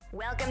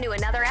Welcome to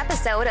another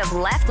episode of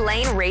Left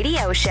Lane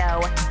Radio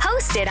Show.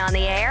 Hosted on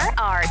the air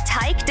are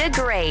Tyke the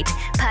Great,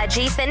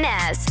 Boujee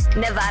Finesse,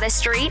 Nevada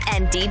Street,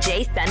 and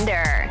DJ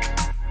Thunder.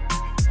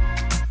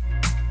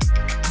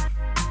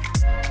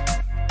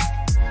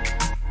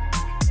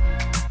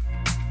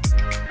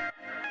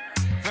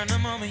 From the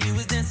moment you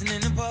was dancing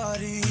in the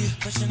party,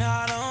 pushing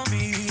out on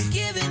me,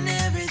 giving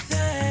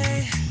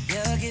everything,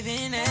 you're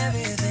giving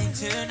everything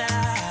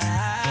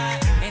tonight.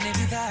 And if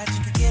you thought you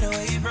could get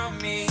away from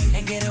me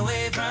and get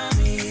away from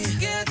me,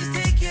 girl, just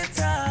take your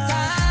time.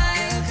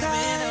 You're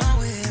coming on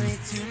with me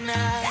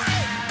tonight.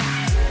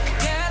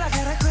 Girl, I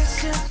got a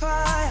question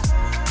for you.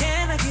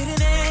 Can I get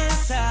an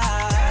answer?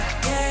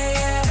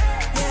 Yeah.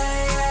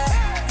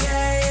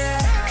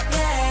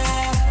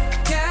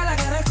 Girl, I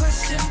got a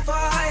question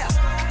for you.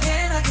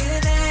 Can I get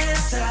an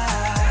answer?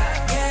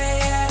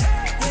 Yeah.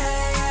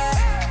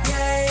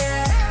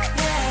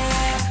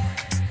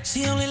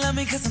 She only love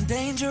me 'cause I'm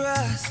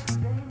dangerous.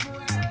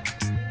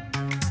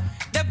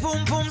 That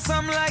boom boom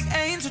sound like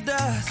angel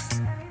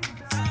dust.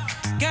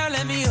 Girl,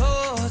 let me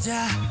hold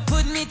ya.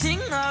 Put me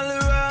ting all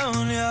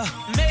around ya.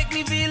 Make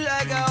me feel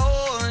like I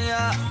own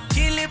ya.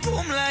 Kill it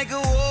boom like a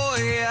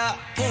warrior.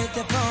 Hit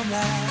the boom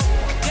like.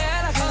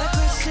 Girl, I got a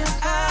question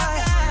for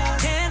ya.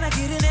 Can I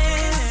get an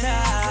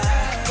answer?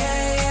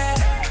 Yeah.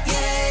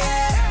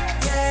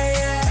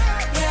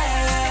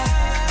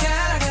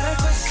 Girl, I got a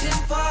question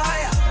for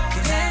ya.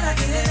 Can I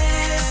get an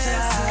answer?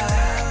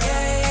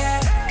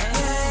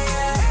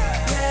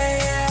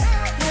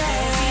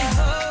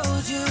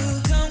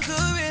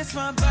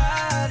 My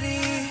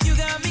body, you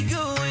got me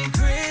going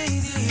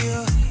crazy.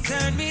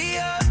 Turn me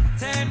up,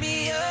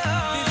 baby,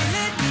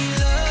 let me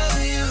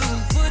love you.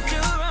 Put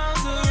your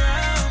arms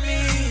around me,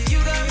 you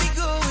got me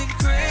going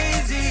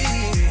crazy.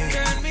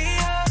 Turn me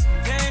up.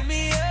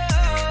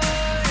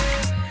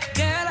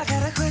 Girl, I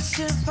got a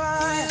question for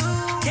you.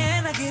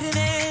 Can I get an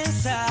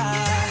answer?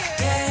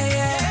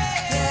 Yeah.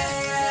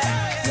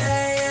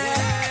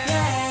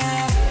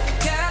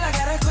 Girl, I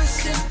got a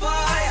question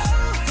for you.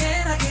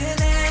 Can I get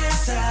an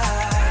answer?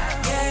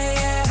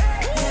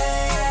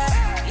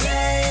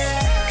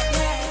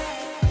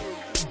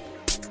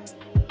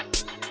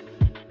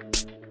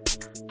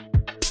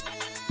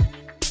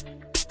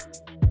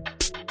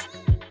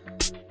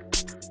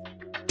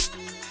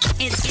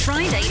 It's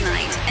Friday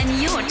night, and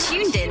you're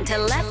tuned in to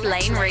Left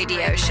Lane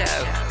Radio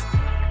Show.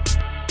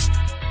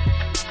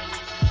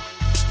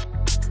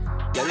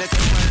 Yeah, let's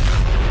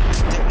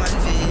take man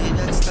feed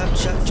that stop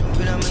shot.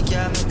 Jumping on my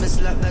car, make me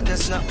slap like a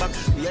snapback.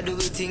 We are do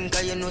we think,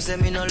 cause you know say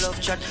me no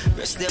love chat.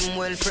 Rest them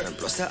well firm,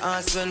 plus the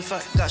ass well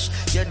fat. Gosh,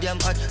 you're damn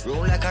hot,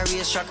 roll like a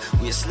race track.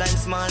 Waistline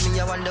small,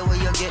 me I wonder where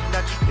you get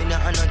that. Me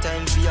not have no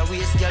time for your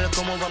waist, girl,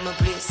 come over my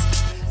place.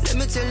 Let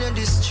me tell you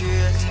this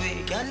straight.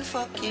 We can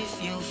fuck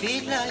if you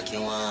feel like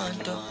you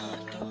want to.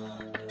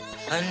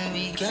 And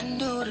we can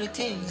do the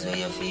things where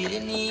you feel you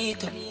need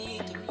to.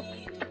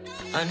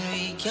 And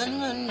we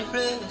can run the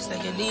place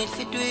like you need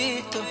to do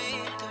it too.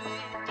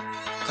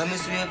 Come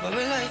and sweep on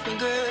my life, my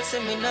girl, say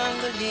me not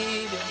gonna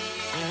leave you.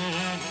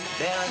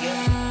 There I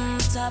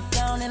get. Top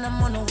down and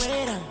I'm on the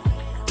way down.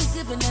 We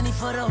sipping any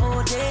for the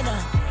whole day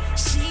now.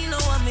 She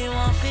know what me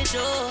want to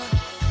do.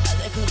 I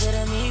like her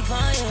better me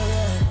fire,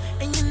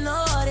 yeah. And you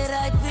know that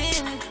I've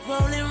been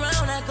rolling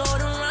round, I go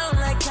around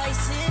like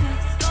Tyson.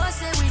 No, I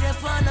say we the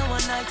fun of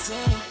one night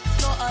thing.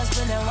 No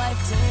husband and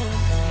wife team.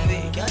 We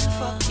can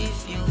fuck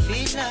if you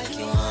feel like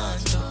you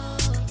want to.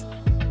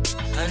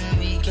 And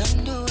we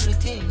can do the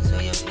things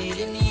where you feel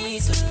you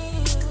need to.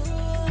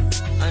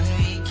 And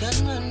we can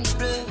run the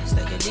place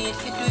like you need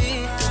to do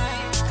it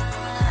too.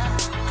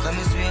 Come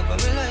and sweep on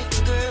my life,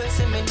 my girl,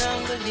 say me not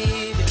gonna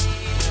leave you.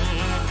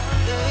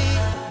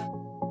 Yeah.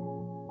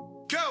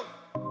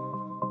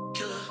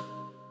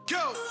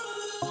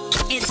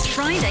 It's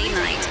Friday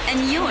night,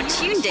 and you're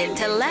tuned in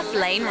to Left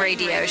Lane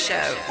Radio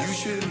Show. You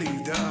should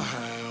leave the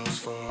house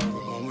for a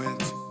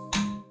moment.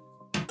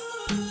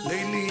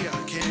 Lately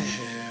I can't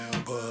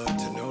help but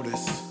to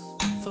notice.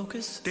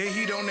 Focus. That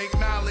he don't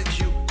acknowledge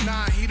you.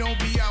 Nah, he don't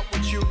be out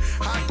with you.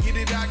 I get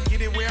it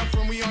where I'm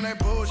from, we on that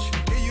bullshit.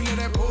 Yeah, you know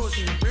that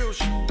bullshit, real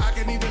shit. I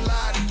can even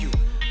lie to you,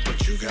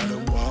 but you gotta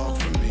walk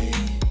for me.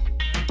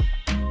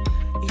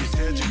 You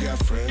said you got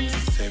friends,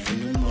 and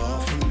saving them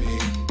all for me.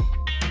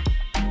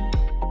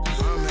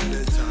 I'm at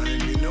a time,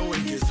 you know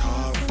it gets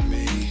hard for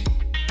me.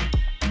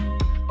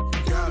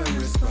 Gotta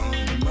respond,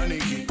 the money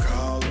keep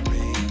calling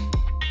me.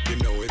 You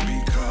know it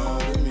be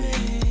calling me.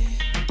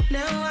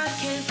 Now I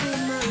can't put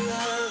my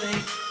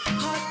loving.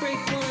 Heartbreak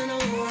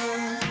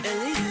 101. At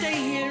least stay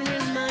here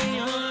in my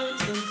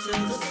arms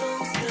until the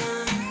song's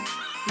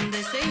done.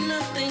 They say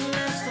nothing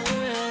lasts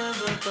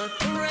forever, but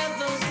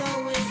forever's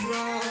always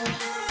wrong.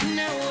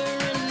 Now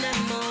we're in that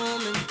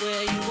moment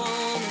where you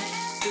wanna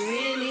do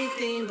it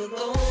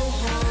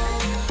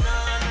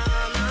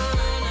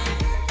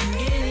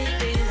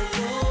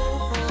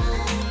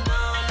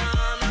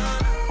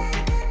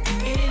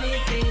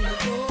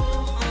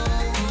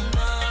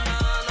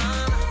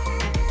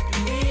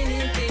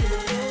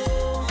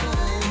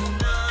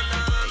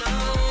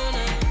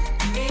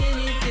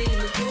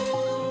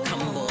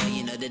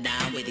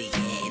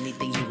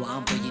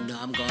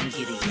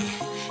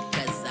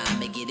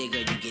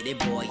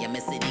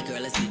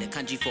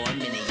for a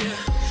minute, yeah.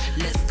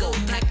 Let's go,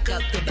 pack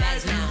up the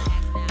bags now.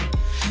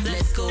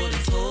 Let's go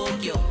to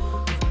Tokyo.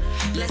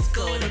 Let's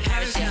go to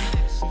Paris, yeah.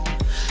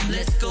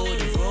 Let's go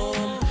to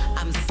Rome.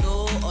 I'm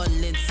so all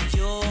into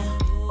you.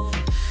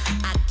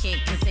 I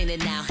can't contain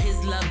it now.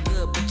 His love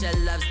good, but your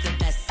love's the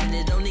best. And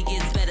it only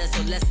gets better,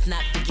 so let's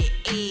not forget.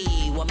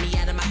 Ayy, want me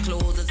out of my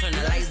clothes and turn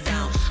the lights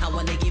down. I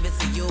wanna give it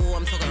to you,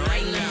 I'm talking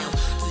right now.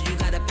 So you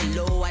got a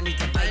pillow, I need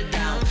to bite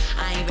down.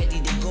 I ain't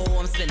ready to go,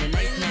 I'm spending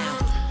nights now.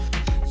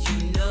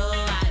 You know,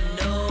 I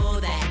know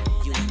that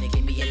you wanna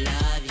give me your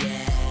love,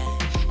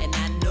 yeah. And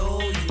I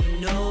know you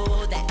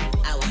know that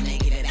I wanna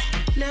give it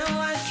back. Now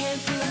I can't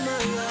feel my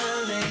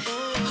love,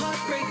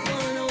 heartbreak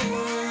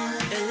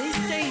 101. At least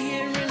stay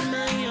here in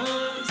my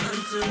arms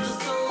until the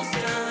soul's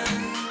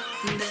done.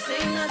 This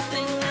ain't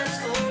nothing lasts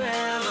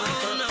forever,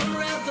 but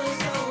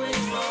forever's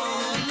always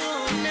wrong.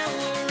 Now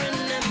we're in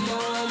that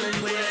moment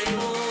where you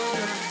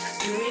wanna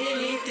do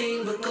anything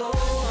but go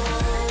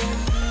home.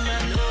 I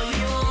know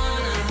you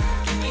wanna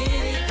do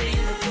anything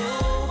but go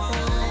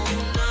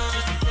home.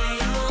 Just say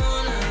you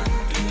wanna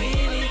do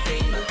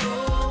anything but go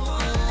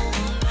home.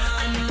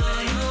 I know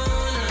you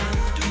wanna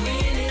do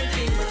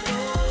anything but go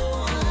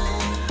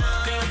home.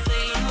 Girl,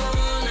 say you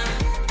wanna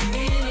do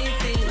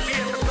anything but We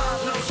go at the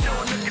Pablo show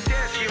in the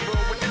Kardashian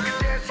roll with the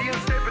Kardashian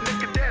step in the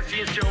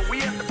Kardashian show. We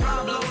at the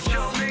Pablo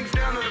show, things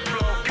down to the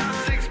floor. Got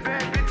 6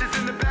 bad bitches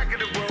in the back of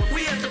the road.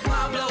 We at the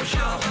Pablo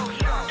show.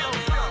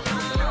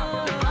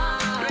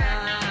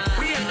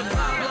 We at the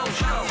Pablo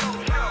show.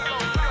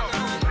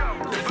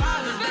 The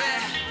vibe is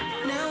back.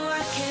 Now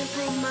I can't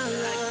prove my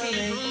love.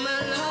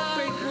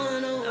 Heartbreak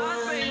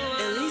 101.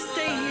 At least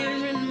stay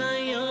here in my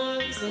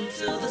arms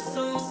until the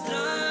song's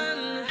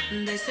done.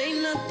 They say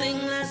nothing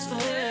lasts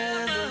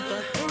forever,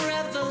 but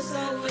forever's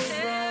always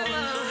wrong.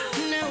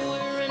 Now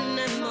we're in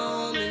that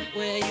moment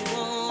where you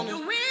wanna do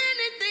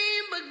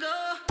anything but go.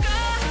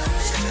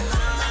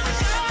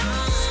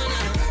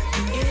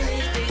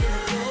 Anything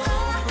but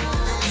go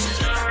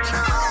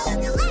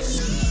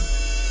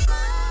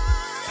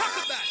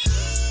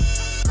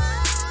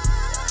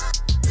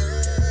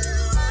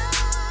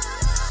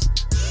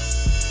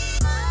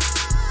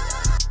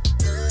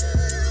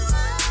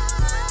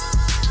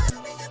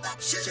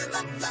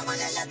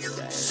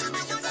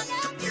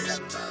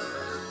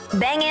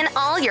Banging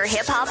all your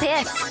hip hop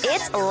hits.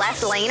 It's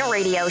Left Lane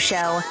Radio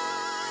Show.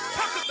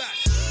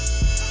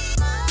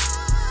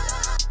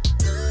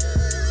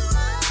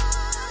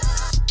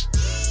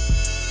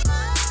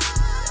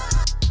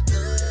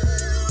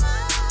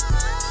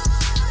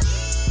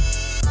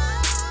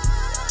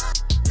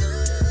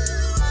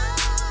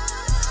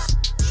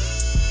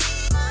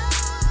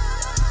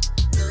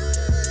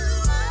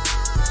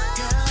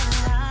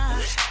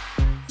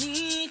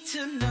 need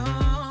to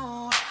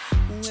know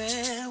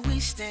where we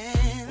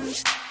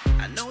stand.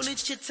 I know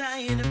that you're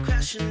tired of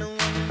crashing. I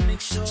wanna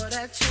make sure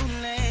that you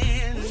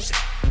land.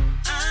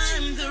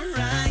 I'm the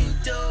right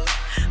door,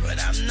 but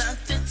I'm not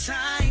the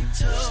type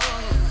to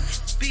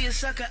be a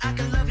sucker. I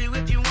can love you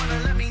if you wanna.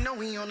 Let me know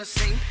we on the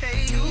same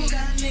page. You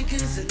got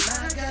niggas and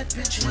I got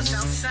bitches. What's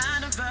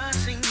outside of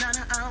us ain't none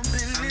of our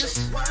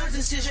business. Wise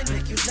decision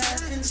make you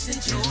laugh and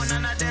stitches. No,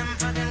 none of them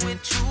fucking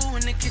with you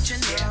in the kitchen.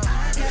 Yeah,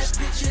 I got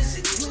bitches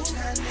and you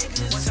got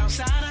niggas. What's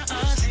outside of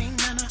us ain't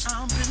none of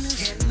our business.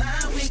 Can't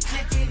lie, we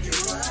clicking, you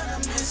what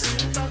I'm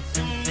missing. Fuck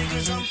them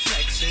niggas, I'm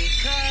flexing,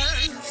 cause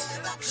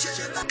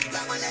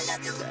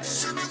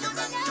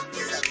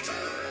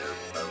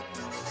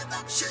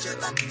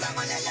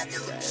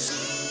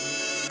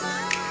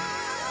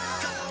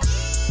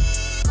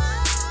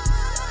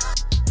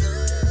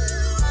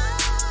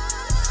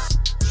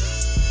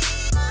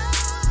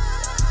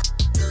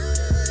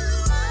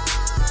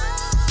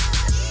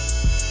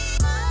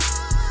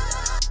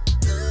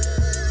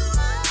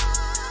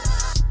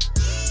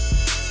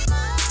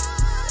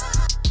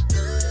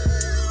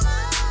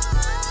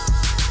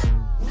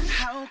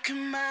how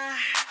can my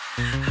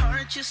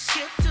heart just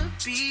skip the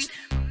beat?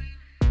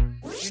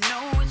 You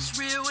know it's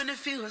real when it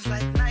feels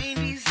like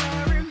 90s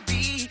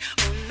R&B.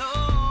 Oh no,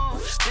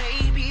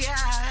 baby, I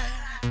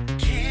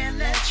can't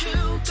let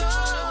you go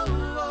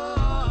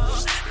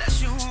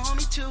unless you want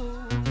me to.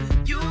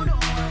 You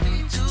don't want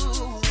me to.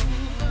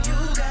 You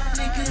got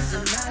niggas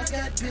and I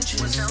got bitches.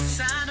 What's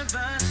outside of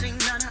us ain't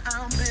none of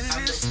our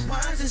business.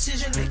 Wise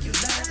decision make you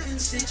laugh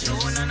and stitches. No,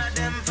 none of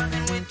them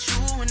fucking with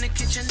you in the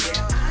kitchen.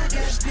 Yeah, I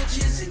got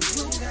bitches and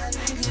you got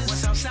niggas.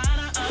 What's outside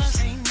of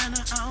us ain't none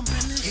of our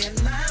business.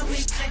 Can't lie,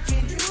 we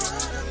clicking, you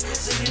what I'm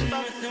missing.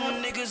 Fuck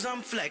them niggas,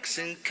 I'm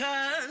flexing,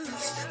 cause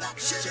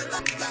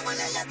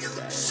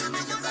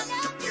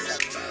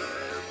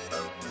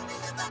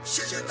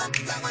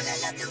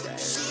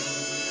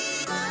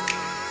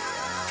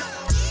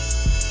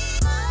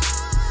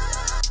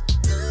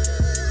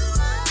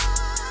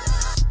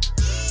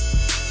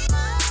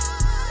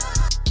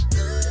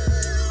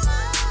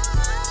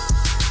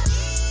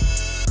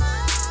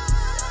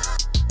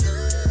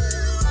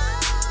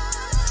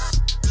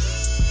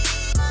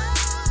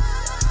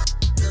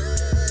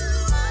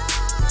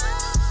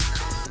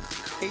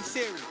Hey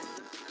Siri,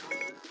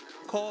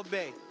 call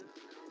Bay.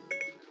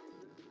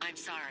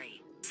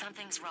 sorry.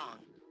 Something's wrong.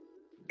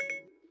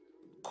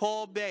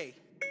 Call Bay.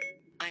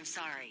 I'm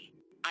sorry.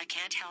 I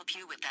can't help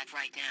you with that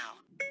right now.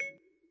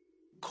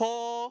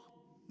 Call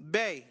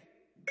Bay.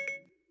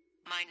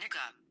 My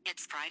nigga,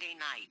 it's Friday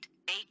night,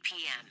 8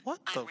 p.m. What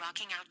the? I'm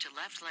rocking out to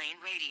Left Lane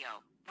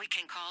Radio. We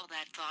can call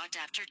that thought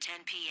after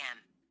 10 p.m.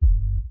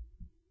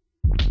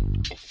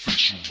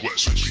 Official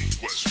West Beat.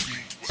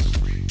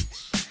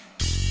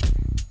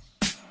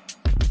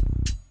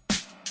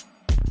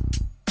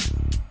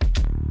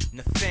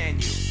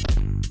 Nathaniel.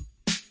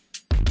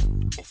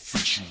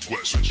 Official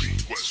West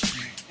Beat.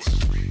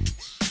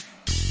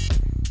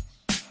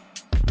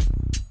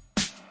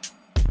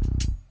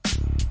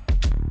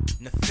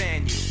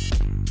 Nathaniel.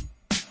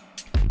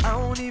 I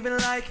don't even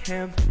like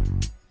him,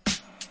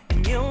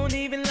 and you don't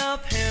even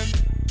love him.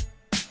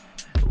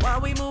 Why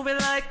we moving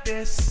like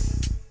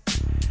this?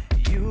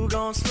 You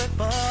gon' slip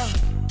up.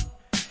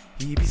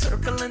 He be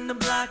circling the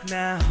block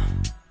now.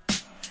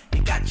 He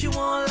got you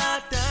on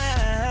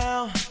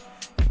lockdown.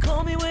 You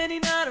call me when he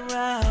not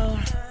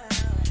around.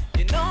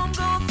 You know I'm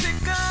gon'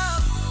 pick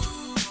up.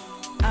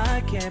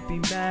 I can't be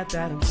mad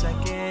that I'm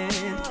second,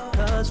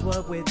 cause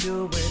what we're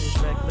doing is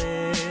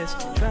reckless.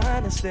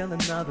 Trying to steal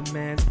another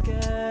man's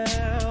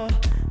girl.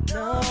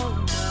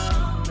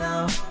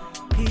 No.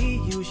 He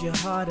used your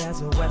heart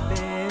as a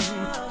weapon,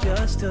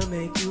 just to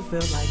make you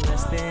feel like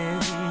less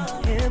than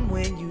him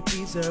when you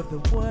deserve the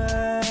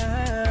world.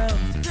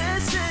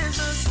 This is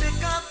a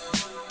stick up.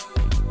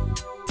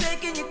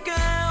 Taking your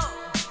girl.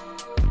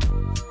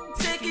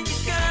 Taking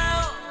your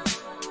girl.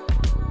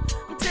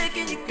 I'm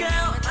taking your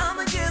girl, and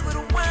I'ma give it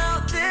a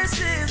whirl. This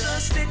is a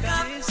stick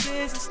up. This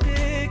is a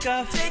stick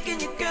up. Taking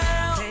your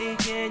girl.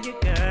 Taking your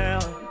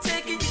girl. I'm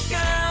taking your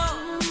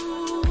girl.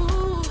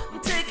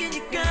 I'm taking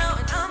your girl,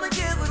 and I'ma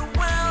give it a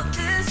whirl.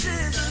 This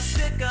is a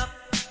stick up.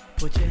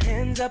 Put your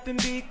hands up and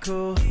be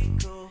cool,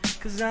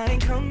 cause I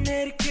ain't come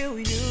here to kill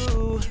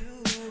you.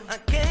 I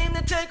came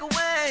to take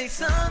away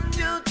something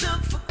you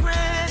took for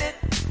granted.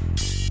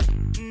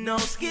 No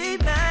ski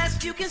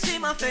mask, you can see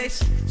my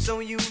face, so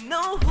you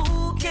know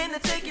who came to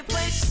take your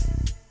place.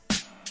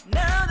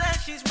 Now that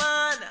she's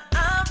mine,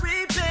 I'll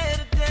repair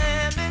the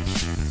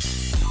damage.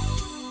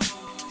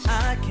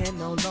 I can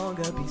no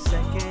longer be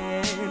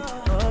second,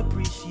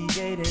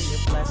 appreciating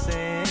your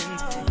blessings.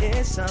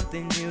 It's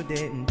something you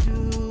didn't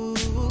do.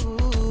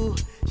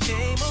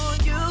 Shame on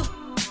you.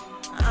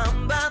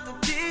 I'm about to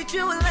teach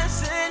you a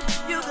lesson.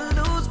 You can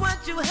lose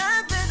what you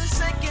have in a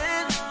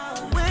second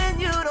when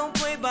you don't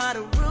play by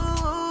the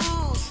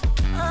rules.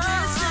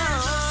 This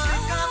is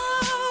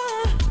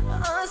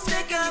a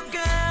stick up,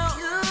 girl.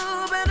 You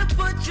better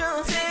put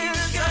your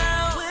hands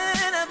up.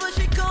 Whenever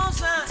she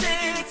calls out,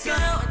 take it,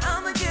 girl.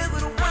 I'ma give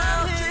it a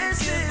whirl.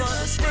 This is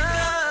a stick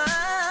up.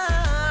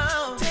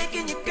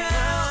 Taking your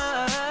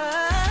girl.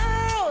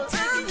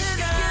 Taking your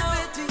girl.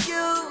 Give it to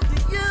you.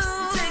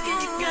 Taking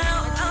your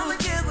girl. I'ma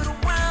give it a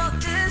whirl.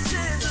 This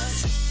is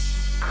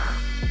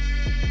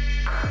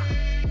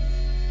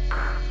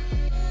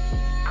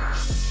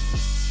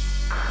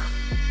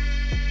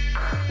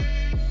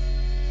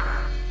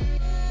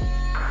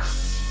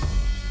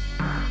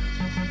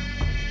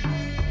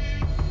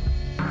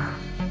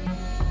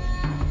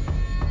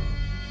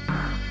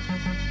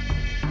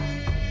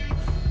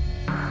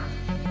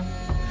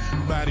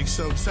Body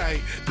so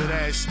tight, that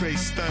ass straight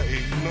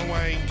stunting. You know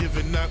I ain't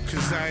giving up,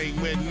 cause I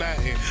ain't with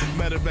nothing.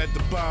 Met her at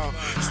the bar,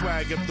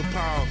 swag up the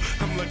palm.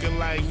 I'm looking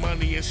like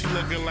money and she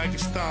looking like a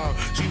star.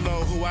 She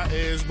know who I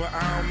is, but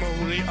I don't know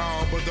who they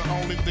are. But the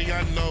only thing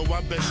I know,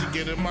 I bet she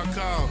get in my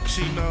car.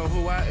 She know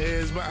who I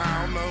is, but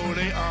I don't know who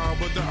they are.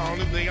 But the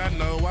only thing I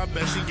know, I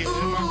bet she get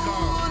in my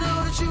car. I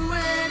know that you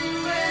ready,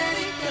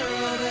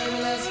 girl,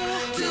 then let's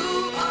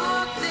do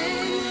our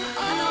thing.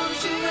 I know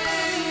that you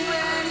ready,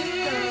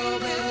 girl,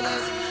 then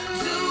let's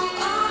do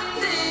our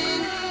thing.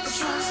 Let's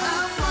try to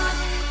have fun,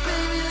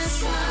 baby, let's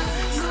slide.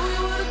 Know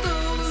you wanna go,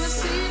 let's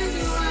see it in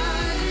your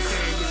eyes.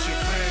 Came with your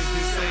friends,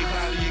 this ain't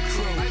part of your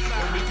crew.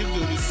 And we can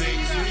do the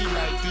things we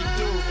like to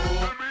do.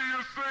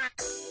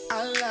 I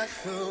like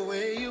the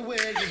way you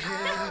wear your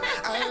hair.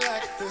 I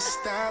like the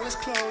stylish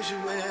clothes you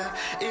wear.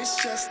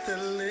 It's just the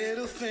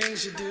little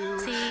things you do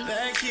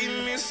that keep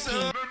me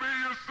so.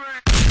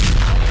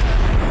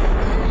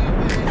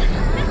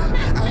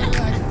 I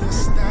like the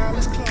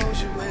stylish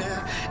clothes you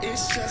wear.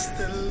 It's just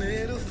the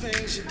little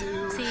things you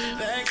do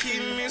that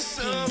keep me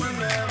so in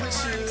love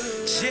with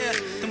you. Yeah,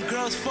 them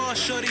girls fall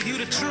short of you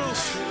the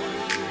truth.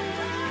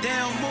 They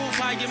don't move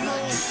how you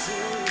move.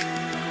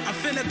 I'm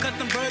finna cut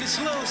them birdies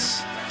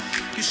loose.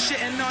 You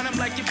shitting on them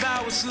like your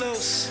bow was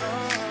loose.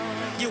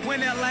 You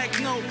win it like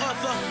no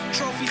other.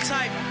 Trophy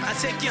type, I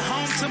take you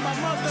home to my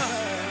mother.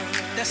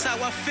 That's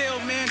how I feel,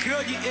 man,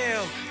 girl, you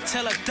ill.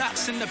 Tell her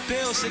docs in the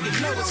bill so you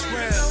know it's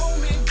real.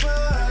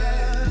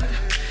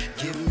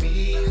 Give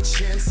me a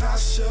chance, I'll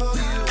show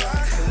you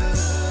I could.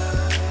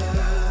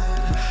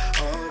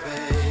 Oh,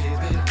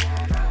 baby,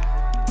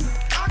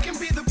 I can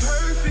be the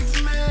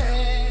perfect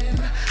man.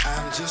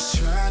 I'm just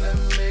trying to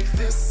make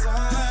this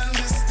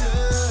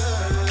understood.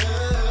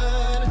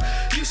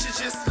 You should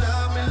just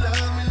love me,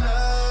 love me,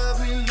 love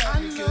me, love me. I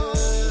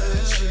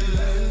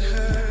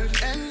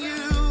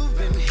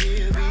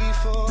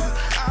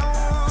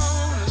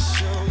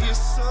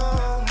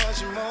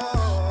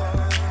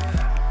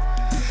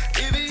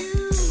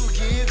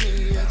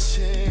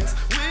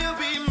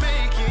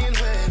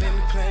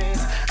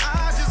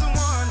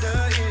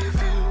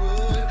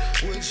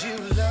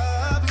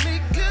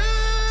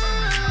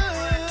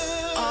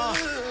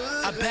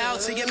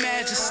to your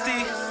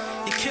majesty.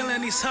 You're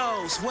killing these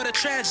hoes, what a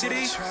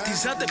tragedy.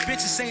 These other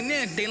bitches ain't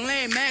in, they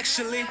lame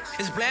actually.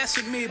 It's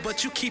blasphemy,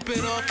 but you keep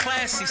it all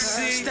classy,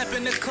 see. Step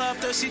in the club,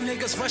 thirsty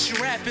niggas rushing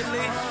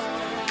rapidly.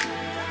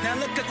 Now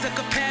look at the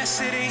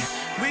capacity.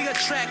 We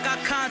attract our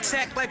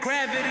contact like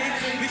gravity.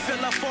 We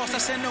feel our force, I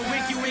send a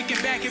wink, you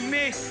winking back at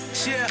me.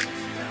 Yeah,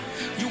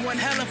 you one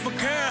hell of a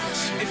girl.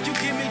 If you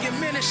give me a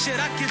minute, shit,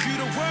 I give you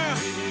the world.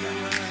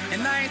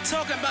 And I ain't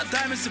talking about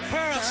diamonds and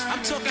pearls.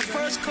 I'm talking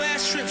first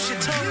class trips,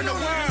 shit, touring the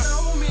world.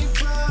 Know me,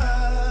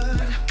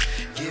 but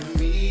give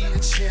me a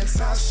chance,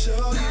 I'll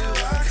show you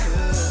I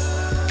could.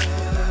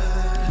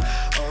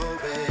 Oh,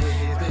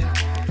 baby,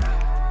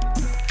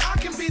 I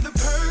can be the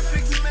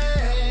perfect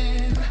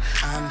man.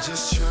 I'm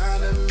just trying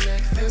to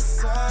make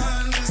this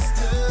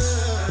understood.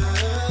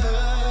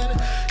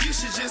 You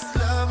should just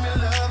love me,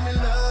 love me,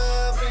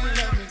 love me,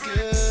 love me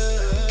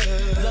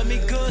good. Love me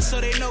good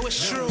so they know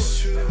it's true.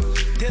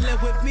 Dealing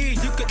with me,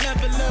 you could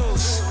never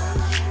lose.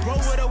 Roll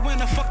with a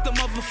winner, fuck them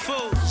other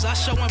fools. I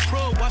show and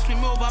prove, watch me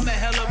move, I'm a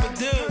hell of a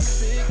dude.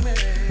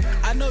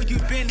 I know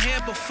you've been here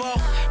before,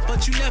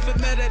 but you never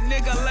met a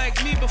nigga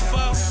like me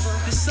before.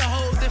 This a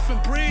whole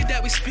different breed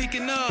that we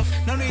speaking of.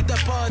 No need to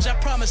budge, I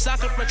promise I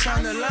could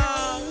return the love.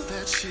 I know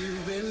that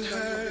you've been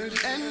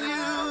hurt and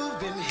you've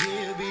been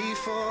here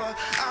before.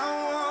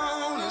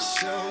 I wanna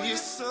show you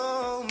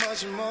so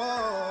much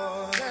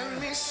more.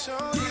 Let me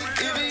show you.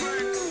 If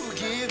you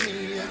give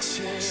me a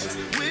chance,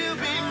 we'll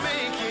be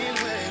making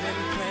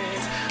wedding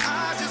plans.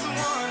 I just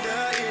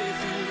wonder if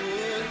you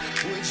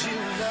would you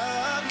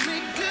love me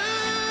good?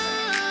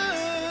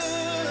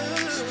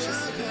 You should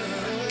just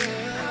love me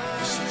good.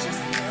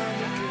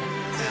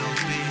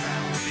 LB.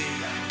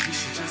 You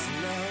should just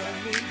love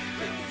me.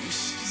 You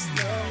should just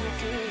love me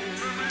good.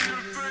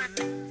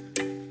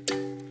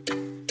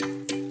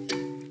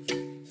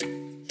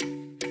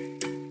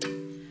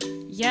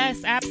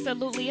 Yes,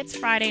 absolutely. It's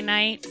Friday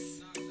nights,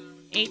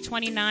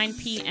 8:29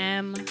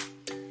 p.m.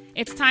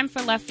 It's time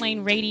for Left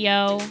Lane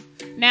Radio.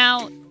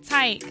 Now,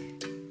 Tyke,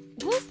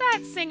 who's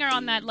that singer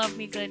on that Love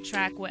Me Good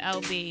track with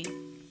LB?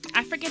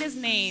 I forget his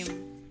name.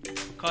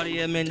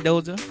 Cardi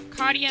Mendoza.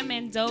 Cardi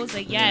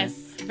Mendoza, yes.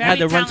 Yeah. Very I had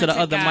to run to the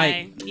talented other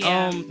guy. mic.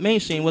 Yeah.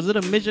 Mainstream, was it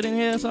a midget in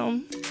here or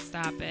something?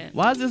 Stop it.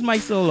 Why is this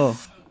mic so low?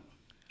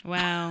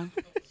 Wow.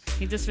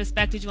 He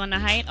disrespected you on the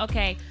height?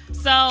 Okay.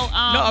 So, no,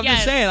 I'm yes.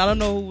 just saying. I don't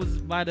know who was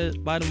by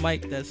the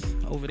mic that's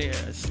over there.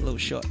 It's a little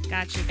short.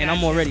 Got you. And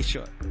I'm already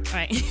short.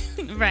 Right.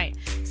 Right.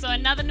 So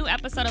another new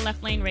episode of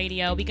Left Lane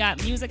Radio. We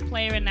got music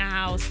player in the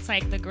house,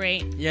 Tyke the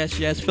Great. Yes,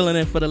 filling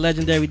in for the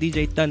legendary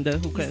DJ Thunder,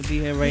 who couldn't be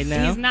here right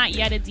now. He's not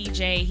yet a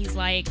DJ. He's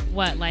like,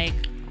 what, like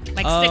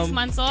 6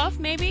 months off,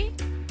 maybe?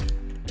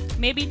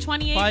 Maybe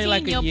 2018, probably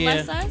like a you'll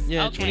year. bless us?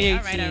 Yeah, okay,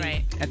 2018. All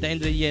right. At the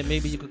end of the year,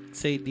 maybe you could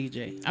say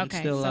DJ. Okay,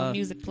 still, so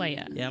music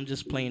player. Yeah, I'm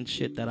just playing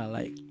shit that I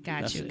like.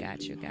 Got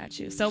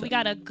you. So we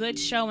got a good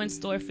show in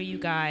store for you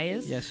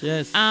guys. Yes.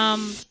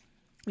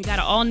 We got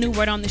an all new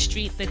word on the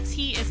street. The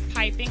tea is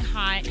piping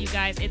hot, you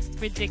guys. It's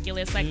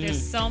ridiculous. Like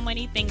there's so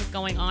many things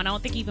going on. I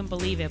don't think you even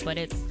believe it, but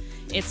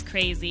it's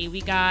crazy.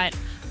 We got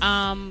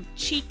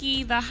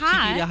Cheeky the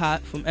Hot. Cheeky the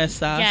Hot from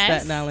S-Side, yes,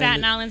 Staten Island.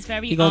 Staten Island's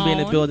very own. He's gonna be in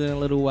the building in a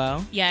little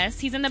while. Yes,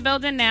 he's in the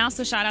building now.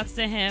 So shout outs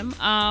to him.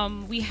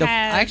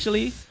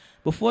 Actually,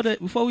 before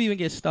we even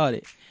get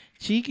started,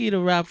 Cheeky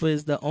the rapper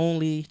is the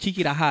only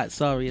Cheeky the Hot.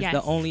 Sorry, is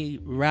the only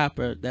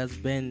rapper that's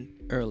been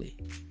early.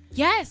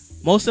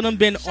 Yes. Most of them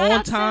been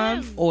on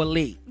time or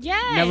late.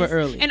 Yes. Never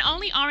early. And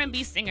only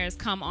R&B singers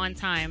come on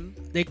time.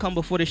 They come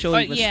before the show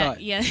even start.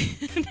 Yeah,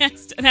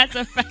 that's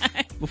a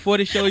fact. Before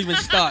the show even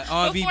start,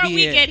 R&B before be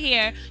we here. get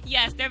here,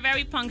 yes, they're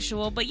very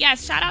punctual. But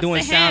yes, shout out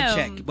doing to him. Doing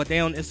sound check, but they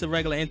on. It's a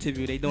regular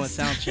interview. They doing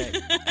sound check.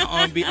 The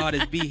R&B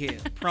artists be here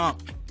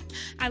prompt.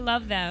 I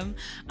love them.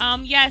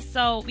 Yes,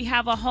 so we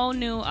have a whole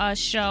new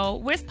show.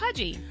 Where's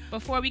Pudgy?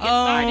 Before we get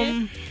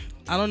started,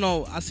 I don't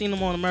know. I seen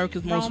him on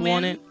America's Most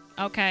Wanted.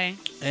 Okay.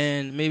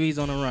 And maybe he's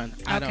on a run.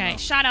 I don't know.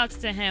 Shout outs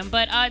to him.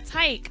 But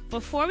Tyke,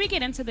 before we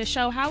get into the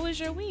show, how was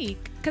your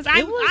week? Because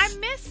I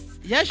missed.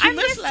 Yes, you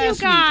missed last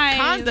you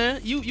guys. week. Kinda.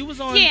 You was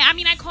on. Yeah, I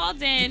mean, I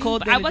called in.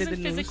 I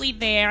wasn't physically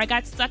there. I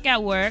got stuck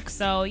at work,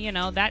 so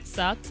that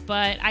sucked.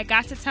 But I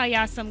got to tell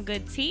y'all some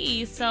good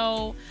tea.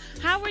 So,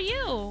 how were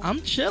you?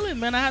 I'm chilling,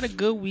 man. I had a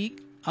good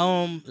week.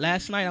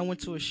 Last night I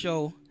went to a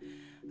show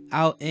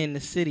out in the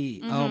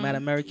city at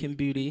American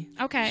Beauty.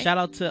 Okay. Shout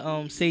out to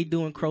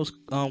Saydu and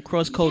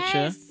Cross Culture.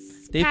 Yes.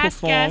 They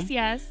perform.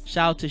 Yes.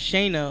 Shout out to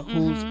Shayna,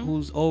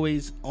 who's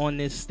always on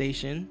this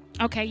station.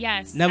 Okay,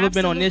 yes. Never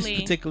been on this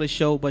particular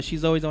show, but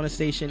she's always on the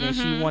station, and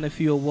she won a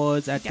few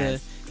awards at the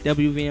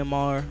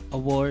WVMR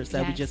Awards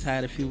that we just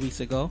had a few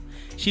weeks ago.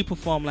 She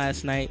performed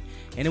last night,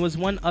 and it was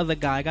one other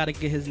guy. I got to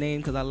get his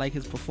name because I like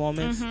his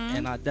performance,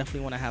 and I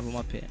definitely want to have him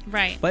up here.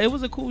 Right. But it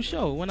was a cool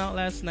show. Went out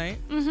last night.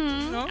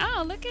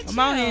 Oh, look at you. I'm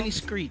out here in these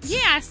streets. Yeah,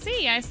 I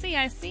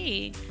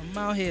see. I'm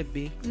out here,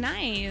 B.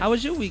 Nice. How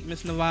was your week,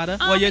 Miss Nevada?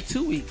 Well, your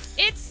 2 weeks.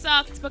 It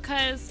sucked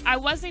because I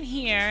wasn't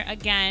here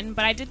again,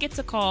 but I did get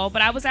to call.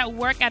 But I was at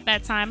work at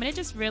that time, and it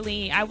just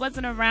really, I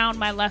wasn't around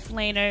my left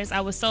laners.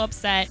 I was so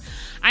upset.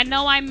 I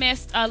know I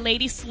missed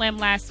Lady Slim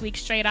last week,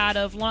 straight out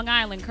of Long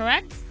Island,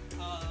 correct?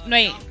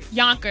 Wait,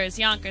 Yonkers.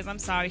 I'm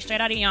sorry,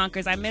 straight out of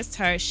Yonkers. I missed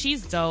her.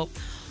 She's dope.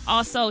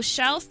 Also,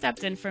 Shell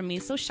stepped in for me,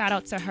 so shout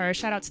out to her.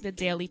 Shout out to the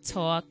Daily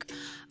Talk.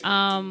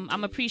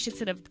 I'm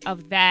appreciative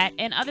of that.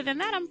 And other than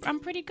that, I'm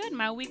pretty good.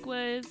 My week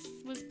was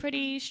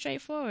pretty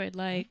straightforward.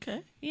 Like,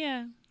 okay.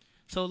 Yeah.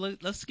 So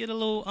let's get a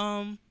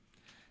little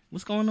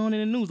what's going on in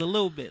the news a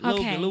little bit. A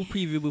little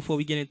preview before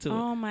we get into it.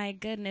 Oh my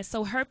goodness.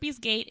 So Herpes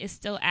Gate is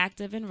still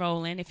active and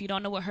rolling. If you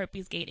don't know what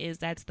Herpes Gate is,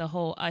 that's the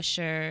whole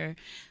Usher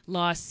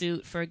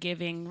lawsuit for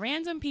giving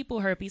random people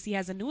herpes. He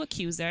has a new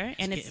accuser,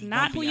 and it's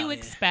not who you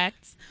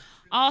expect.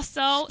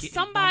 Also,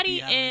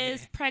 somebody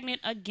is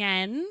pregnant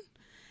again.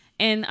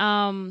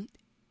 And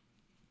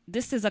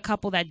this is a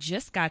couple that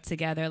just got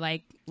together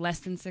like less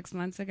than 6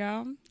 months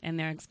ago, and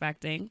they're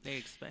expecting. They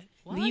expect?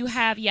 What? You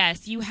have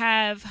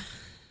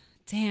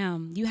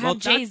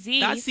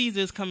Jay-Z. That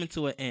season is coming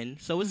to an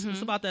end, so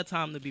it's about that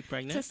time to be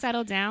pregnant. To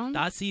settle down?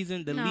 That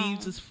season, the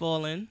leaves is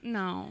falling.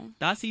 No.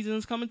 That season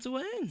is coming to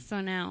an end.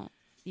 So now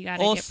you got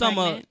to all get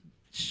summer, pregnant.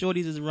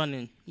 shorties is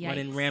running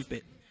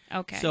rampant.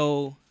 Okay.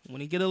 So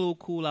when it get a little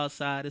cool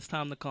outside, it's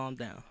time to calm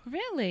down.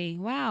 Really?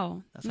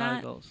 Wow. That's how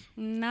it goes.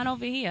 Not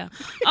over here.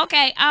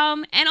 Okay.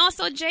 And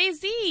also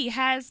Jay-Z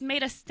has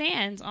made a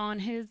stand on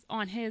his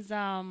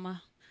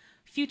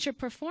future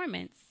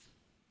performance.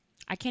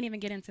 I can't even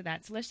get into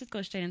that, so let's just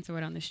go straight into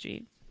it on the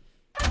street.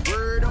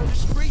 Word on the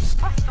street.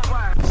 What's the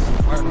word?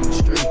 Word on the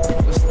street.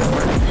 What's the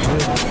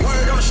word?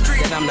 Word on the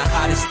street. And I'm the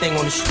hottest thing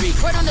on the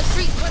street. Word on the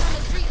street. Word on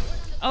the street.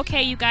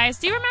 Okay, you guys,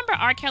 do you remember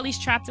R. Kelly's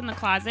Trapped in the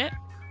Closet?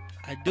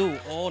 I do,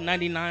 all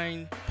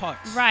 99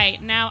 parts.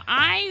 Right. Now,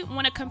 I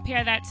want to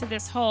compare that to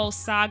this whole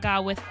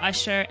saga with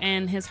Usher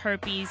and his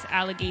herpes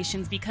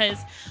allegations, because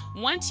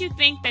once you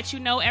think that you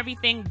know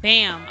everything,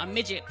 bam, a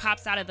midget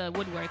pops out of the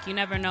woodwork. You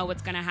never know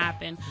what's going to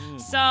happen.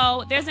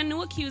 So there's a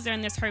new accuser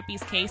in this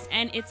herpes case,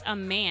 and it's a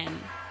man.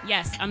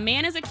 Yes, a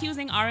man is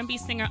accusing R&B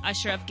singer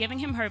Usher of giving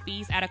him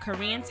herpes at a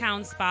Korean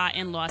town spa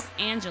in Los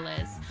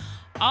Angeles.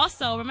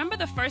 Also, remember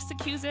the first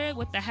accuser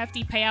with the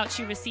hefty payout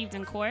she received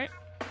in court?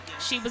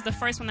 She was the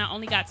first one that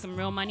only got some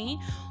real money.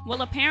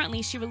 Well,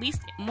 apparently, she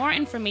released more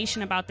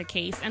information about the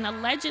case, and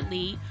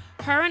allegedly,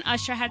 her and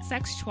Usher had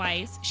sex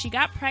twice. She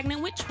got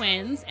pregnant with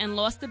twins and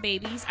lost the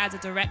babies as a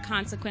direct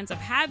consequence of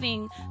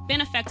having been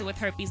affected with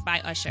herpes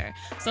by Usher.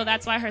 So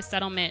that's why her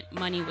settlement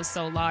money was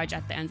so large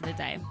at the end of the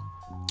day.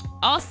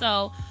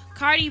 Also,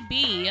 Cardi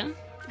B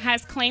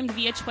has claimed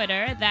via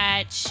Twitter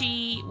that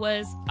she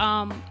was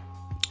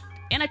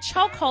in a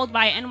chokehold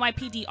by an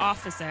NYPD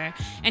officer,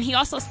 and he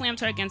also slammed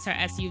her against her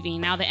SUV.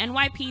 Now, the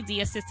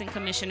NYPD Assistant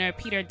Commissioner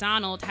Peter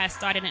Donald has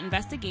started an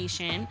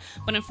investigation,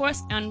 but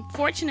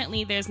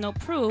unfortunately, there's no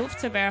proof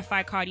to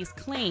verify Cardi's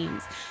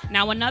claims.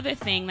 Now, another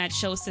thing that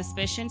shows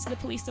suspicion to the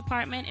police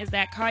department is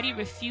that Cardi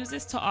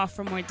refuses to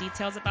offer more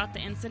details about the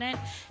incident,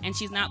 and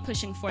she's not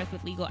pushing forth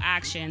with legal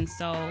action.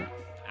 So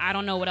I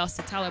don't know what else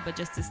to tell her, but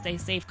just to stay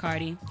safe,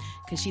 Cardi,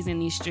 because she's in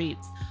these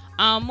streets.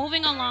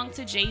 Moving along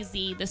to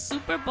Jay-Z, the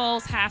Super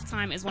Bowl's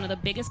halftime is one of the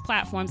biggest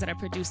platforms that a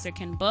producer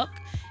can book,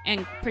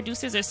 and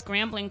producers are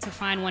scrambling to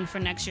find one for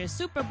next year's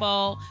Super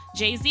Bowl.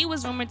 Jay-Z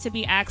was rumored to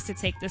be asked to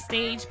take the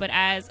stage, but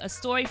as a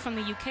story from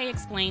the UK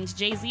explains,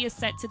 Jay-Z is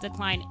set to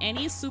decline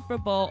any Super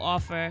Bowl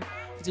offer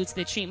due to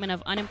the treatment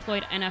of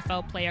unemployed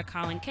NFL player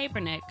Colin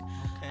Kaepernick.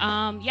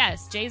 Okay.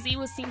 Yes, Jay-Z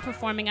was seen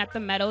performing at the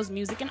Meadows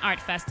Music and Art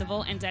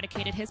Festival and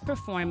dedicated his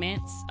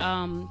performance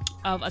of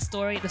the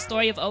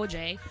story of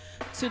OJ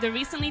to the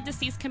recently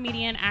deceased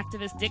comedian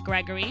activist Dick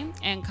Gregory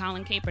and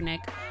Colin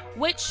Kaepernick,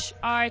 which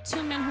are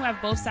two men who have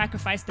both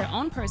sacrificed their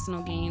own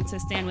personal gain to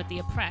stand with the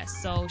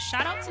oppressed. So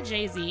shout out to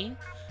Jay-Z.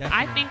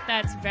 Definitely. I think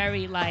that's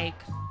very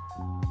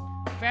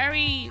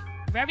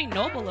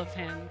noble of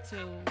him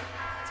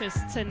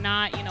to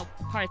not,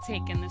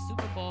 partake in the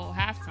Super Bowl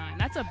halftime.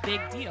 That's a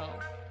big deal.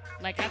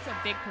 That's a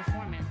big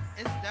performance.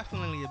 It's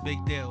definitely a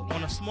big deal.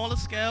 On a smaller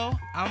scale,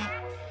 I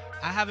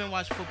haven't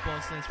watched football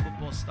since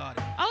football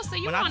started. Oh, so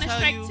you were on a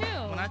strike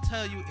too. When I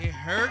tell you it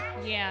hurt,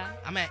 yeah.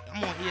 I'm on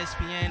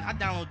ESPN. I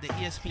download the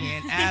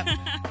ESPN app.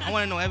 I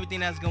want to know everything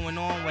that's going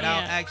on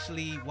without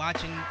actually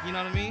watching, you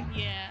know what I mean?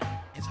 Yeah.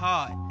 It's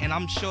hard, and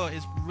I'm sure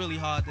it's really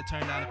hard to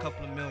turn down a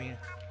couple of million.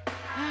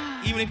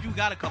 Even if you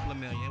got a couple of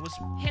million.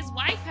 His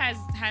wife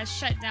has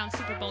shut down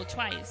Super Bowl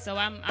twice, so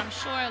I'm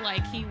sure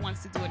he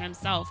wants to do it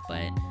himself,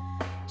 but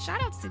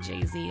shout outs to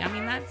Jay-Z. I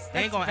mean, that's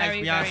they ain't gonna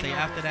very, ask Beyonce very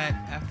after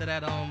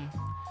that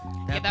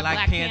that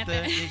Black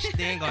Panther.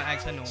 They ain't gonna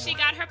ask her no more. She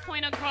got her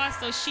point across,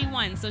 so she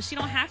won, so she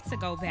don't have to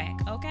go back,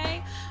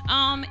 okay?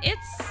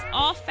 It's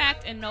all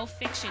fact and no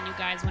fiction, you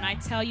guys, when I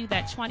tell you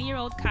that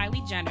 20-year-old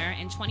Kylie Jenner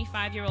and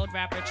 25-year-old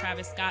rapper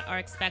Travis Scott are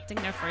expecting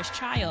their first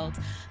child.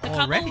 The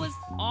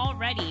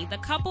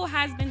couple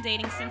has been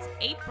dating since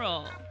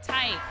April.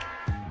 Tyke.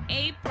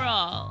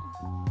 April.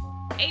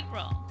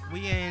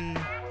 We in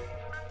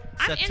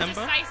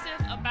September?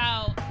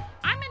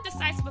 I'm indecisive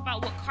indecisive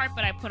about what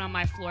carpet I put on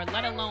my floor,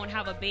 let alone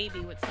have a baby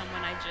with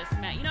someone I just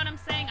met. You know what I'm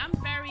saying? I'm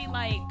very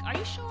like, are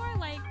you sure?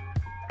 Like,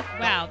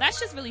 wow, that's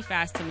just really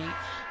fast to me.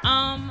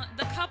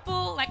 The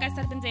couple, like I said,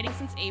 have been dating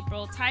since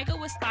April. Tyga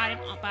was spotted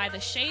by the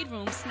Shade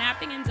Room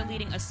snapping and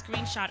deleting a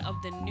screenshot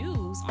of the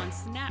news on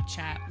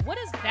Snapchat. What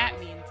does that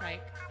mean,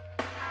 Tyke?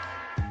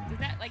 Is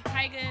that like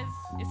Tyga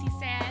is he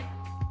sad?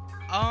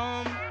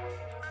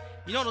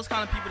 You know those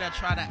kind of people that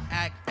try to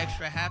act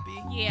extra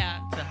happy? Yeah.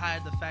 To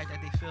hide the fact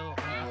that they feel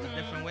a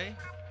different way?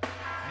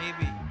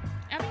 Maybe.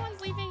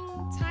 Everyone's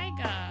leaving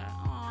Tyga.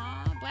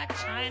 Aw, Black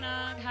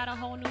China had a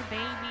whole new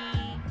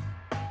baby.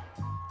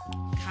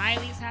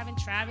 Kylie's having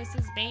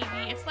Travis's baby.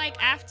 It's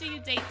like after you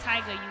date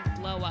Tyga,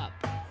 you blow up.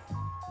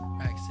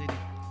 Rack City.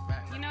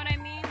 You know what I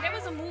mean? There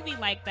was a movie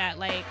like that,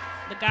 like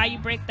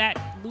that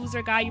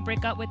loser guy you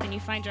break up with and you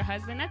find your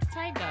husband. That's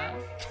Tyga.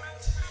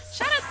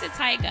 Shout out to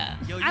Tyga.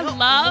 I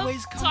love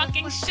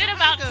talking shit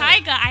about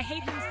Tyga. I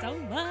hate him so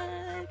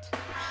much.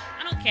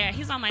 I don't care.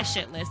 He's on my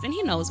shit list and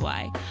he knows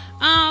why.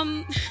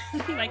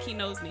 Like he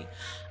knows me.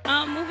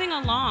 Moving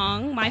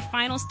along, my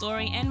final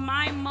story and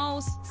my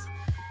most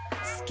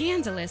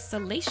scandalous,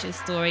 salacious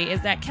story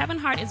is that Kevin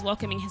Hart is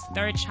welcoming his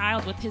third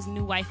child with his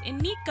new wife,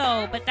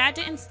 Eniko, but that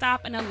didn't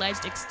stop an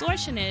alleged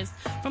extortionist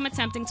from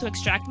attempting to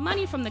extract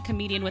money from the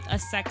comedian with a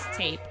sex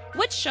tape,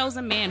 which shows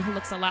a man who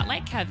looks a lot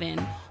like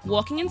Kevin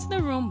walking into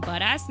the room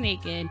butt-ass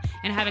naked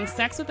and having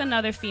sex with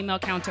another female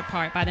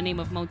counterpart by the name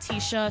of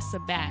Motisha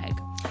Sabag.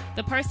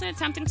 The person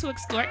attempting to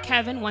extort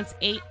Kevin wants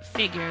 8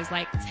 figures,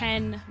 like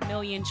 10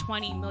 million,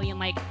 20 million,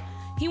 like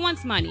he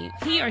wants money.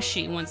 He or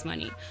she wants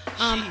money.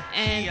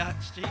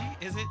 She,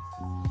 is it?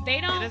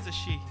 They don't. It is a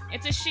she.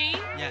 It's a she?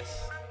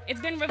 Yes. It's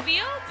been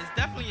revealed? It's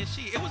definitely a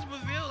she. It was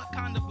revealed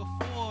kind of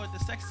before the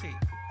sex tape.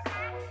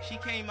 She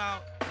came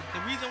out. The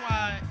reason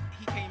why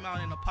he came out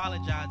and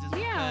apologized is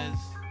because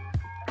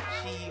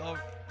she, or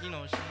she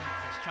is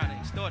trying to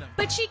extort him.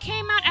 But she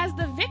came out as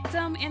the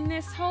victim in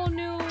this whole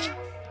new.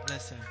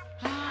 Listen.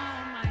 Oh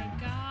my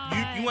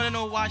God. You want to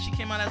know why she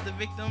came out as the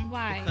victim?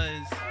 Why?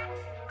 Because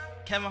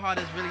Kevin Hart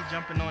is really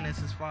jumping on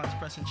this as far as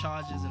pressing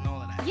charges and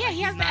all of that. Yeah,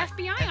 he has the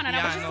FBI on it.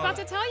 I was just about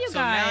to tell you So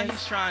guys. now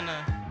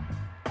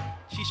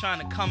she's trying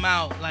to come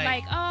out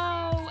like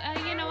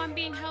I'm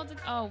being held.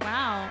 Oh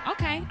wow.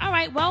 Okay. All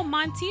right. Well,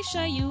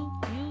 Motisha, you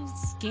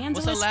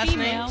scandalous What's her last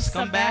female name?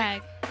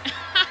 Scumbag.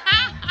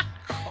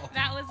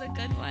 That was a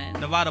good one.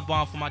 Nevada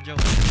bomb for my joke.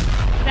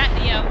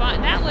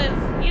 That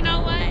was. You know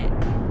what?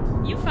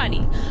 You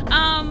funny.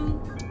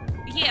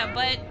 Yeah,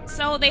 but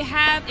so they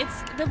have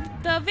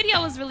the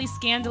video was really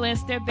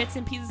scandalous. There are bits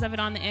and pieces of it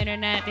on the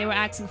internet. They were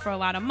asking for a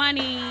lot of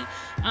money.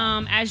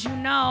 As you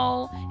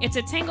know, it's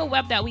a tangled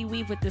web that we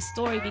weave with this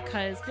story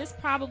because this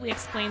probably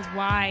explains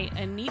why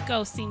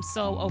Eniko seems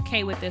so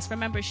okay with this.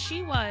 Remember,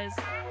 she was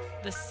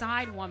the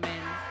side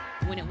woman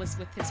when he was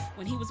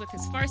with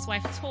his first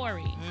wife,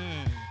 Tori.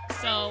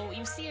 So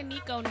you see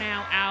Eniko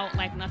now out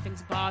like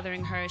nothing's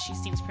bothering her. She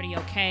seems pretty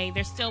okay.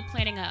 They're still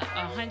planning a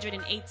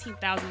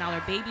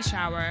 $118,000 baby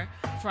shower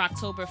for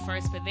October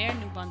 1st for their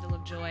new bundle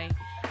of joy.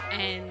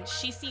 And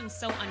she seems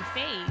so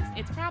unfazed.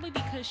 It's probably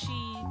because she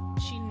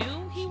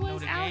knew he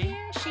was out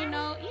here.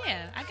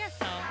 I guess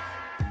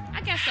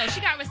so.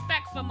 She got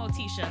respect for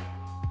Motisha.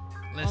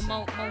 Listen.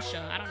 Or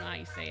Mosha. I don't know how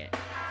you say it.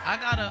 I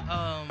gotta,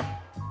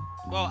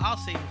 well, I'll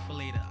save it for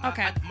later.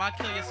 Okay. My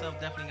Kill Yourself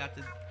definitely got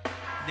to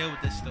deal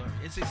with this story.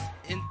 It's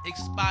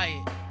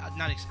inspired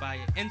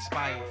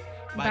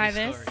by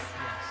this story.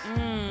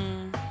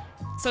 Yes.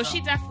 So she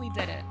definitely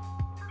did it.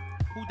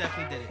 Who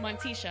definitely did it?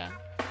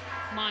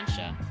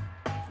 Monsha.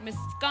 Miss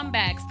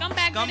Scumbag.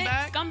 Scumbag did it?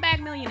 Scumbag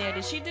Millionaire.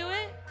 Did she do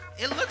it?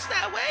 It looks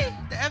that way.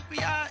 The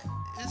FBI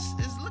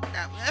is looked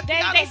that way.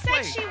 They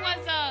said she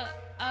was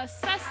a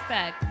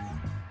suspect.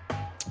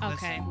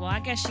 Okay, well, I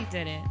guess she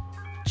did it.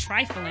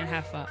 Trifling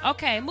heifer.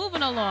 Okay,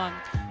 moving along.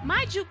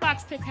 My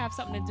jukebox picks have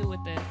something to do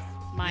with this,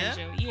 mind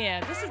you.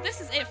 Yeah,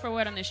 this is it for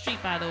Word on the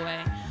Street, by the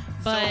way.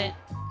 But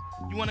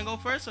so, you want to go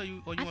first, or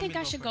you? I think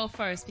I should go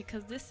first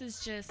because this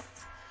is just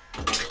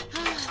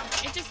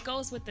it just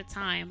goes with the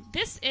time.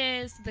 This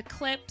is the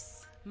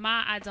Clips.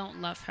 I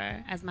Don't Love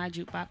Her as my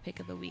jukebox pick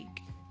of the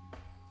week.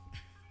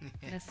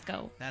 Let's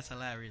go. That's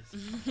hilarious.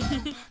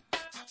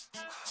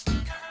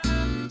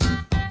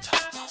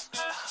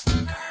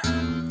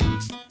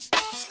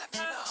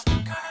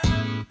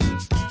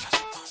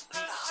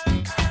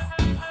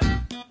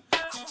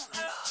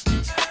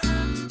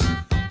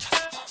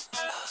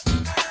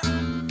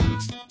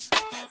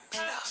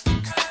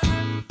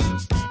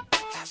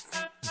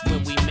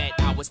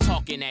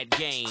 That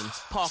game,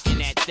 parking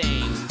that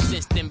thing.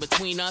 Since then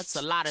between us,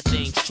 a lot of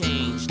things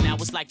changed. Now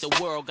it's like the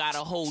world got a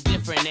whole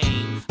different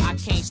name. I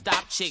can't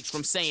stop chicks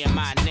from saying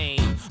my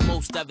name.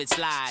 Most of it's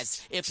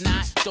lies. If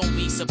not, don't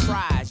be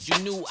surprised. You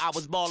knew I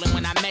was ballin'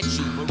 when I met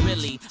you, but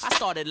really, I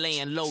started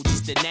laying low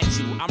just to net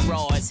you. I'm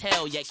raw as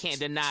hell, yet can't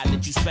deny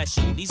that you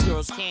special. These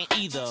girls can't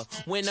either.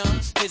 Winter,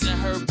 his and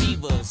her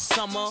beavers.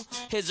 Summer,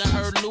 his and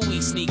her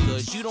Louis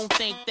sneakers. You don't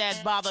think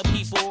that bother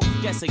people?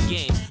 Guess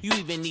again, you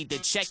even need to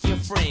check your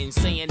friends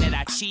saying that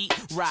I cheat.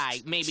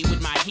 Right, maybe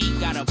with my heat,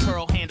 got a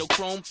pearl handle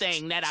chrome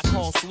thing that I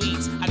call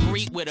sweets. I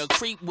greet with her,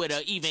 creep with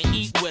her, even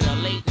eat with her.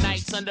 Late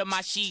nights under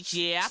my sheets,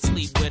 yeah, I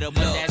sleep with her,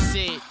 but look, that's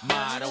it. Ma,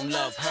 I don't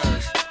love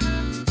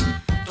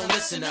her. Don't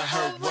listen to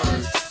her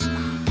words.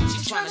 She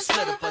tryna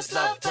split up us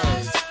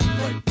lovebirds,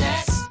 but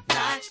that's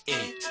not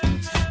it.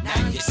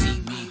 Now you see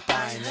me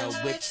buying her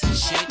whips and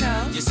shit.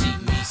 You see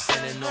me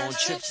sending on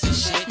trips and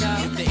shit.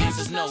 If the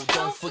answer's no,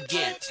 don't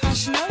forget. How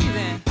she know you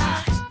then?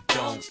 I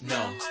don't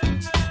know.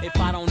 If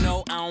I don't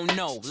know, I don't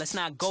know. Let's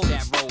not go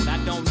that road.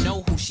 I don't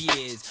know who she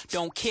is.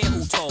 Don't care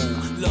who told.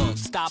 Look,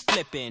 stop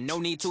flipping. No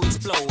need to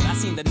explode. I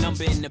seen the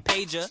number in the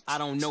pager. I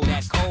don't know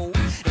that code.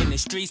 In the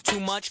streets too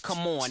much?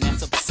 Come on,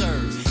 that's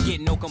absurd.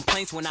 Get no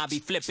complaints when I be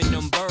flipping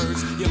them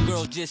birds. Your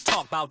girls just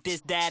talk about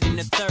this, that, and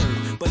the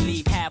third.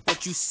 Believe half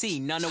what you see,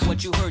 none of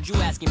what you heard. You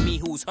asking me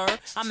who's her?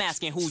 I'm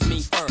asking who's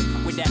me her.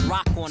 With that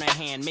rock on her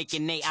hand,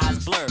 making they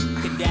eyes blur.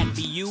 Could that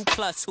be you?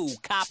 Plus who?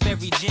 Cop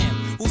every gem.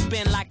 Who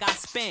spin like I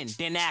spin?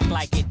 Then act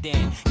like it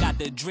then. Got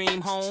the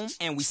dream home,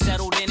 and we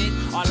settled in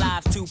it. Our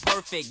lives too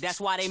perfect,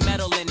 that's why they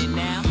meddle in it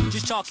now.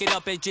 Just chalk it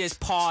up as just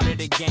part of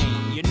the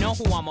game. You know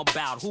who I'm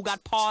about, who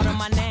got part of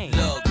my name.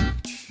 Look,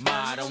 Ma,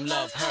 I don't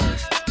love her.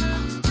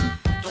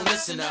 Don't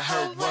listen to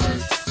her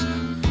words.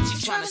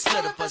 She tryna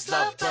split up us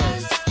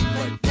lovebirds,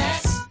 but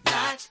that's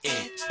not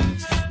it.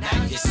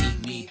 Now you see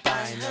me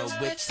buying her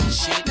whips and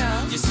shit.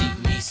 You see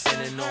me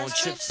sending on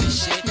trips and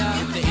shit.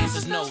 If the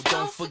answer's no,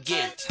 don't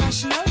forget. How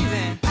she know you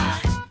then?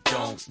 I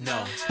don't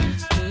know.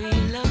 Do you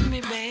love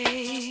me,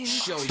 babe?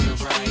 Show you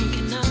right.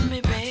 Thinking of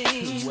me,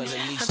 babe. Well,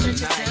 at least I bet you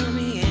tonight. tell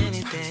me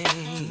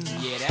anything.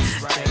 Yeah,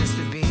 that's right. Just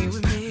to be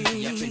with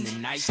me. Yep, in the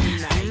nice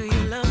tonight. Do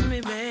you love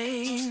me,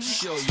 babe?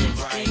 Show you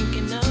right.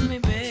 Thinking of me,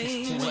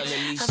 babe. Well, at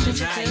least I bet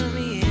tonight. you tell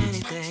me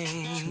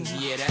anything.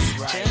 Yeah, that's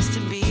right. Just to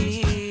be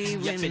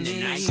Yep, with in the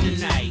me. nice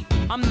tonight.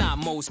 I'm not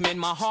most men,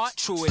 my heart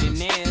truer than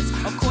theirs.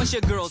 Of course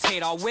your girls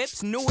hate our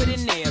whips, newer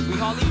than theirs. We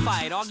hardly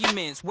fight,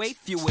 arguments way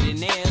fewer than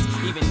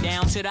theirs. Even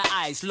down to the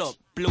ice, look,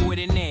 bluer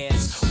than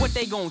theirs. What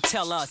they gon'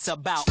 tell us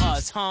about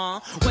us, huh?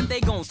 What they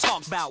gon'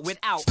 talk about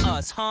without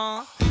us,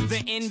 huh?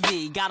 The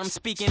envy, got them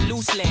speaking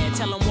loosely.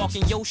 Tell them walk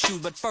in your shoes,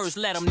 but first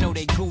let them know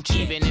they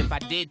Gucci. Even if I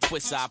did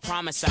twist her, I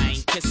promise I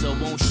ain't kiss her.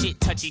 Won't shit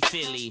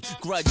touchy-feely.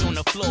 Grudge on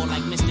the floor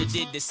like Mr.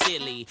 did the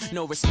silly.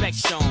 No respect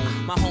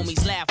shown. My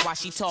homies laugh while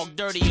she talk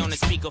dirty on the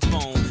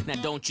speakerphone.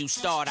 Now don't you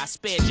start, I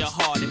spared your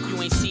heart. If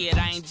you ain't see it,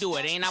 I ain't do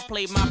it. Ain't I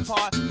played my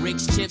part?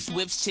 Ricks, chips,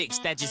 whips, chicks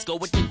that just go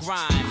with the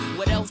grind.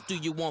 What else do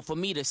you want for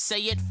me to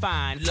say it?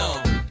 Fine.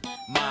 Look,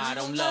 Ma, I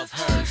don't love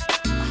her.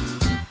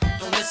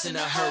 Don't listen to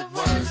her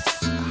words.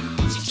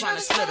 She tryna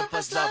split up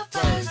us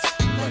lovebirds,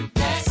 but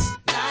that's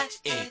not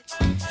it.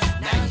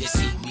 Now you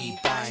see me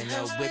buying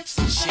her whips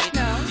and shit.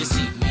 You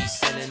see me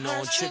sending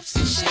on trips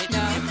and shit.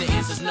 If the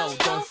answer's no,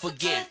 don't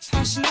forget.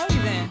 How she know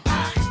you then?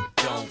 I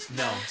don't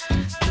know.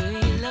 Do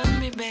you love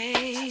me,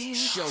 babe?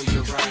 Show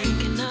you right.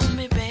 Thinking of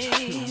me,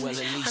 babe. Well, at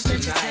least I bet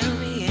you tonight. tell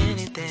me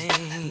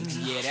anything.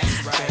 Yeah,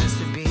 that's right. Just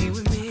to be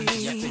with me.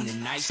 Yep, in the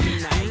nice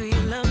tonight. Do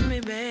you love me,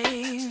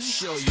 babe?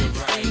 Show you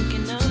right.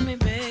 Thinking of me,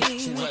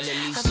 babe. Well, at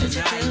I least bet you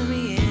tonight. tell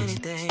me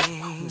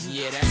anything.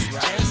 Yeah, that's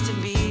right. Just to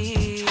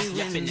be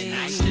Yep, with in the me.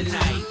 nice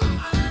tonight.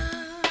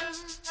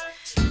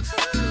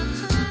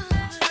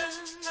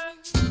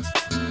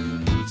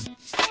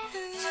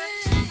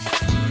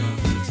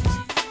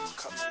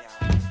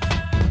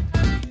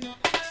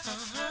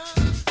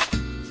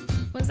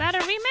 Was that a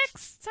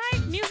remix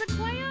type music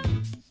player?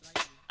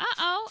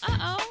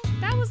 Uh-oh.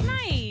 That was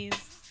nice.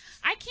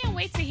 I can't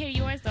wait to hear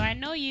yours though. I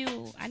know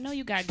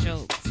you got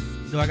jokes.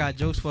 Do I got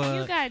jokes for...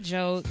 You got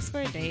jokes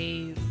for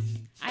days.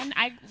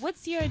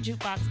 What's your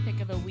jukebox pick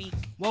of the week?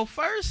 Well,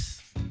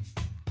 first,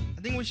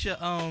 I think we should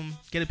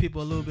get the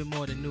people a little bit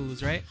more of the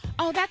news, right?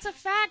 Oh, that's a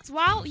fact.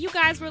 While you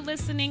guys were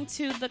listening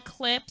to the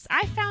clips,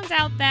 I found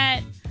out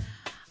that...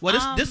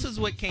 Well, this is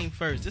what came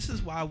first. This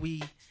is why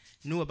we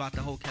knew about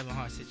the whole Kevin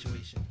Hart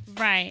situation.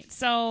 Right.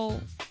 So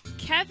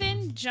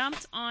Kevin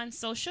jumped on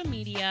social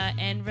media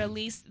and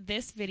released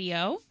this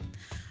video.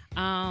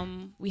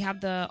 We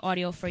have the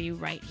audio for you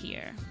right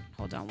here.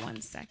 Hold on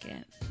one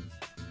second.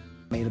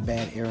 Made a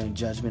bad error in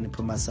judgment and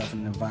put myself in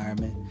an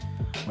environment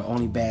where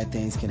only bad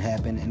things can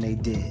happen, and they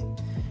did.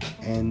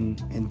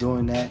 And in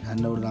doing that, I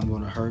know that I'm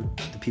going to hurt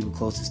the people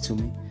closest to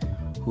me,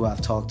 who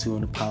I've talked to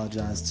and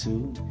apologized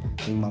to,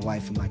 being my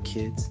wife and my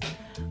kids.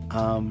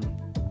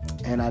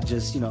 And I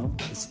just,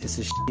 it's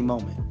a shitty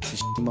moment. It's a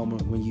shitty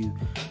moment when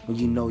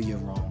you know you're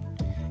wrong,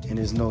 and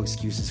there's no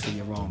excuses for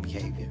your wrong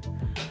behavior.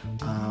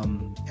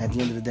 At the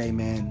end of the day,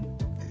 man,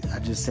 I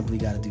just simply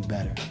got to do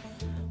better.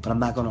 But I'm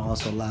not going to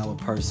also allow a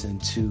person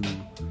to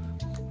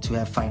to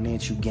have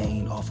financial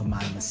gain off of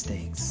my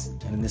mistakes.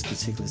 And in this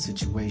particular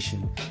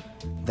situation,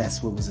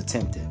 that's what was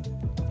attempted.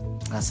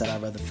 I said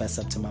I'd rather fess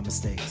up to my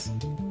mistakes.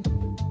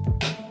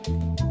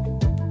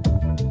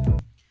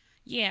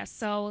 Yeah,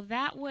 so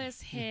that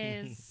was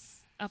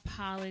his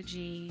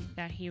apology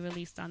that he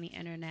released on the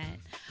internet.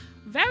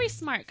 Very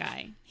smart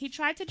guy. He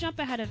tried to jump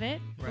ahead of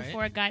it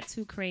before it got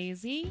too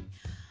crazy.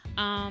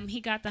 He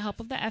got the help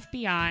of the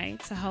FBI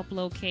to help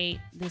locate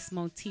this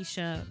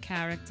Motisha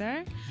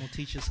character.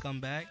 Motisha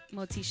scumbag.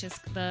 Motisha's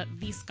the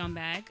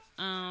scumbag.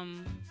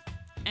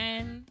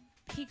 And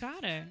he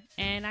got her.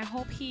 And I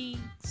hope he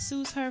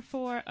sues her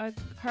for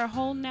her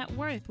whole net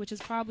worth, which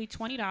is probably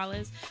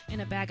 $20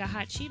 in a bag of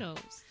hot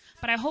Cheetos.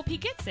 But I hope he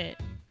gets it.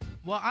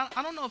 Well,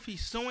 I don't know if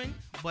he's suing,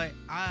 but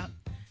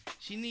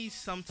she needs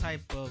some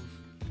type of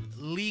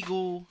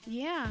legal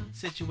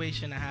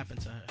situation to happen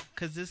to her,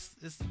 because this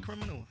is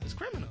criminal. It's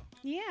criminal.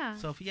 Yeah.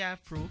 So if he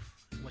have proof,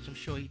 which I'm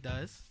sure he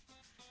does,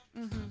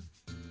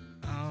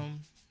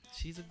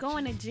 she's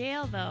going to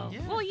jail though.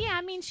 Yeah. Well, yeah,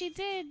 I mean she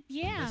did.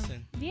 Yeah.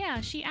 Listen.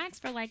 Yeah, she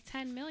asked for like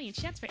 10 million.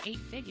 She asked for 8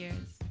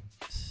 figures.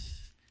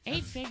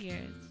 8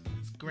 figures.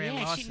 It's grand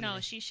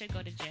larceny. She should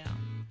go to jail.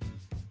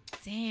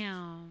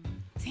 Damn.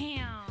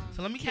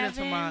 So let me get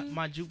into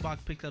my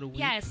jukebox pick of the week.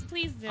 Yes,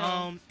 please do.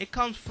 It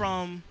comes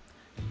from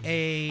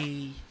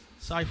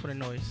sorry for the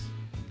noise.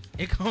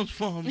 It comes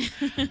from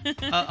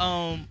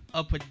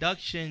a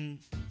production,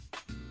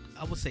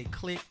 I would say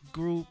clique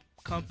group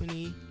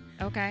company.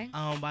 Okay.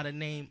 By the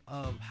name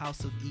of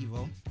House of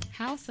Evo.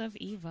 House of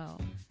Evo.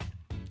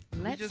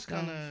 We're just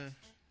gonna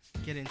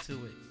get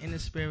into it in the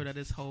spirit of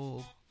this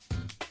whole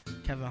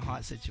Kevin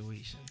Hart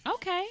situation.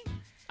 Okay.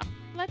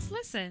 Let's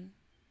listen.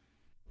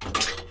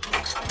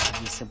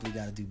 You simply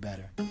gotta do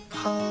better.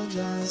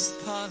 Apologize.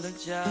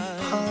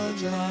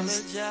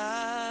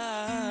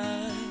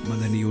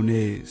 Millennial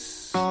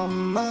Niz.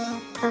 My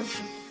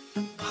perfect.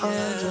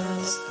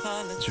 Apologize.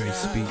 Dre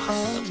Speaks.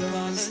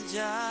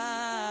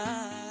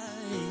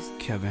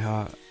 Kevin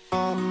Hart.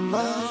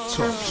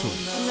 Talk to him.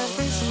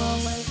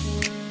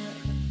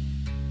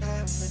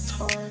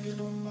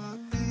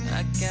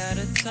 I got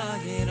a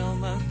target on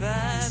my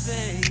back,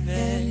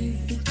 baby.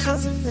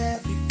 Because of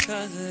that,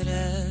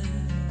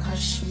 I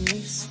should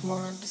make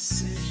smart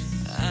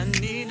decisions. I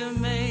need to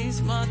make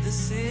smart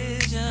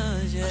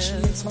decisions, yeah. I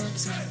should make smart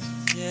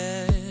decisions,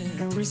 yeah.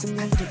 And reason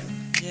they do,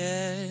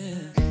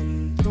 yeah.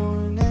 And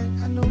doing that,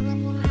 I know that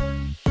I'm gonna hurt,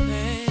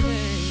 baby,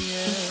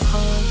 yeah.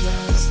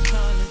 Apologize.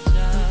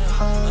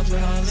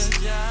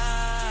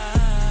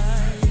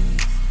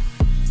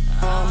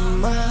 I'm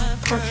my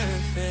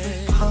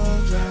perfect.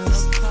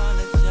 Apologize.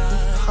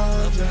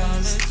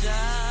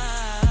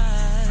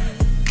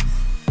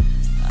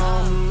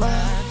 I'm my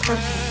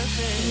perfect.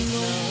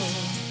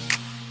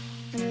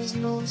 There's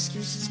no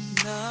excuses.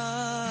 At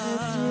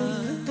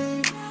the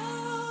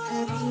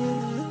end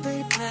of the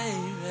day,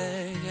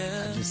 baby.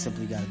 I just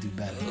simply gotta do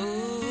better.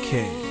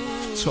 Kev,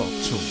 talk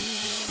to him.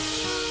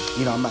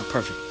 You know, I'm not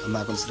perfect. I'm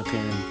not gonna sit up here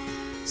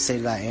and say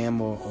that I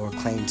am or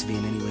claim to be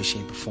in any way,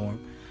 shape, or form.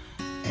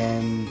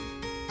 And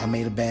I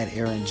made a bad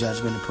error in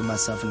judgment and put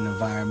myself in an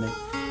environment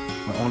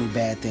where only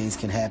bad things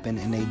can happen,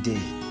 and they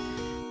did.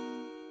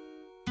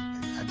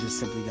 I just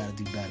simply gotta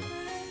do better.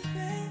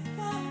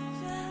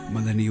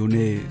 Millennial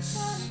Niz.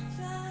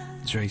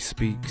 Dre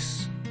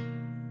Speaks.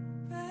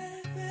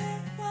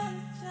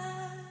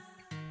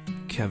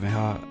 Kevin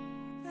Hart.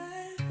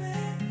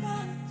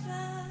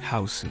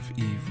 House of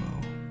Evo.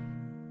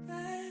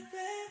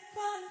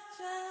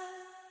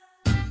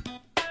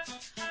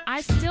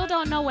 I still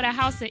don't know what a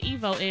House of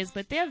Evo is,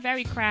 but they're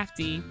very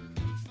crafty.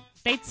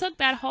 They took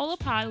that whole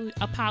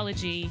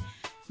apology,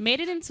 made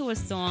it into a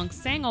song,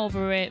 sang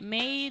over it,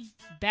 made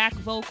back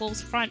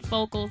vocals, front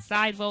vocals,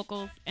 side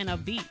vocals, and a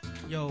beat.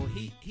 Yo,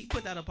 he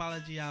put that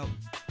apology out,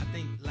 I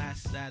think,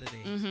 last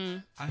Saturday. Mm-hmm.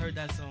 I heard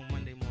that song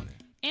Monday morning.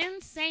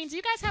 Insane. Do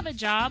you guys have a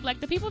job? Like,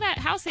 the people that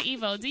House of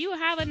Evo, do you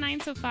have a 9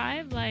 to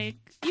 5? Like,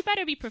 you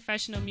better be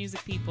professional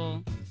music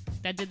people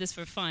that did this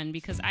for fun,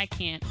 because I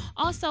can't.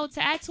 Also,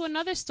 to add to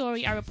another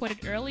story I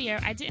reported earlier,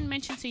 I didn't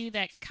mention to you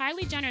that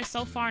Kylie Jenner is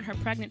so far in her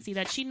pregnancy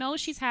that she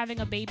knows she's having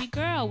a baby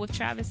girl with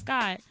Travis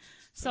Scott.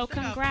 So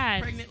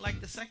congrats. Pregnant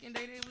like the second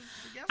day they was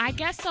together? I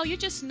guess so. You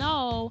just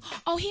know.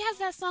 Oh, he has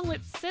that song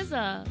with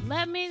SZA.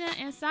 Let me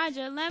inside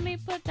you. Let me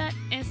put that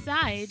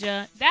inside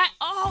you.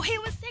 He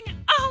was singing.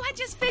 Oh, I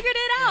just figured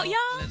it out,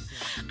 y'all.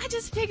 Listen. I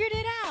just figured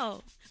it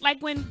out.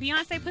 Like when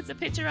Beyonce puts a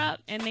picture up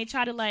and they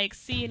try to like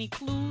see any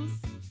clues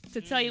to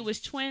tell you it was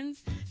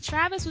twins.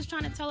 Travis was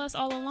trying to tell us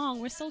all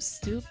along. We're so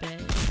stupid.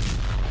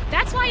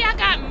 That's why y'all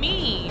got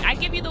me. I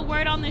give you the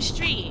word on the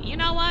street. You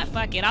know what?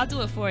 Fuck it. I'll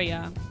do it for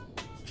you.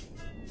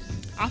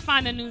 I'll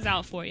find the news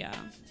out for y'all.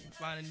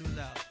 Find the news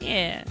out.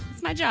 Yeah,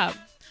 it's my job.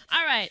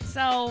 All right,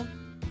 so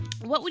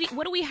what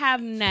do we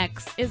have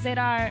next? Is it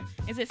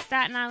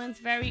Staten Island's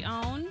very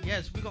own?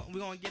 Yes, we're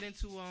gonna get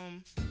into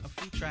a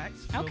few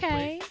tracks.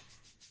 Okay. Quick.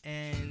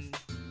 And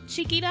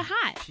Cheeky the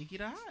Hot. Cheeky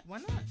the Hot. Why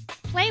not?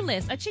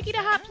 playlist, a Cheeky the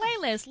Hot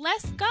playlist.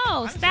 Let's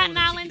go. Staten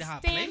Island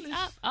stands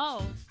up.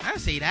 Oh. I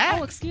didn't say that.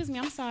 Oh, excuse me.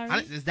 I'm sorry.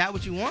 Is that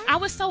what you want? I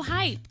was so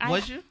hyped.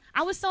 Was you?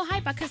 I was so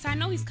hyped because I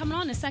know he's coming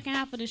on the second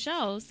half of the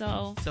show.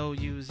 So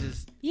you was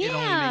just, yeah, it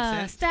only makes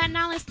sense. Staten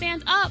Island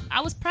stands up.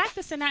 I was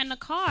practicing that in the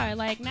car.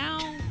 Like, now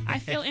I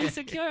feel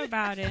insecure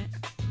about it.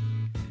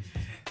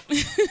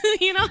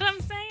 You know what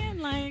I'm saying?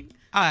 Like,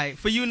 all right,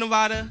 for you,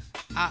 Nevada,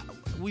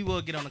 we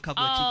will get on a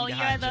couple of Cheeky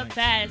the Hot joints. Oh, you're the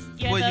best.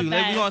 You're the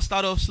best. We're going to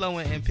start off slow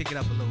and pick it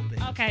up a little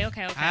bit. Okay. All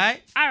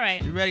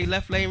right? You ready?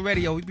 Left Lane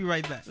Radio. We'll be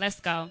right back. Let's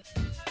go.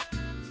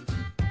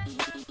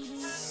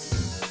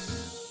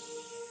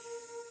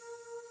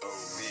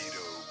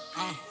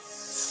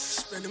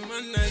 Spending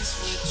my nights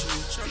with you,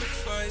 tryna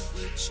fight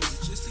with you,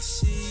 just to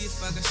see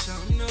if I got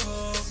something to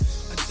hold.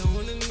 I don't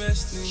wanna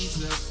mess things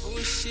up, but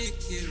when shit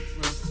get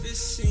rough, it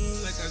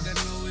seems like I got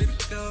nowhere to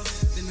go.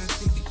 Then I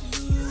think of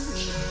you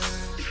and I.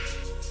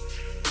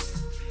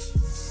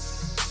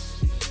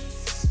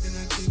 Then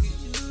I think of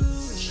you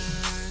and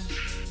I.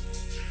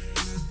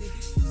 Then I think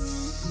of you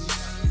and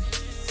I.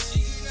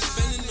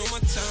 Spending all my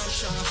time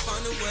tryna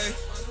find a way.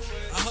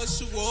 I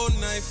hustle all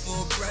night for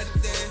a brighter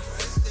day.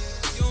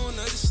 You don't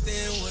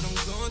understand what I'm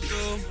going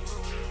through.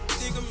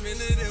 Think I'm in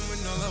it and when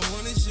all I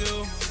want is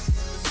you.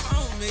 If I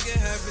don't make it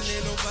happen,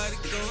 ain't nobody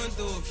gonna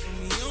do it for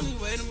me. Only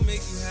way to make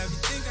you happy,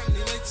 think I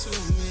need like 2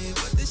 of me.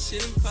 But this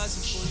shit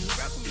impossible. You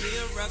rock with me,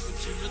 I rock with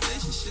you.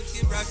 Relationships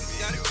get rocky,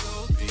 gotta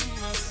go through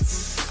my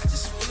I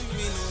just wanna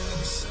meet a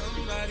nigga,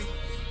 somebody.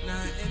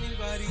 Not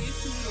anybody, if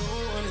you don't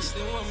want it,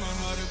 still want my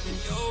heart up in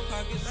your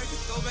pocket. Like a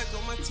throwback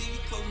on my TV,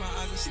 close my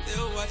eyes and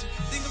still watch it.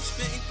 Think I'm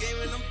spitting game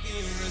and I'm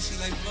being real. She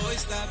like, boy,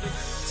 stop it.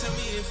 Tell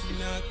me if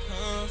you're not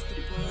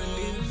comfortable. I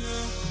need to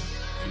know.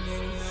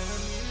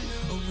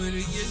 Over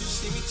the years, you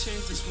see me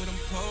change, that's what I'm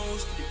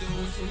supposed to do.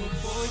 From a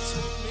boy to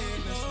a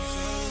man, that's what's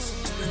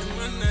awesome. Spending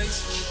my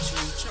nights with you,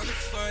 tryna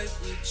fight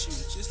with you,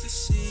 just to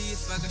see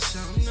if I got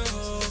something to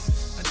hold.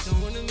 I don't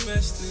wanna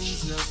mess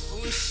things up, but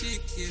when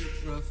shit get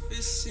rough,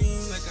 it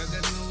seems like I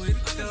got nowhere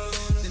to go.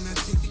 Then I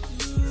think of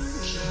you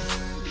and I.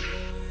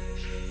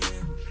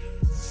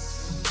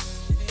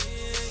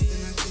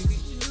 Then I think of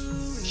you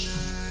and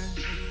I.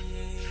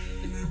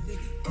 Then I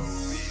think of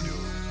you and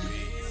I.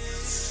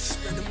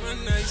 Spending my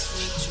nights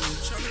with you,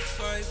 tryna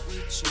fight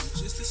with you,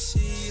 just to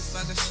see if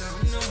I got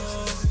something to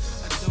hold.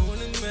 I don't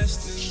wanna mess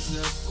things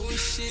up, but when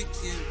shit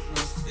get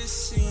rough, it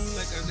seems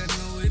like I got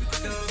nowhere to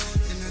go.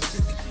 Then I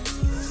think of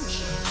you and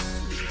I.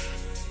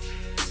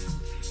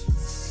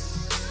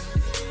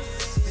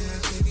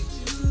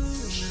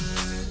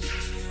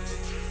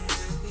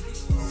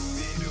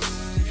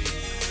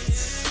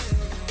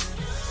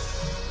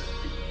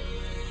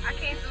 I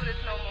can't do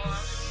this no more.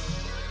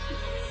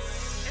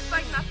 It's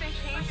like nothing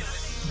changing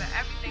with you, but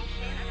everything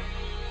changing.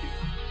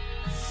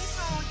 Keep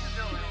doing what you're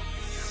doing.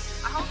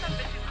 I hope them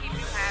bitches keep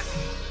you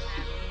happy.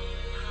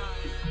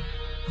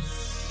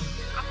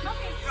 I'm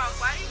fucking drunk.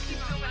 Why do you keep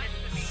doing this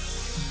to me?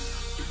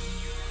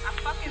 I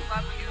fucking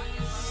love you.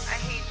 I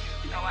hate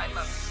you. No, I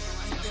love you.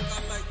 You think I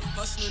like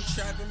hustling,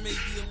 trapping,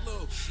 maybe a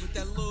little. With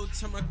that little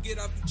time I get,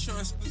 I be trying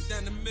to split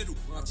down the middle.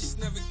 I just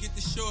never get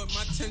to show it.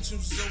 My attention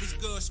was always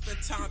good.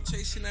 Spent time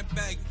chasing that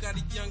bag. You got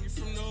a youngin'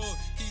 from the hood.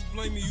 Can you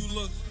blame me? You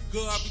look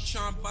good. I be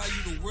trying to buy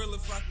you the world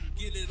if I could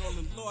get it on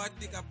the low. I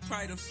think I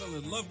probably done fell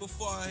in love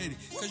before I hit it.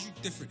 Cause you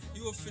different.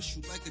 You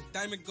official like a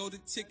diamond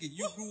golden ticket.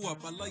 You grew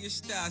up. I love your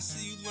style. I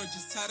see you learn.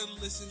 Just tired of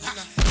listening. I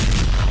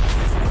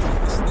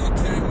still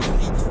carry my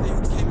heat. And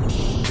you came a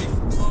long way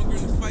from hunger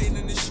and fighting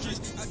in the streets.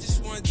 I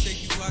just wanna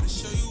take you out and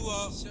show you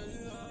up.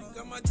 You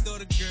got my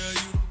daughter, girl,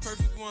 you the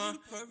perfect one.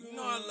 You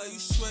know I love you,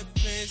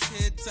 sweatpants,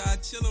 head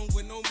tied, chillin'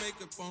 with no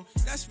makeup on.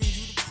 That's when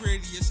you the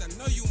prettiest. I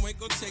know you ain't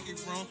gon' take it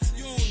wrong.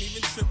 You don't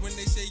even trip when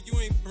they say you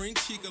ain't bring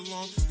cheek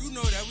along. You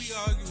know that we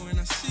arguing.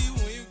 I see you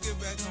when you get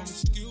back home.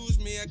 Excuse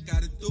me, I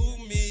gotta do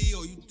me.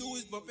 All you do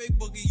is bump a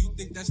boogie. You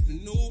think that's the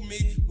new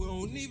me? We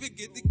don't even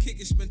get to kick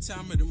it. Spend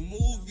time at the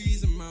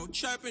movies. I'm out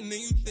trapping, and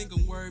you think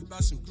I'm worried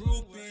about some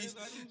groupies.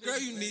 Girl,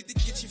 you need to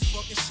get your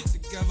fucking shit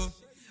together.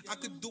 I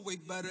could do way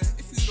better.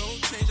 If you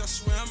don't change, I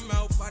swear I'm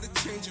out by the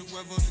change of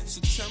weather. So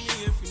tell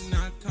me if you're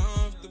not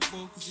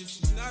comfortable. Cause if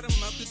you're not,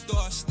 I'm out the door,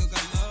 I still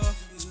got love.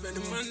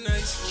 Spending my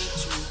nights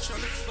with you,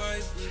 tryna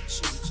fight with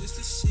you, just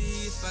to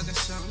see if I got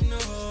something to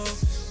hold.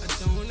 I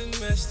don't wanna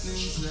mess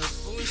things up,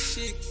 but when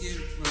shit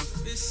get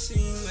rough, it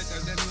seems like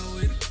I got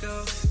nowhere to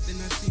go. Then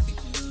I think of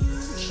you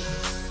and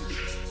I.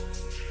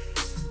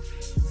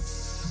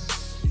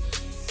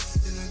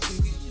 Then I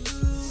think of you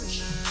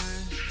and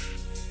I.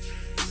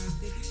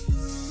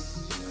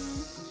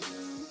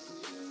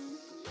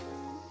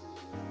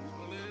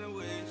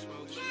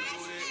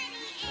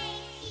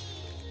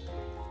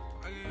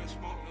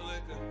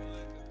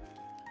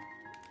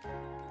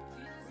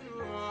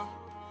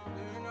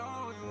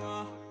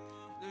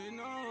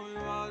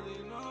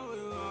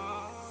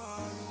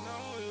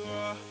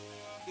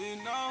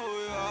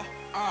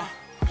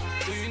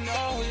 Do you know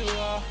who you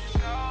are?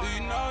 Do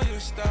you know your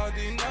style?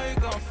 Do you know you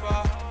gon'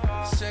 fall?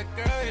 Said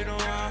girl, you the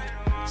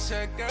one.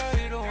 Said girl,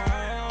 you the one.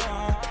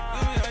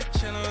 You be like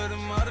chillin' with the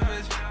mother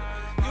bitch.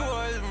 You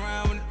always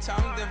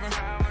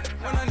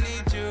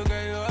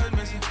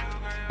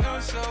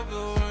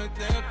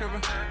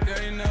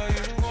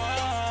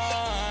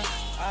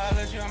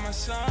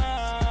son.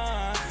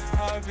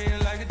 Heart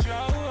beating like a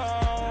drum.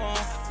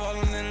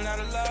 Falling in and out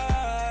of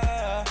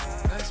love.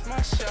 That's my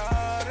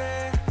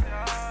shawty.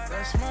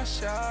 That's my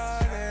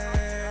shawty.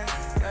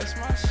 That's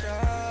my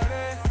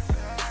shawty.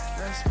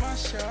 That's my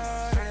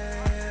shawty.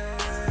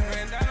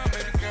 Ran down on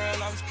baby girl,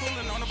 I was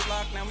cooling on the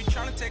block. Now we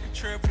tryna take a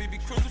trip. We be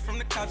cruising from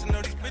the couch. I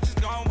know these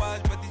bitches gon'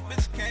 watch, but these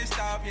bitches can't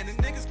stop. Yeah, the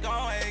niggas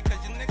gon' hate,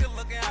 cause your nigga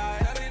looking high.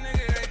 Tell these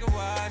niggas they can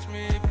watch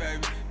me,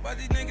 baby. But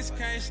these niggas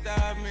can't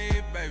stop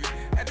me, baby.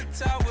 At the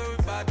top where we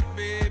about to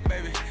be,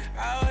 baby.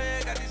 Out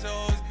here got these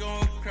hoes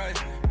going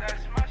crazy.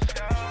 That's my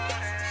shawty.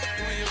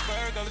 You and your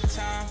work all the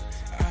time.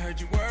 I heard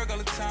you work all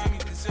the time. You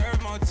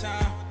deserve more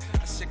time.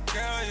 I said,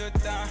 girl, you're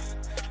done.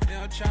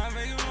 Yeah, I'm tryna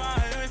make you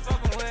mine. You ain't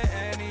fucking with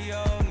any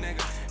old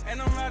nigga.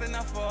 And I'm riding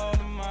out for all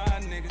of my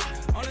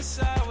niggas. On the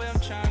side where I'm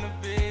tryna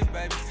be,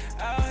 baby.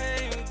 Out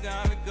here you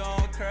got me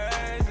going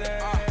crazy.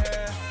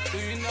 Do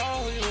you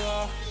know who you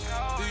are?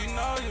 Do you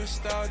know you a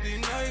star? Do you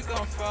know you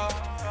gon' fall?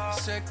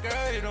 Said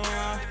girl you the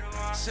one.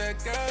 Said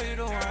girl you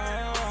the one.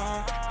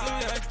 You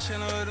be out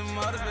chillin' with them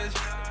other bitches.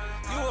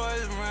 You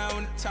always around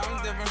when the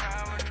time's different.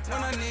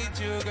 When I need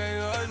you, girl,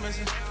 you always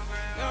missing.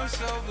 You're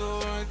so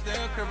good when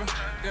things crippin'.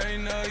 Girl, you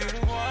know you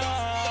the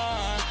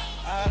one.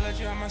 I'll let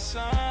you have my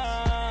son.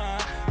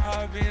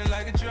 Heart beating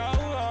like a drum.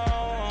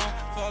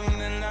 Falling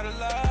in and out of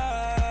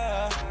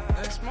love.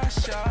 That's my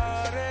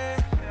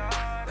shawty.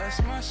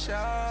 That's my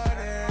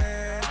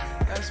shawty.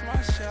 That's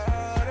my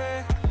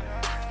shawty.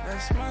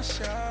 That's my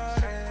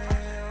shawty.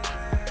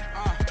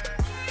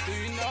 Do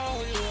you know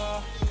who you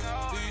are?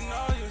 Do you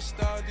know you a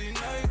star? Do you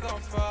know you gon'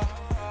 fall?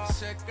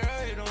 Said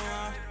girl you the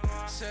one.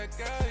 Said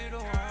girl you the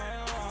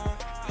one.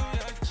 You be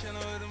out chillin'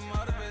 with them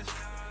other bitches.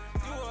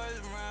 You always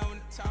around when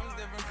the time's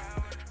different.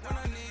 When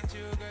I need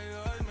you, girl, you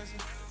always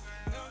missing.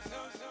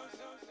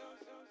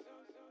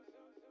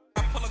 I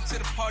pull up to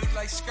the party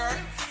like skirt.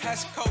 Had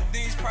some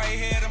codeines, probably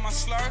head in my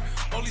slur.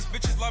 All these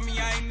bitches love me,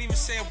 I ain't even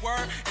say a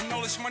word. And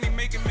all this money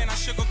making, man, I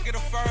should go get a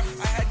fur.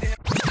 I had to hit.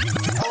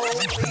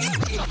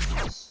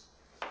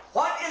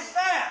 What is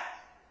that?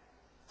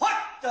 What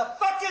the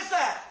fuck is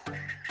that?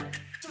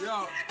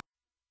 Yo,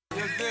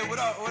 dude, what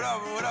up,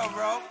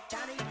 bro?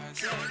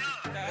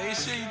 Hey,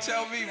 shit, you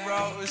tell me,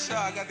 bro. What's up?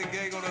 I got the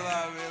gang on the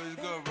line, man. It was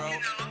good, bro.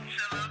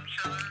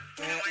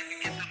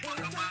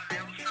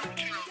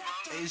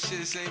 Hey,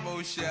 shit, same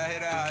old shit. I hear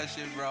that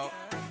shit, bro.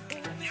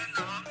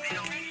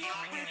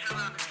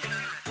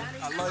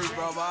 I love you,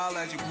 bro, but I'll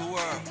let you blew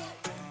up.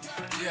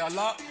 Yeah, I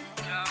love.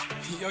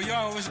 Yo,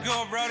 young, what's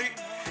good, brody?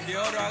 Yo,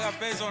 hold on, I got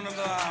Pace on the line.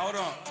 Hold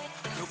on.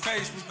 Yo,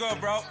 Pace, what's good,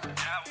 bro?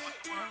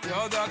 Yo,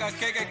 hold on, I got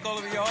KK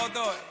calling me. Yo, hold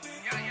on.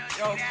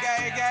 Yo,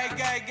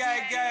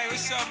 gang.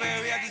 What's up,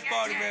 man? We at this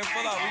party, man.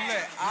 Pull up, we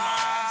lit.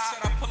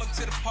 Said I pull up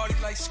to the party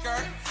like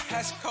skirt.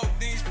 Had some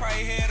codeines,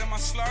 probably head in my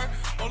slur.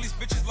 All these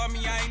bitches love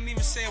me, I ain't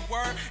even say a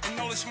word. And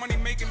all this money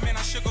making, man,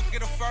 I should go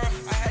get a fur.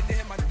 I had to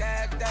hit my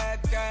dad.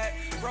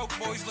 Broke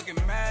boys looking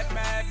mad.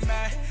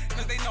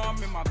 Cause they know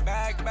I'm in my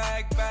bag.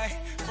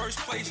 First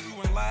place, you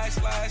in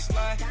last.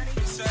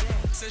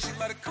 Said she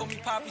let her call me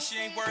Poppy, she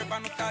ain't worried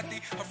about no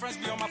Tati. Her friends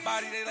be on my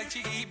body, they like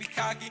cheeky, he be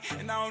cocky.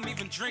 And I don't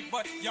even drink,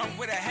 but young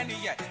with a Henny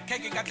yet.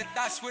 KK got the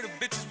thoughts with the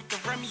bitches with the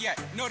Remy at.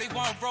 No, they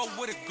wanna roll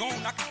with a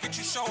goon. I can get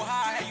you so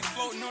high, how you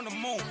floating on the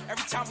moon.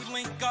 Every time we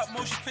link up,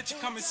 motion picture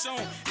coming soon.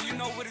 And you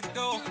know what it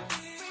do.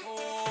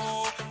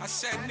 I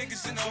said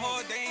niggas in the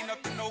hood, they ain't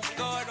up to no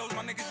good. Those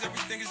my niggas,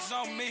 everything is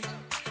on me.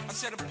 I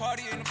said a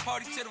party ain't a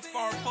party till the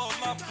foreign pull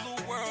up. Blue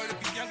world, it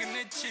be younger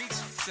than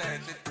cheeks.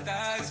 Said the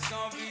thighs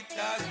gon' be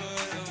thighs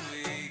for the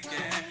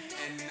weekend.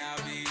 And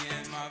I'll be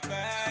in my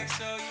bag,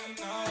 so you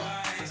know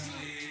I ain't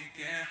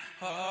sneaking.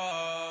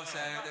 Oh,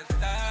 said the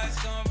thighs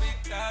gon' be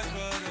thighs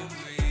for the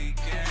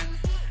weekend.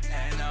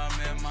 And I'm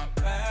in my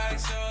bag,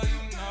 so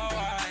you know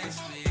I ain't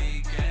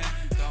sneaking.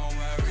 Don't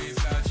worry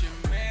about your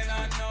man,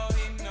 I know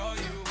he know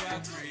you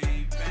are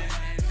creeping.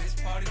 And this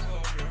party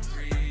for a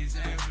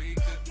reason, we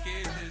could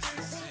keep this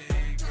a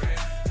secret.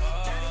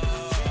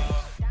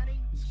 Oh,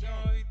 it's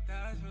gonna be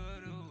thighs for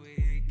the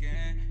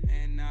weekend.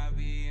 And I'll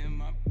be in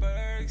my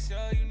berg, so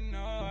you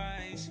know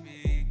I ain't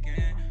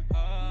speaking.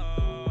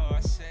 Oh, I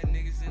said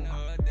niggas in the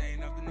hood, they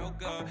ain't up to no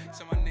good.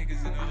 Some of my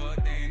niggas in the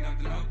hood, they ain't up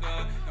to no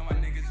good. No, my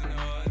niggas in the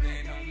hood, they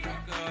ain't up to no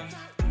good.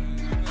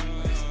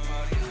 It's a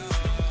party in the hood.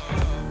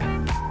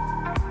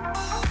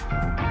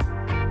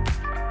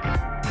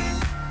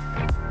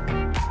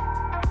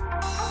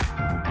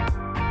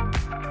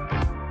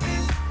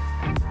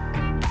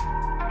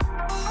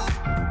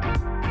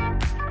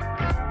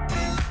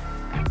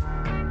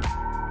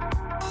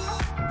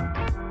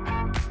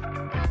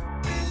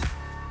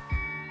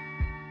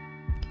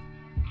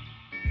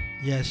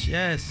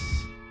 Yes.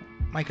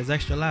 Mic is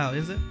extra loud,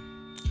 is it?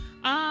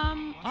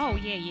 Oh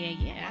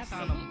yeah.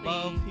 Absolutely.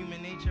 Above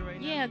human nature right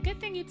now. Yeah, good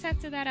thing you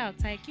tested that out,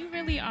 Tyke. You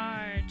really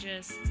are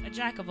just a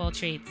jack of all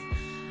trades.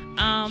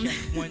 1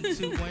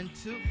 2 1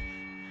 2.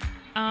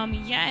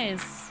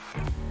 Yes.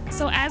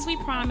 So as we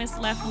promised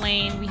Left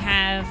Lane, we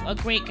have a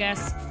great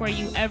guest for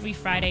you every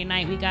Friday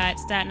night. We got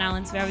Staten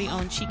Island's very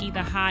own Cheeky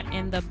TheHot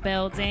in the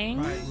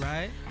building.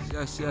 Right.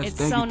 It's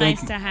Thank so you,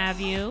 nice to have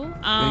you.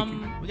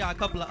 We got a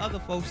couple of other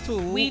folks too.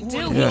 We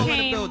do. We Yeah.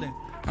 came. building.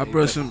 I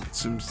brought some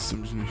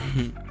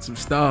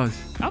stars.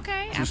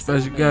 Okay, Some absolutely.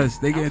 special guests.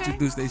 They can Okay.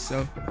 introduce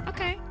themselves.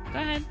 Okay, go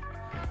ahead.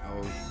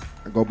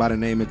 I go by the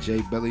name of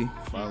J Billy.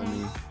 Follow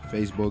me.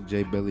 Facebook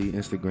J Billy.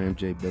 Instagram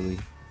J Billy.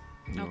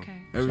 You know,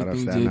 Okay. shout out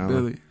Everything Staten J Island.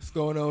 Billy. What's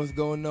going on? What's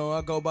going on?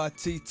 I go by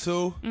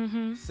T2.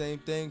 Mm-hmm. Same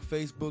thing.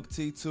 Facebook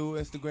T2.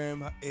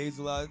 Instagram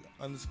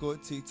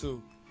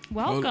Hazelot_T2.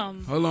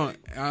 Welcome. Hold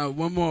on.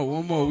 One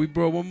more. We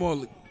brought one more.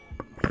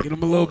 Get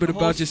them a little bit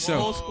about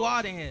yourself. Whole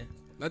squad in here.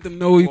 Let them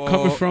know where you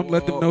coming from.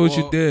 Let them know what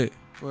you did.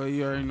 Well,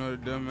 you already know the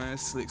deal, man.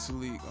 Slick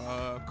Salik.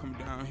 Come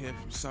down here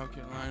from South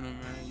Carolina,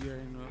 man. You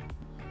already know.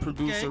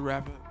 Producer, Okay.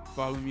 rapper.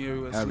 Follow me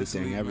everywhere. Slick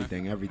Salik,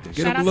 Everything. Get Shout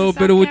them out a little to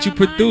bit of South what you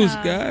produce,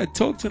 Carolina. God.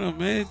 Talk to them,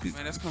 man. Man,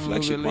 that's coming a Flex little your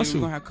bit later. We're muscle.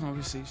 going to have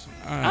conversation.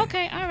 All right.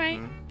 Okay, all right.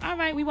 All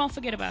right, we won't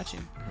forget about you.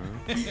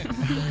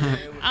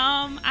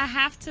 I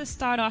have to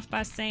start off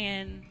by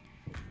saying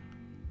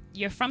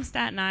you're from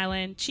Staten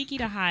Island, Cheeky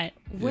TheHot.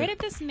 Where Yeah. did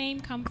this name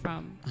come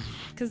from?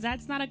 Because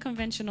that's not a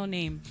conventional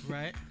name.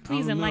 Right.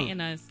 Please I don't know.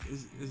 enlighten us.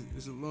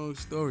 It's a long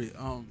story.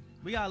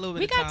 We got a little bit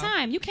We of got time.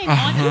 time. You came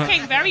on. You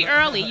came very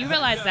early. You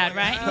realize that,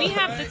 right? We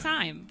have the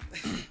time.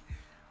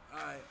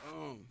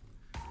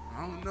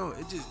 I don't know.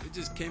 It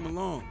just came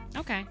along.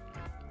 Okay.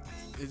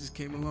 It just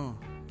came along.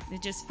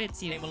 It just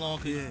fits you. Came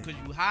along Yeah. because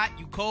you hot,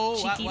 you cold.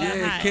 Cheeky why- TheHot.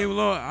 Yeah, it came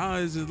along.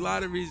 There's a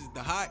lot of reasons.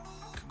 The hot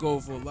could go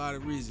for a lot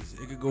of reasons.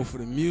 It could go for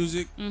the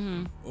music,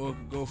 or it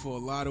could go for a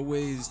lot of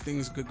ways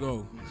things could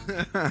go.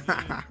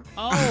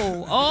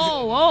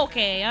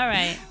 Okay. All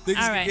right. Things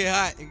All can right. get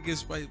hot, it can get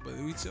spicy, but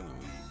we chilling.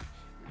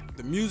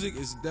 The music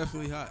is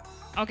definitely hot.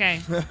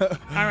 Okay.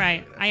 All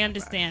right. I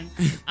understand.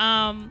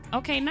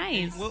 Okay,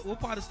 nice. What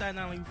part of Staten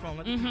Island you from?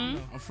 Let the Mm-hmm. people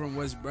know. I'm from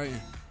West Brighton.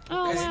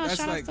 Oh, wow. That's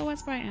Shout out like- to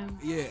West Brighton.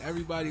 Yeah,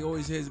 everybody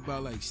always hears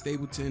about like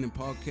Stapleton and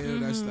Park Hill.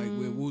 That's like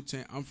where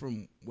Wu-Tang. I'm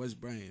from West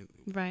Brighton.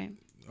 Right.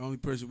 The only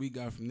person we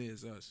got from there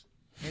is us.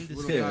 Henderson.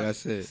 We don't Yeah, got-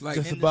 that's it. it's like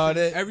That's about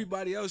it.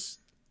 everybody else,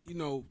 you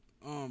know,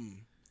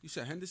 you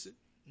said Henderson?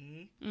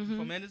 Mm-hmm.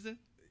 From Henderson?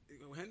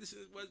 Henderson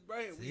is West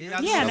Brighton. Yeah,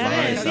 that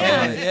is.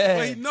 Yeah.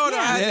 Well, you know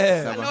that.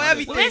 Yeah. I know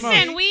everything.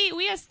 Listen,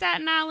 we are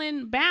Staten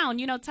Island bound.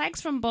 You know, Tyke's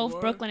from both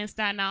Brooklyn and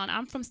Staten Island.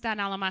 I'm from Staten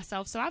Island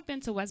myself, so I've been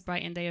to West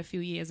Brighton Day a few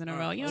years in a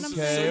row. You know what I'm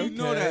Okay. saying? So you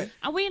know that.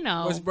 We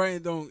know. West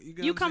Brighton don't. You,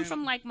 get You what I'm come saying?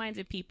 from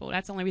like-minded people.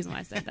 That's the only reason why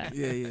I said that.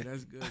 Yeah,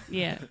 that's good.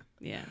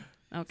 Yeah.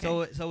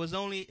 Okay. So it's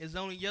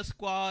only your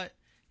squad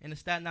and the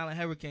Staten Island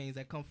Hurricanes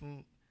that come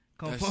from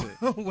That's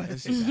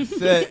West.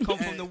 That's it. Come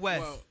from the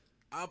West. Well,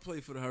 I play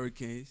for the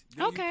Hurricanes.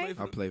 Didn't you Okay. play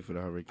for I play for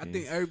the Hurricanes. I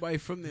think everybody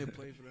from there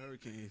played for the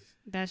Hurricanes.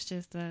 That's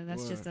just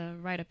a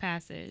rite of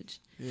passage.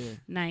 Yeah.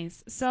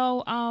 Nice.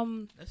 So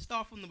Let's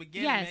start from the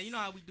beginning, Yes. man. You know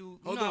how we do.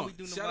 Hold you know how on. we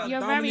do. Shout out You're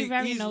Dominic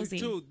very Easley nosy.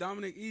 too.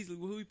 Dominic Easley.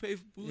 Who he pay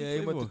for? Yeah,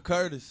 he went for? to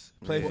Curtis.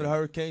 Played for the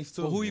Hurricanes,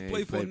 too. Well, who he Yeah, play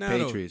he for played now?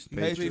 Patriots. Though?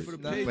 He Patriots. played for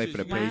the Nah, Patriots. played for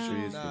the Wow.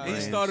 Patriots. Nah, the And he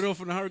Rams. started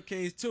off in the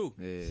Hurricanes too.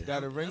 Yeah.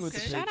 Got a ring with the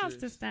shout outs to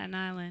Patriots. Staten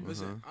Island.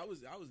 Listen, I was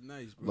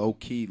nice, bro. Low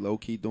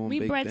key doing We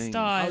big bred things.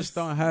 stars. I was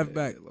starting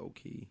halfback. Yeah, low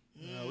key.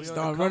 We on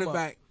Starting the running come up.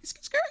 back.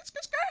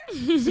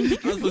 I was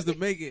supposed to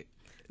make it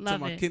to Love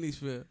my it. kidneys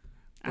failed.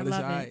 I But it's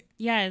love alright. it.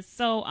 Yes.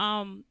 So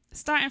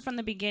starting from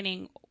the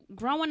beginning,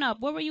 growing up,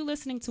 what were you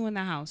listening to in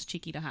the house,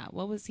 Cheeky TheHot?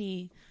 What was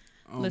he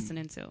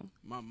listening to?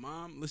 My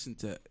mom listened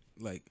to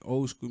like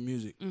old school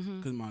music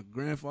because my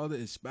grandfather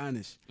is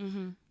Spanish.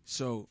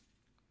 So,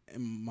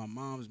 and my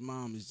mom's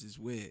mom is just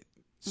weird.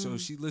 So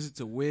she listened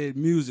to weird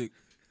music.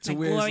 To Like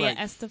where Gloria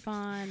it's like,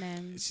 Estefan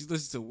and she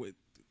listens to what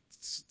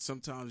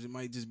sometimes it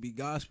might just be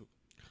gospel.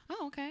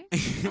 oh, okay.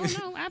 Oh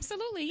no,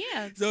 absolutely,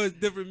 yeah. So it's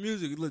different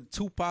music. Look,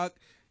 Tupac.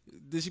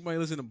 Then she might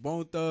listen to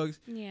Bone Thugs.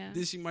 Yeah.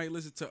 Then she might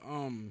listen to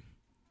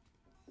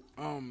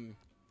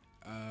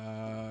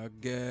I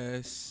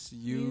guess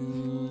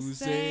you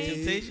say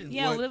Temptations.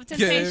 Yeah, what with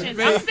Temptations. can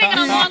I'm singing make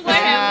along with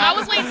him. I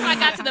was waiting till I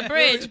got to the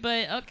bridge,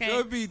 but okay. So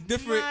it'd be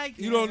different. Like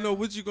you don't know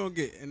what you're gonna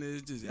get, and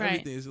it's just Right.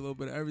 everything. It's a little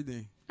bit of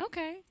everything.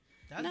 Okay.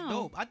 That's No.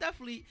 dope. I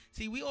definitely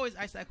see. We always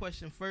ask that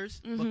question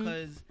 1st Mhm.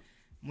 because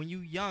when you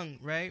young,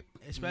 right?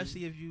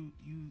 Especially if you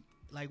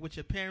like with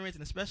your parents,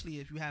 and especially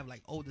if you have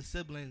like older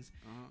siblings,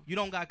 you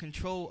don't got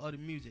control of the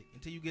music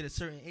until you get a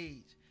certain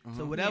age.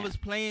 So whatever's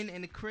playing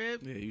in the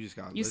crib, Yeah, you just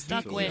got You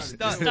stuck to with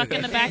it. you stuck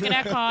in the back of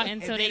that car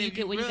And until then you if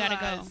get where you gotta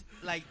go. realize,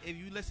 Like if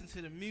you listen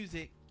to the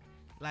music,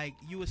 like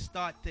you would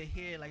start to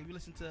hear, like if you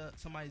listen to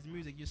somebody's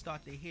music, you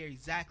start to hear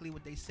exactly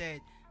what they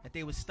said that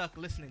they were stuck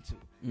listening to,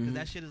 because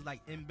that shit is like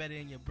embedded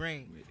in your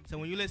brain. So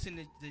when you listen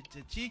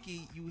to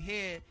Cheeky, you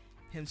hear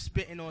him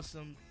spitting on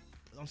some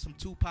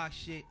Tupac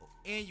shit,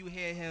 and you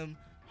hear him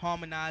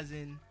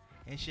harmonizing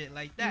and shit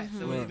like that.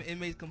 So Mhm. it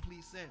makes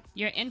complete sense.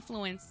 You're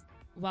influenced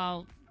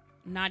while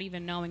not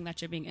even knowing that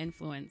you're being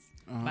influenced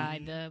by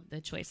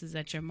the choices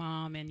that your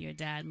mom and your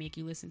dad make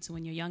you listen to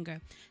when you're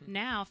younger.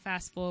 Now,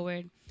 fast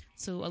forward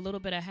to a little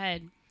bit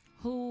ahead,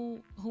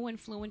 who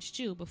influenced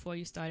you before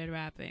you started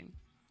rapping?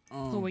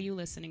 Who were you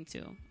listening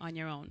to on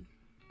your own?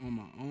 On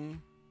my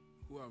own,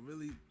 who I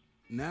really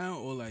now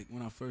or like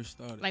when I first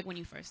started? Like when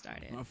you first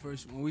started.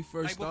 When we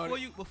first started.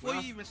 Before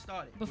you even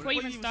started. Before you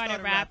even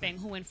started rapping,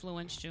 who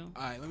influenced you?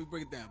 All right, let me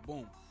break it down.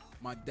 Boom.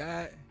 My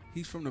dad,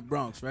 he's from the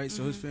Bronx, right?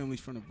 So his family's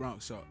from the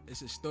Bronx. So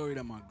it's a story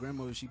that my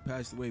grandmother, she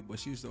passed away, but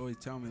she used to always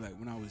tell me, like,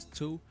 when I was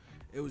 2,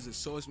 it was a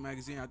Source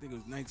magazine. I think it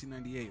was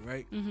 1998,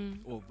 right?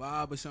 Or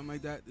Vibe or something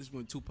like that. This is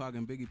when Tupac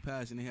and Biggie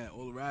passed, and they had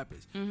all the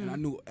rappers. And I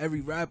knew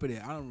every rapper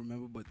there. I don't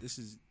remember, but this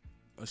is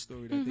a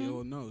story that they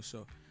all know.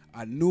 So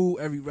I knew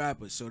every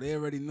rapper. So they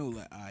already knew,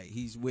 like, all right,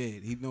 he's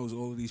weird. He knows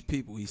all of these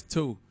people. He's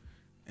 2.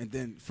 And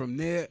then from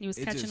there, he was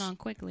catching on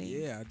quickly.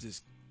 Yeah, I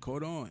just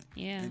caught on.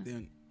 Yeah. And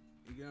then,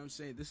 you know what I'm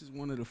saying? This is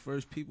one of the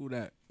first people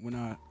that when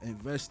I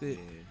invested,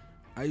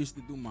 I used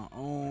to do my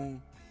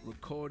own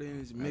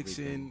recordings,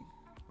 mixing,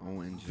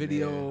 own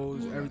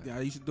videos, everything.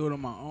 I used to do it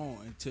on my own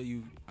until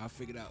I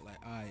figured out, like,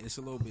 all right, it's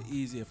a little bit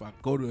easier if I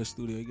go to a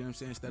studio, you know what I'm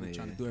saying, instead of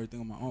trying to do everything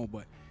on my own.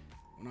 But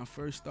when I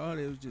first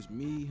started, it was just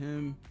me,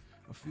 him,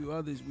 a few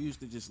others. We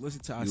used to just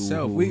listen to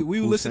ourselves. We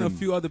would listen to a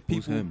few other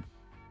people.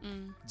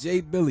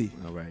 Jay Billy.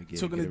 All right,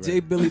 talking to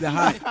Jay Billy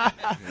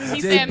TheHot. He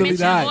said, mix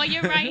your all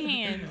your right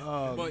hands.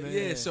 But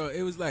yeah, so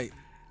it was like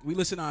we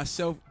listen to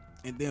ourselves,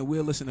 and then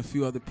we'll listen to a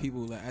few other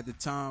people. Like at the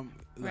time,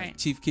 like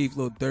Chief Keef,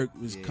 Lil Durk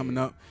was coming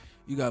up.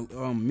 You got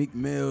Meek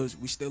Mills.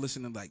 We still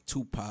listen to like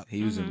Tupac.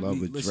 He was in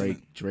love with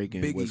Drake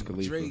and Biggie, Wiz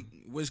Khalifa.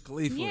 Wiz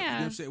Khalifa. Yeah. You know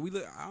what I'm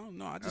saying? I don't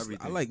know. I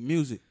Everything. like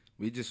music.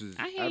 We just was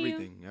I hear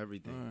everything.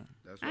 Right.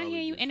 That's I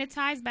hear you, and it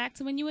ties back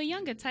to when you were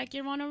younger. Tyke,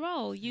 you're on a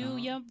roll.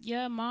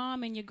 Your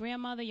mom and your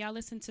grandmother, y'all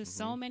listen to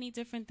so many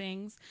different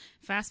things.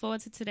 Fast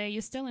forward to today,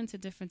 you're still into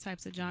different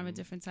types of genre,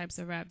 different types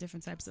of rap,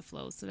 different types of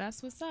flows. So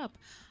that's what's up.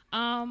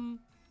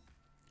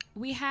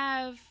 We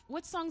have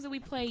what songs did we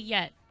play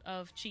yet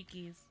of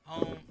Cheeky's?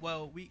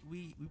 Well, we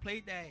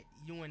played that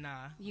You and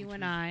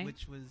I,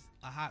 which was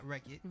a hot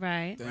record,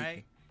 right?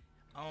 Right.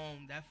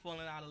 That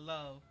Falling Out of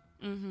Love.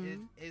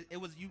 It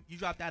was you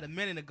dropped that a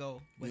minute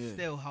ago, but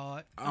still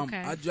hard.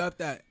 I dropped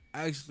that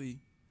actually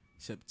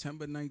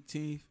September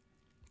 19th,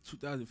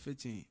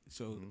 2015.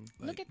 So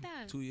look at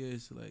that. 2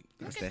 years. Like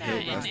that's the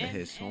hit. That's the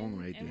hit song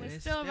right there. And we're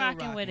still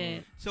rocking with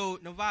it. So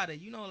Nevada,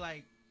 you know,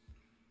 like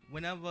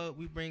whenever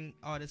we bring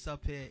artists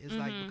up here, it's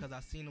like because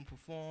I seen them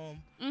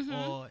perform,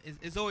 or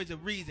it's always a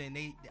reason.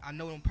 I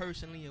know them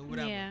personally or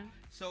whatever. Yeah.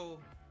 So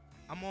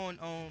I'm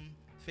on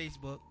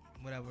Facebook,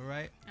 whatever,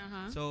 right?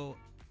 So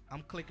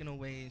I'm clicking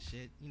away and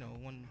shit. You know,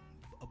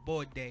 a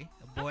bored day,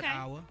 a bored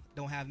hour.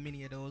 Don't have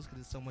many of those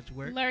because it's so much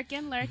work.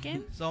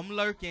 Lurking. So I'm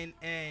lurking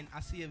and I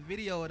see a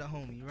video of the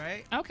homie,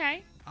 right?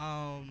 Okay.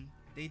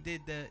 They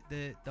did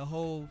the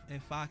whole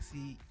and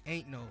Foxy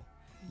Ain't No.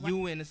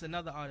 You and it's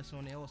another artist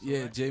on there also.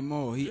 Yeah, right? J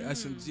Mo. He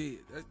SMG.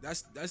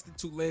 That's the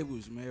two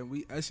labels, man.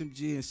 We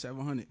SMG and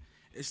 700.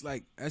 It's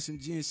like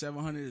SMG and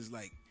 700 is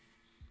like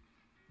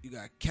you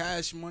got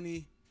Cash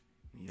Money,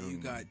 and you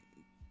got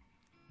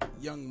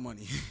Young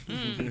Money.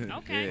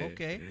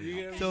 Okay.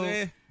 You know what so I'm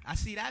saying? I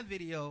see that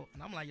video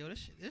and I'm like, yo,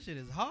 this shit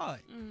is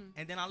hard.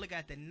 And then I look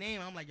at the name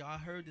and I'm like, yo, I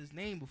heard this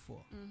name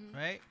before,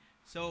 right?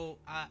 So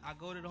I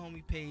go to the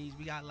homie page.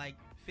 We got like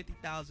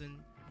 50,000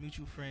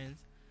 mutual friends.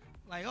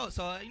 Like, oh,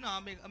 so you know, I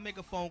make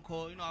a phone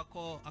call. You know, I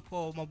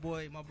call my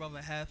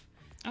brother Hef.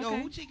 Yo,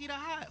 who Cheeky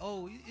TheHot?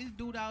 Oh, he's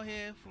dude out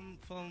here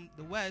from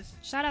the West.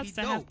 Shout out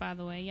to Hef, by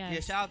the way. Yes. Yeah,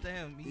 shout out to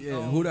him.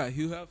 Who that?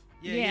 Hugh Hef?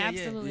 Yeah,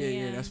 absolutely.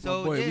 Yeah, that's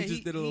my boy. We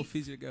just did a little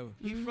feature together.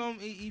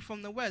 He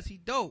from the West. He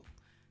dope.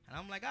 And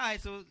I'm like, all right,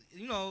 so,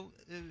 you know,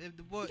 if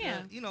the boy,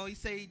 you know, he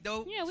say he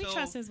dope. Yeah, we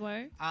trust his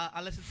word.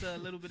 I listened to a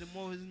little bit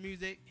more of his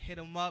music, hit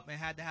him up, and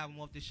had to have him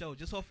off the show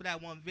just off of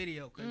that one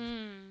video. Cause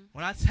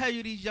when I tell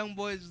you these young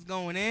boys was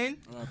going in,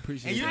 I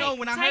appreciate and you that. know,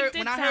 when I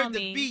heard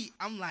the beat,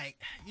 I'm like,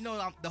 you know,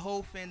 I'm the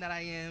whole fan that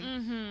I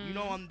am. You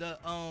know, I'm the,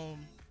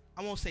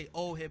 I won't say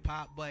old hip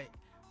hop, but,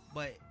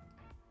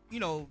 you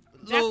know,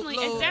 it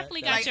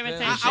definitely got your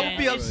attention. I would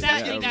be upset.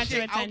 Definitely got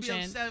your I would be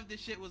attention. upset if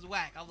this shit was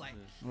whack. I'm like,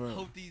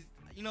 hope these.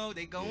 You know,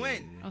 they go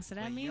in. Oh, so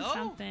that means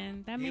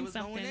something. That means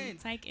something.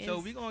 Tyke is. So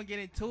we're going to get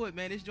into it,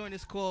 man. This joint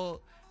is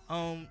called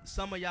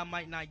Some of Y'all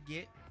Might Not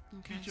Get.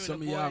 Okay.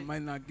 Some of y'all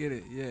might not get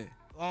it, yeah.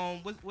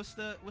 What's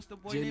the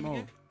boy name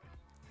again?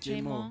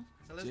 J Mo.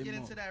 So let's get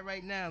into that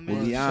right now,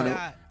 man.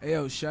 Hey,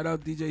 yo, shout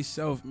out DJ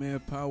Self,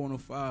 man. Power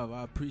 105.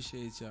 I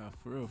appreciate y'all.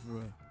 For real.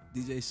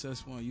 DJ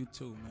Sus One, you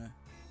too, man.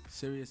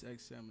 Sirius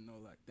XM and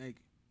all that. Thank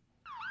you.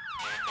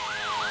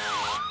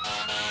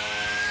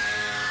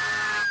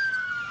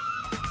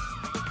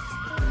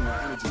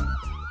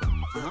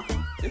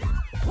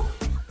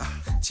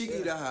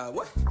 Cheeky TheHot,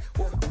 what?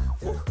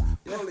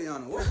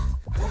 Loliana, what?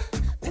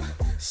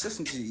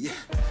 SMG, yeah.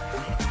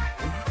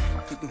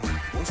 Keep going,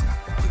 don't stop.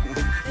 Keep going,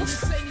 don't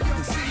stop.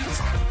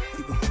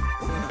 Keep going,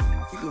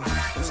 keep going.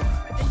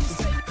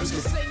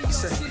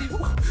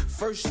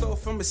 First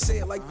off, I'ma say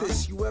it like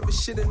this. You ever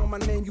shitting on my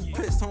name, you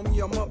pissed.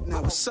 Homie, I'm up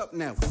now. What's up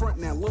now? Front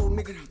now. Little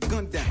nigga,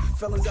 gun down.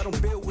 Felons out on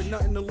bail with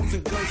nothing to lose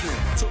and guns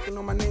now. Talking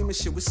on my name and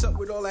shit. What's up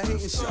with all that hating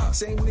shit?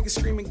 Same niggas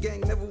screaming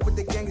gang, never with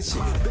the gang and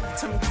shit. Big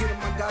tell me get him,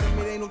 I got him,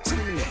 it ain't no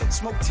teaming it.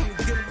 Smoke tell me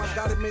get him, I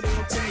got him, it ain't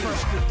no teaming it.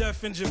 First to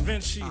death in Da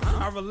Vinci.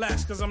 I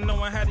relax, cause I'm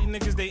knowing how these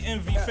niggas they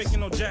envy.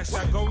 Faking no jacks.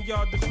 I go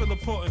yard to feel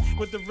important.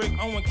 With the Rick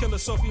Owen, killer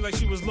Sophie like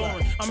she was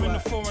Lauren. I'm in the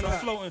foreign, I'm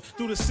floating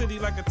through the city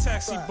like a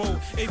taxi boat.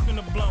 Eighth in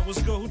the blunt,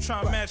 what's good? Who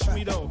try match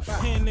me though?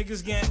 Here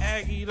niggas getting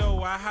aggy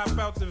though. I hop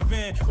out the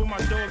van with my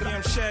dog,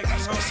 I'm shaggy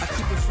ho. I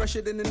keep it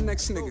fresher than the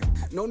next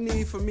nigga. No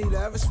need for me to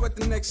ever sweat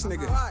the next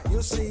nigga.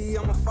 You'll see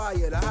I'm a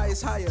fire, the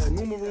highest higher.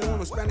 Numero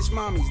uno, Spanish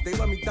mommies, they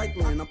love me dyke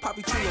man. I'm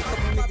Poppy Chulo,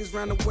 couple niggas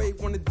round the way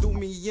wanna do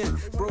me in.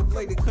 Broke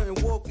lady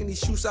couldn't walk in these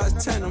shoe size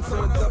 10. I'm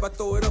from the dub, I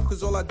throw it up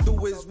cause all I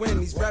do is win.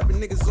 These rapping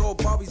niggas all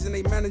Barbies and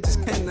they managers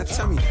can. Now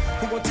tell me,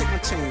 who gon' take my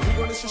chain? Who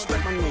gon'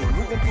 disrespect my name?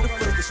 Who gon' be the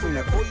first to swing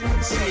that? Boy, you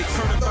never see it.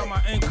 Heard about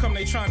my income,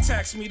 they tryna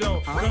tax me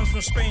though. Guns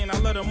from Spain, I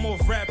let them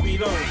off rap me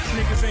though.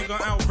 Niggas ain't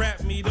gonna out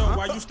rap me though.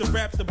 I used to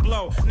rap the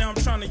blow, now I'm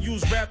trying to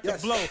use rap to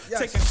blow.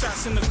 Taking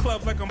shots in the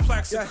club like I'm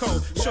Plaxico.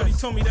 Shorty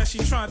told me that she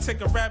tryna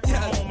take a rap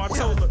home. I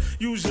told her,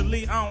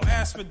 usually I don't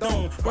ask for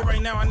dome, but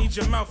right now I need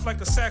your mouth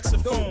like a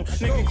saxophone.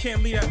 Nigga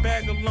can't leave that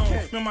bag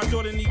alone. Man, my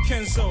daughter need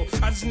Kenzo.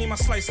 I just need my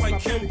slice like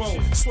Kimbo.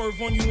 Swerve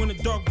on you in the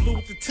dark blue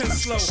with the 10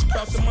 slow.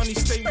 About the money,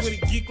 stay with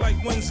it, geek like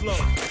Winslow.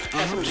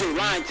 SMG,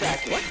 line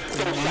tactic.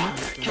 Don't stop.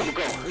 Keep it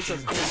going.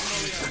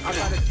 I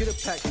gotta get a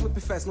pack, flip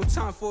it fast. No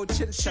time for a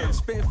chitter chat.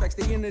 Spitting facts,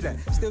 they into that.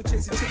 Still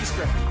chasing chicken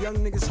scrap. Young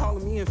niggas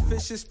hauling me in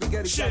fish and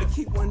spaghetti. Gotta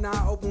keep one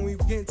eye open when you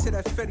get into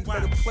that fetty.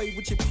 Better play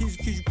with your peas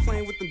cause you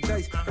playing with them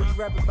dice. Heard you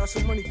rap about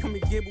some money, come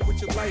and gamble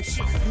with your life.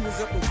 You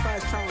was up in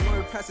class trying to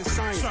learn past the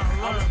science.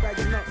 I was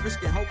bagging up,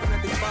 risking, hoping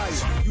that they buy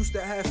it. Used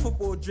to have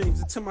football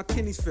dreams until my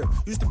kidneys fell.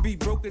 Used to be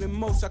broker than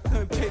most, I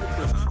couldn't pay the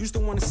bills. Used to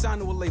want to sign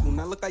to a label,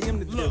 now look I am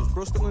the deals.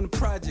 Bro still in the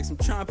projects, I'm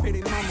trying to pay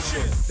their mama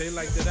bills. They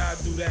like that I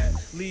do that,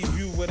 leave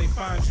you where they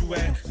find you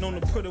at. Known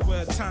to put it where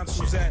her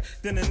tonsils at,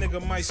 then a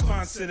nigga might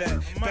sponsor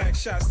that. Back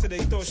shots till they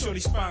thought shorty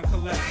spine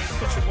collect.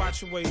 Put your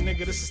watch away,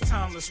 nigga, this is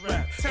timeless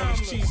rap. On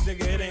this cheese,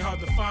 nigga, it ain't hard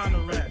to find a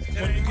rap.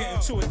 When you get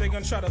into it, they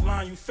gon' try to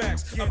line you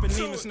facts. Up in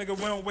Nemus, nigga,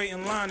 we don't wait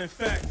in line, in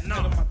fact.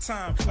 None of my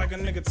time, like a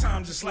nigga,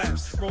 time just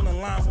lapsed.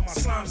 Rolling lines where my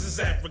slimes is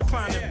at,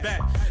 reclining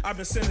back. I've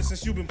been sinning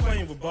since you been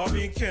playing with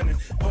Barbie and Kennan.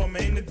 Ball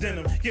main the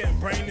denim, getting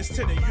brain is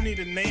tinted. You need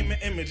a name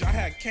and image. I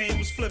had Kane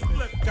was flipping.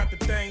 Got the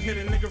thing, hit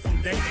a nigga from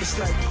danger. It's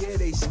like, yeah,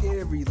 they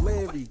scary,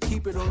 Larry.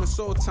 Keep it on the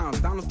soul time.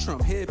 Donald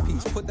Trump,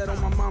 headpiece. Put that on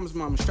my mama's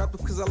mama. Strapped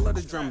up cause I love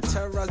the drama.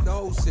 Terrorize the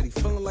whole city.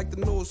 Feeling like the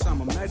newest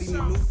time. I'm Maddie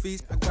need new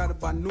fees. I gotta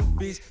buy new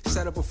beats.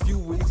 Set up a few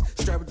weeks.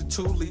 Strap it to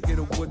 2 league. Get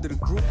a wood to the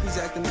groupies.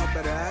 Acting up,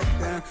 better act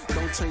down.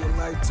 Don't turn your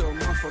life to a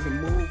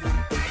motherfucking movie.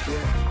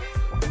 Yeah.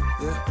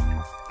 Yeah.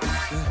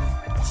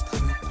 Yeah. Don't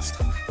stop, man. Don't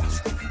stop. Don't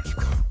stop. Keep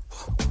going.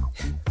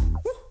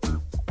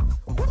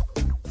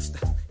 Don't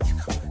stop. Keep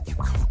going. Keep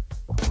going.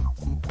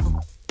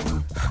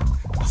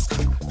 Don't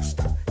stop. Don't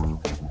stop.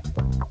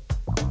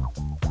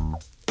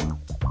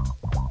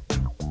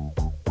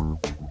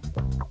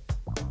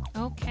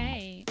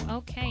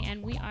 Okay,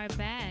 and we are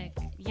back.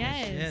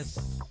 Yes.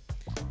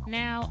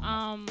 Now,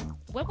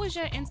 what was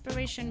your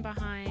inspiration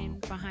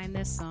behind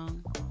this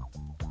song?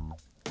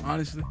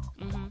 Honestly,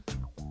 my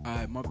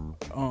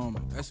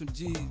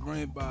SMG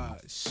ran by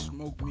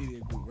Smoke Media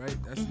Group, right?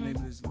 That's the name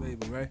of this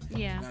label, right?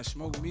 Yeah. Now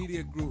Smoke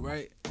Media Group,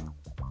 right,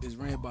 is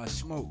ran by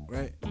Smoke,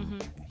 right?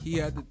 He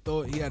had the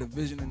thought, he had a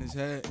vision in his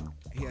head,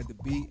 he had the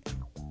beat,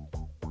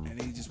 and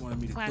he just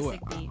wanted me to do it.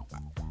 Beat.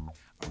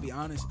 I'll be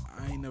honest,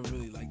 I ain't never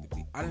really liked the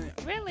beat. I didn't.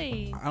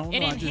 Really? I don't know. It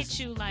didn't hit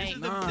you like. This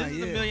is the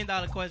 $1 million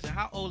question.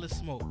 How old is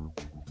Smoke?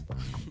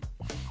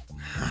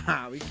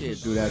 We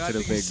can't do that to the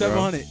big he's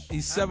 700.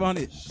 He's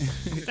 700.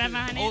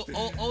 700.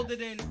 Older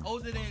than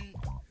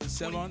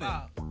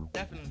 700.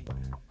 Definitely.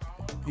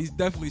 He's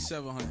definitely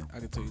 700. I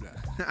can tell you that.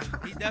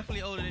 He's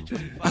definitely older than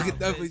 25. I can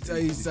definitely tell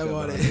you he's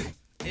 700.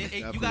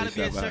 You gotta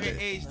be a certain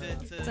age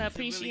to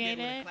appreciate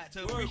it.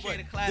 To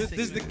appreciate a classic.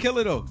 This is the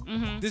killer though.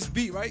 This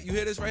beat, right? You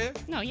hear this right here?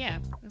 No, yeah,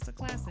 it's a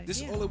classic.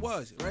 This is all it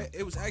was, right?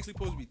 It was actually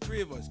supposed to be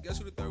 3 of us. Guess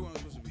who the third one was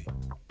supposed to be?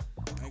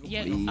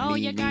 Yeah. Oh,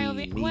 your guy over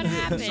here. What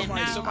happened?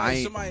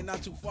 Somebody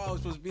not too far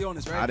was supposed to be on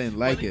this, right? I didn't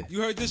like it.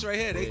 You heard this right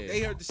here.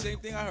 They heard the same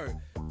thing I heard.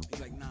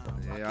 He's like, nah.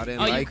 Yeah, I didn't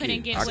like it. You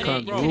couldn't get with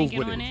it? You couldn't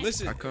get on it?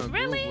 Listen, I couldn't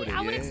really? groove with it.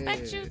 I would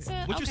expect you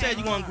to. What you said?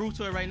 You gonna groove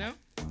to it right now?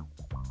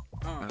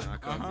 I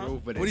couldn't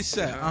groove with it. What he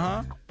said?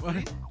 What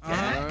he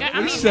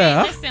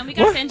said? Listen, we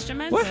got the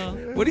instrumental.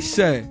 What he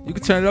said? You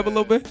can turn it up a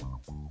little bit.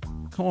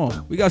 Come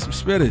on, we got some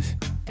spitters.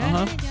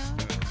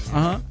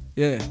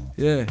 Yeah.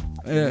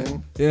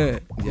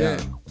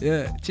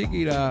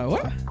 Chiquita.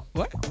 What?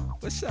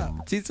 What's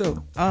up?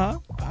 Tito.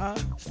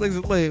 Slicks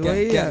and Lay.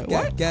 Where you at?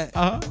 What? Yeah.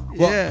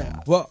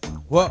 What? Who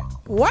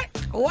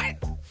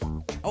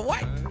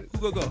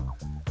gonna go?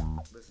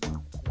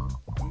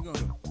 Who gonna go?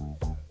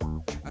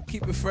 I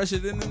keep it fresher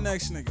than the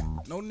next nigga.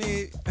 No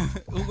need.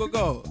 Who gonna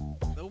go?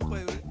 Don't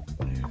play with it.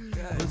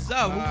 What's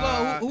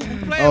up? Who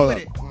playing with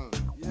it?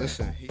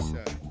 Listen, he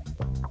said.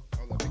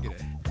 Hold up, let me get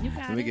it. You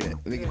got Let me get it.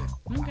 Let me get it.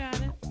 You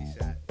got it. He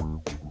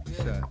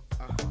said.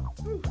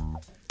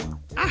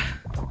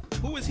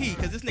 Who is he?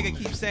 Because this nigga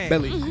keeps saying.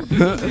 Belly.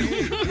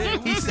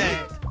 He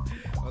said.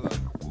 Hold up.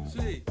 Who's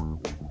he?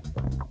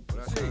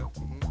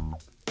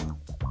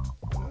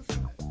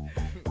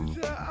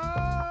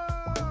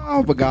 I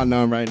don't forgot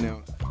none right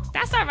now.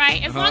 That's all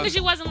right. As long as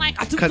you wasn't like.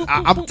 Cause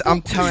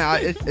I'm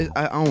telling you,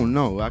 I don't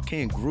know. I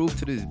can't groove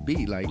to this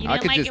beat. Like You I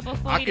didn't could like just it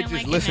before, I you could didn't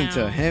just like it listen now.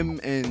 to him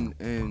and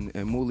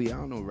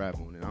Muliano rap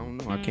on it. I don't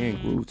know. I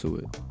can't groove to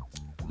it.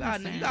 You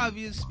gotta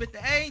be spit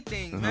to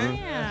anything, man.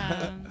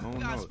 Yeah. You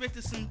gotta spit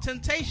to some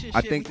temptation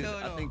I shit.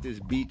 think this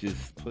beat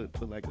just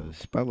put like a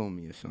spell on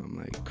me or something,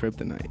 like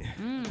kryptonite.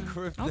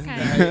 Okay.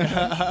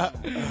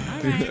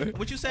 Right.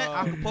 What you said?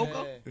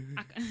 Acapulco?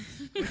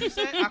 What you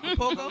said?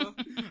 Acapulco?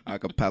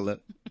 Acapella.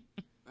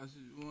 That's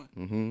what you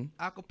want.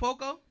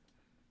 Acapulco?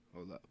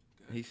 Hold up.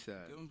 He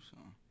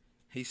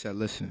said,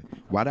 listen,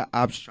 why the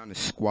ops trying to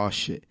squash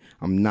shit?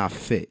 I'm not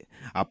fit.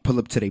 I pull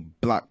up to they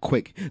block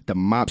quick, the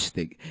mop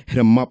stick, hit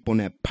them up on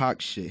that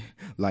Pac shit.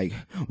 Like,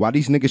 why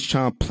these niggas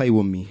trying to play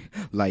with me?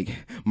 Like,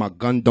 my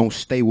gun don't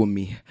stay with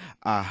me.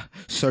 I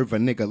serve a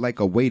nigga like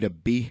a way to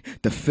be.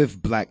 The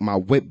fifth black, my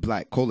whip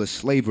black, call it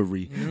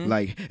slavery.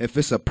 Like, if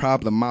it's a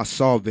problem, I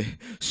solve it.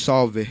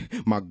 Solve it.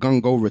 My gun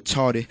go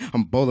retarded.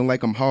 I'm bowling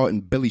like I'm hard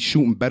and Billy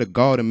shooting, better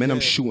guard him. And I'm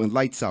shooting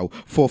lights out.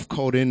 Fourth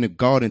quarter in the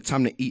garden,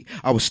 time to eat.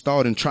 I was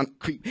starting, trying to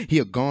creep. He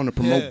a gone to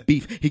promote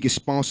beef. He get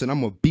sponsored.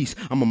 I'm a beast.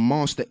 I'm a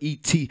monster.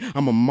 E.T.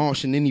 I'm a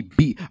Martian. Any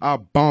beat. I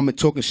bomb it.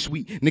 Talking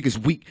sweet. Niggas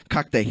weak.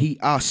 Cock the heat.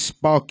 I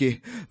spark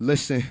it.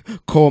 Listen.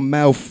 Call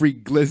Mal Free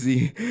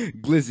Glizzy.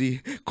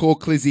 Glizzy. Call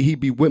Clizzy. He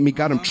be with me.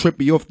 Got him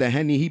trippy off the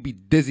Henny. He be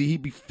dizzy. He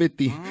be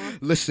 50.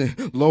 Listen.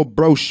 Low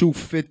bro shoot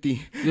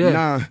 50.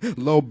 Nah.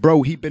 Low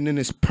bro. He been in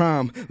his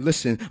prime.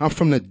 Listen. I'm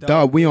from the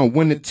dub. We on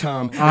winter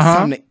time. It's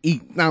time to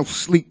eat. Now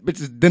sleep.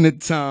 Bitches dinner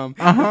time.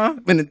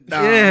 Dinner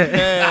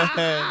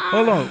time.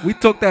 Hold on. We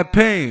took that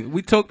pain.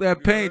 We took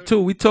that pain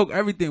too. We took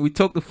everything. We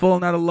took the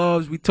falling out of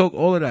loves. We took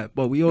all of that.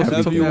 But we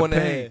also took that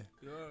pain.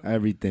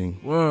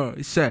 Everything. Word.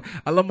 He said,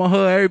 I love my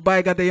hood.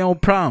 Everybody got their own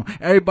problem.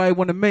 Everybody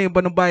want $1 million,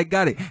 but nobody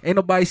got it. Ain't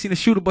nobody seen a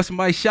shooter, but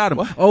somebody shot him.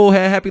 Old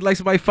head happy like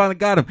somebody finally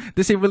got him.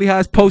 This ain't really how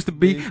it's supposed to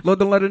be. Lord,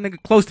 don't let a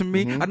nigga close to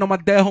me. I know my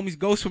dad homies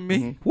ghost for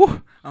me.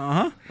 Woo.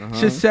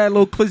 Shit sad,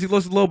 little Clizzy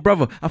lost his little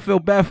brother. I feel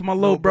bad for my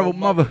little brother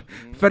mother.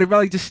 Fetty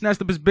Riley just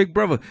snatched up his big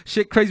brother.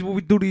 Shit crazy what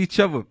we do to each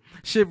other.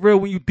 Shit real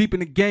when you deep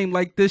in the game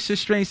like this. Shit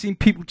strange seeing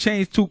people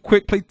change too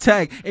quick. Play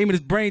tag. Aim in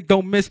his brain,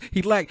 don't miss.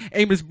 He like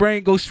aim in his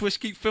brain, go switch.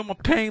 Keep feel my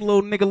pain,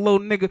 little nigga.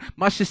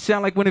 My shit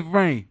sound like when it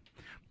rain.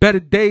 Better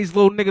days,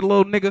 little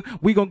nigga.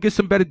 We gon' get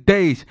some better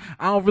days.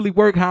 I don't really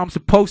work how I'm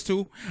supposed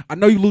to. I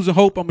know you losing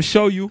hope. I'ma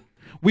show you.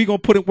 We gon'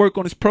 put in work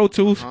on this Pro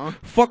Tools.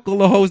 Fuck all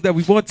the hoes that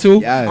we want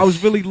to. I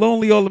was really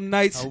lonely all them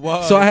nights.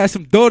 So I had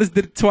some daughters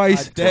did it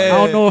twice. I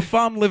don't know if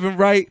I'm living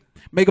right.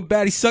 Make a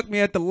baddie suck me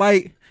at the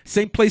light.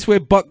 Same place where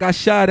Buck got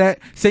shot at.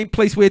 Same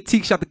place where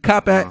Teak shot the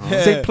cop at.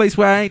 Same place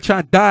where I ain't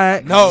trying to die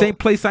at. Same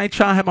place I ain't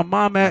trying to have my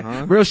mom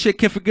at. Real shit,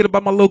 can't forget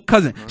about my little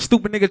cousin.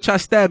 Stupid nigga try to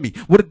stab me.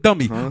 What a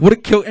dummy.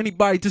 Would've killed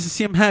anybody just to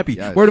see him happy.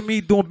 Word of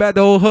me doing bad,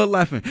 the whole hood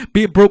laughing.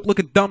 Being broke,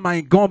 looking dumb, I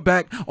ain't going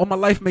back. All my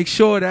life, make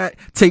sure that.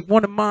 Take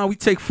one of mine, we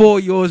take 4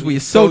 of yours. Where your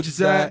soldiers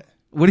at?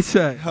 What he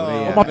say?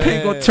 All my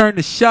pain gonna turn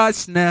to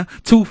shots now.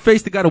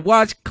 Two-faced, they gotta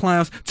watch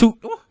clowns.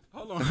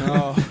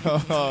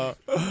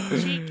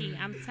 Cheeky,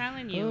 I'm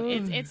telling you,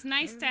 it's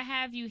nice to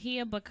have you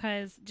here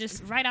because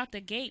just right out the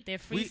gate they're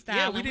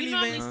freestyling. We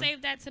normally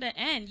save that to the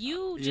end.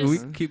 You just we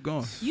can keep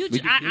going.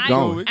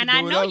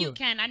 I know you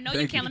can.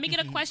 Let me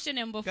get a question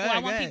in before I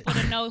want people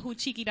to know who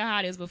Cheeky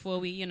TheHot is before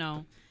we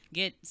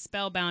get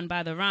spellbound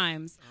by the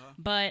rhymes.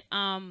 But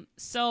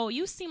so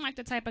you seem like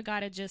the type of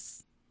guy to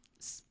just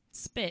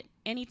spit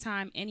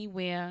anytime,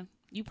 anywhere.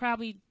 You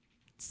probably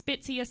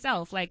spit to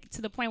yourself, like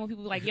to the point where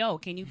people are like, "Yo,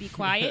 can you be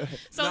quiet?"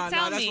 So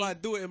tell me, that's why I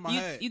do it in my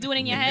head. You do it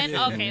in your head?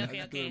 Okay. I do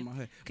it in my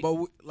head.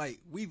 But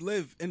we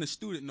live in the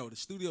studio. No, the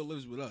studio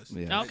lives with us.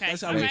 Yeah. Okay,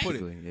 that's how we put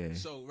it. Yeah.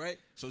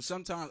 So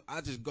sometimes I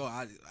just go.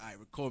 I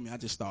record me. I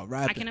just start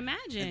rapping. I can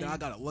imagine. And then I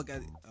gotta look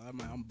at it.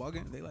 I'm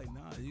bugging. They like,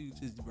 nah, you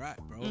just rap,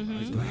 bro. Like,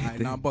 all right,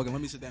 now I'm bugging.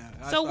 Let me sit down.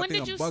 So when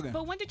did you?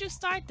 But when did you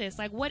start this?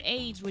 Like, what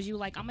age was you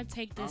like? I'm gonna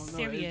take this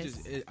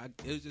serious. It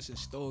was just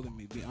installed in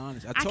me. Be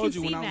honest. I told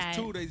you when I was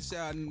 2, they said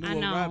I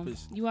knew all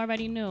rappers. You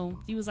already knew.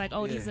 You was like,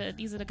 oh, these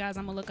are the guys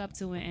I'm gonna look up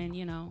to, and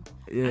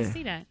I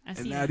see that.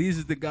 And now these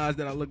are the guys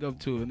that I look up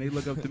to, and they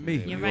look up to me.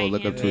 You're right.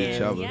 Look up to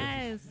each other.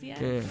 Yes.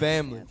 Yeah.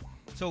 Family.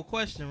 So,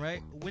 question,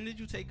 right? When did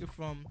you take it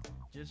from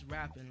just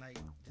rapping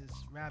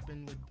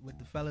with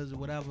the fellas or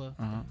whatever,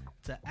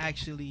 to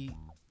actually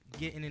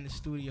getting in the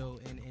studio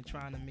and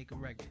trying to make a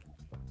record?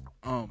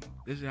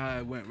 This is how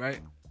it went,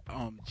 right?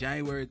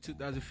 January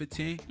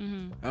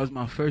 2015. That was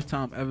my first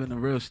time ever in a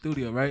real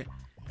studio, right?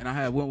 And I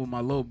had went with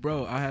my little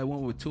bro. I had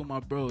went with 2 of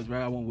my bros,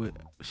 right? I went with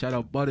shout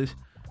out Butters,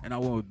 and I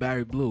went with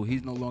Barry Blue.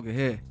 He's no longer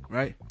here,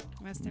 right?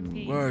 Rest in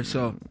peace. Word.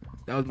 So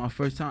That was my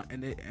first time,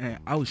 and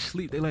I was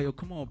asleep. They like, yo,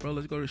 come on, bro,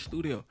 let's go to the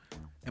studio.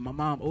 And my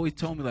mom always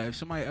told me, like, if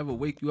somebody ever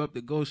wake you up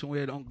to go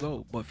somewhere, don't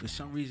go. But for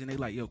some reason, they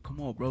like, yo, come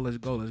on, bro, let's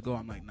go.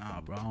 I'm like,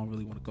 nah, bro, I don't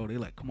really want to go. They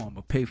like, come on,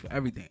 but pay for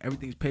everything.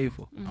 Everything's paid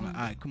for. I'm like,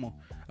 all right, come on.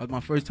 That was my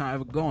first time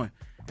ever going.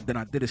 And then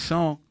I did a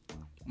song.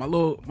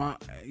 You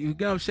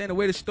get what I'm saying? The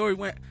way the story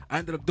went, I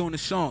ended up doing the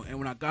song. And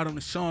when I got on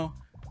the song,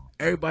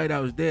 everybody that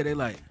was there, they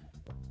like,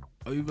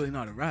 oh, you really know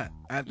how to rap?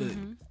 After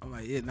I'm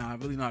like, yeah, nah, I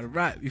really know how to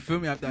rap. You feel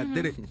me? After I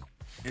did it.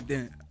 And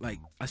then, like,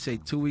 I say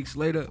 2 weeks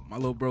later, my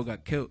little bro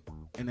got killed.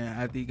 And then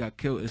after he got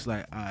killed, it's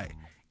like, all right,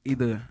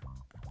 either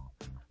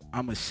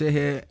I'm going to sit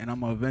here and I'm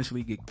going to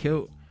eventually get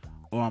killed,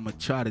 or I'm going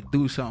to try to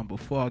do something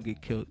before I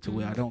get killed to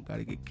where I don't got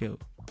to get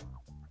killed.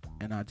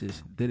 And I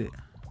just did it.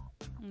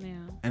 Yeah.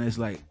 And it's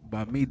like,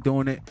 by me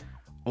doing it,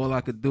 all I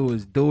could do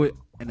is do it,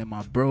 and then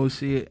my bros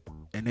see it,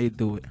 and they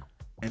do it.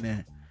 And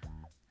then,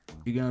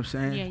 you get what I'm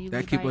saying? Yeah,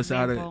 that keep us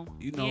out of,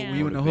 you know, when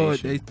you in the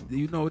hood,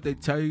 you know what they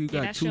tell you. You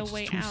got two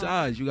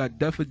sides. You got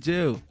death or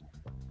jail.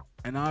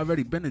 And I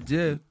already been to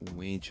jail.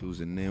 We ain't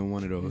choosing neither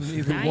one of those.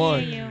 Neither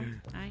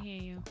one. I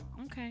hear you.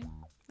 Okay.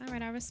 All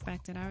right, I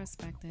respect it.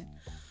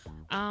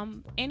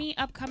 Any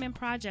upcoming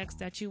projects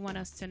that you want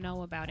us to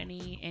know about?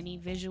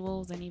 Any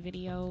visuals, any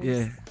videos?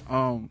 Yeah.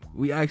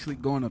 We actually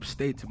going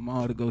upstate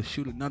tomorrow to go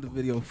shoot another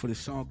video for the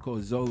song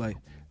called Zoe.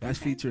 That's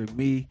featuring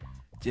me,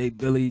 J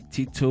Billy,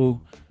 T2.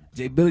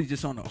 J Billy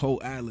just on the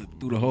whole ad-lib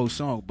through the whole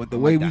song. But the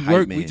way we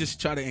work, we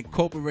just try to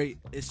incorporate.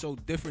 It's so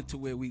different to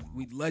where we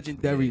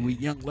legendary, we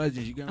young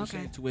legends. You get what I'm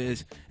saying? To where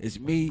it's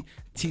me,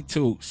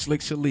 T2,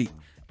 Slick Salik,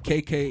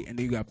 KK, and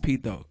then you got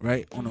P-Dog,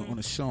 right? On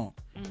the song.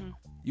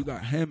 You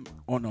got him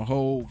on the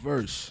whole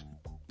verse.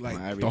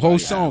 Like the whole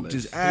song,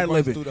 just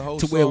ad-libbing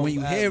to where when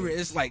you hear it,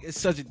 it's like it's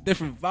such a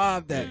different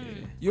vibe that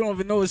you don't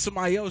even know it's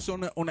somebody else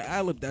on the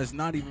ad-lib that's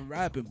not even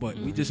rapping, but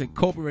we just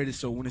incorporate it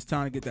so when it's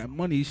time to get that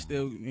money, he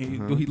still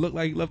do he look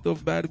like he left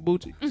off bad at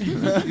Boujee?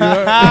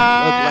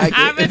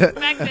 I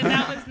respect it.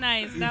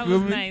 That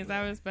was nice.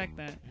 I respect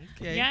that.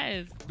 Okay.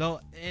 Yes. Though,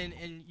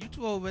 and you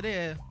two over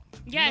there.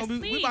 Yes, you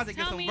know, we about to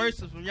get some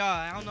verses from y'all.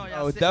 I don't know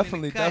y'all. Oh,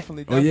 definitely.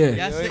 Oh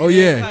yeah. We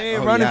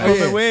ain't running from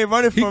it. We ain't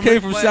running from it. He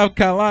came from South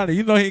Carolina.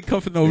 You know he ain't come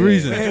for no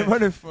reason. We ain't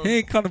running from it. He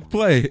ain't come to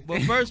play.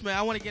 But first, man,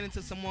 I want to get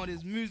into some more of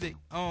this music.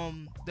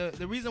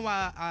 The reason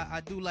why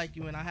I do like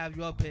you and I have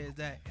you up here is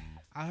that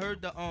I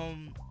heard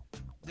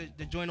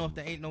the joint off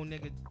the Ain't No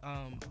Nigga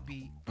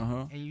beat,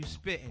 and you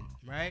spitting,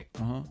 right?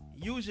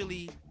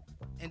 Usually,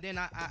 and then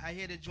I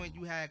hear the joint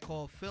you had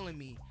called Feeling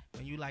Me,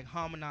 and you like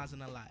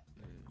harmonizing a lot.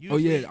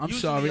 Usually, I'm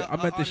sorry. I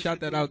meant to shout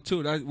that out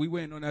too. We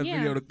waiting on that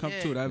video to come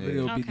too. That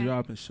video will be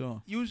dropping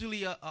soon.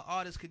 Usually, an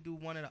artist could do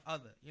one or the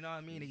other. You know what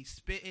I mean? They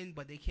spitting,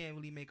 but they can't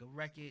really make a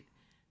record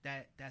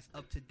that's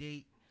up to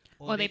date.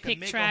 Or they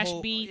pick trash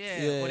beats.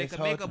 Or they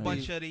could make a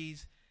bunch of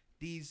these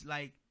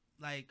like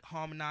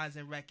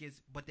harmonizing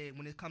records, but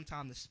when it comes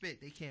time to spit,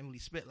 they can't really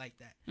spit like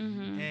that.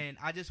 And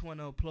I just want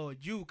to applaud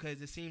you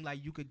because it seemed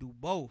like you could do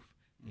both.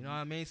 You know what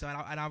I mean? So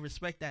I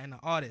respect that in the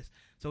artist.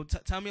 So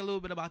tell me a little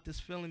bit about this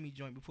Feeling Me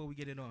joint before we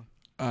get it on.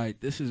 All right,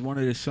 this is one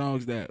of the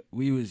songs that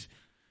we was,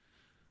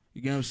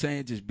 you get what I'm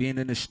saying, just being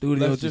in the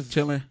studio, just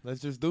chilling. Let's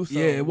just do something.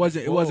 Yeah, it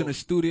wasn't a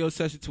studio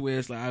session to where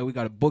it's like, all right, we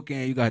got a book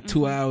in, you got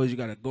 2 hours, you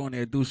got to go in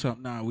there and do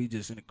something. Nah, we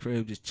just in the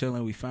crib, just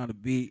chilling. We found a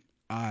beat.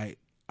 I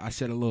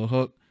said a little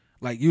hook.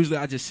 Like usually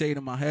I just say it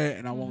in my head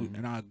and I won't,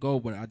 and I go,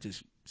 but I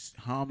just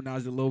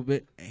harmonized it a little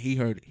bit, and he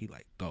heard it. He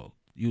like, go,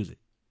 use it.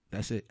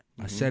 That's it.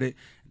 I said it.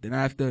 Then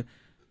after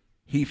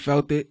he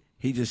felt it,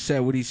 he just said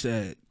what he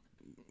said.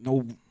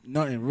 No,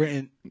 nothing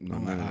written.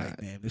 I'm like, all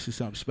right, man, this is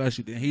something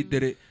special. Then he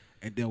did it,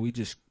 and then we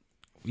just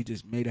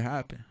made it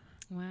happen.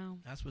 Wow,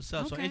 that's what's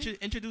up. Okay. So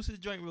introduce the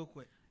joint real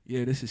quick.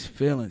 Yeah, this is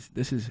Feelings.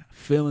 This is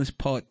Feelings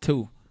Part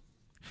 2,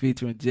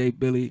 featuring J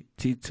Billy,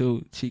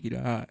 T2, Cheeky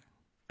TheHot,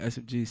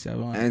 SMG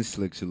 700, and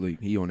Slick Salik.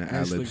 He on the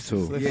ad-libs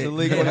too. Slick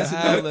Salik on the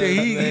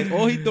ad-libs.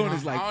 All he doing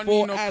is like I don't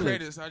 4 need no ad-libs.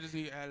 credits. I just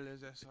need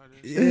ad-libs. That's all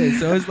it is. Yeah,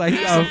 so it's like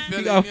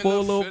he got 4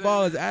 little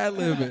bars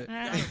ad-libbing.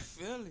 Got a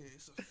feeling.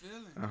 It's a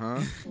feeling.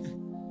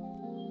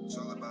 It's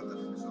all about the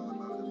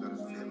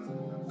feeling.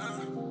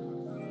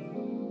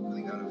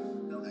 Really gotta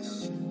feel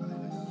this shit.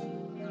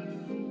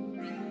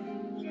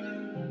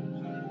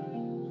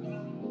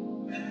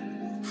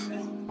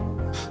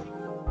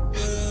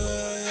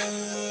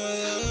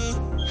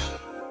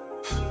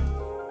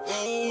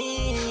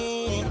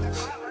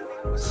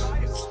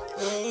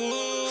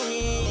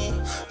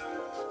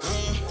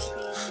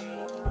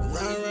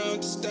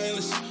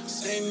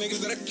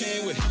 That I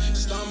came with,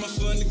 start my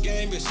foot in the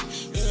game, bitch.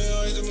 Yeah,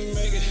 always let me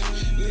make it.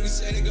 Niggas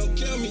say they gon'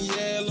 kill me,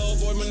 yeah, little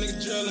boy, my nigga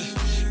drillin'.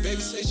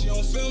 Baby say she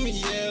don't feel me,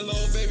 yeah,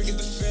 little baby get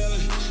the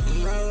feeling.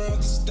 I'm riding around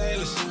with the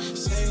stainless,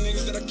 same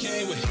niggas that I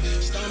came with.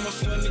 Start my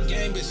foot in the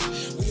game, bitch.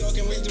 We all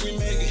can wait till we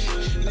make it.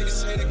 Niggas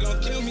say they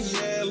gon' kill me,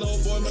 yeah, little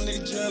boy, my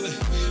nigga drillin'.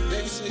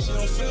 Baby say she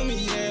don't feel me,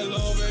 yeah,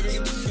 little baby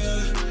get the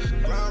feeling.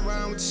 Ride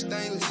around with the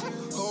stainless.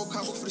 Whole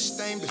I work for the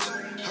stain, bitch.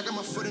 I got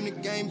my foot in the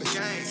game, bitch.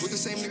 With the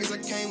same niggas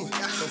I came with.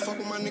 Don't fuck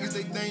with my niggas,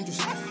 they dangerous.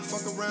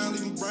 Fuck around,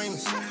 leave them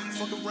brainless.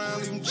 Fuck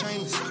around, leave them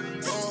chainless.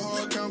 Ball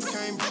hard, count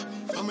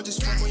Cambridge. I'ma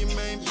just fuck on your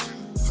main bitch.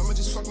 I'ma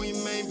just fuck on your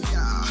main bitch.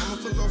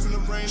 I'ma pull off in the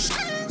rain, bitch.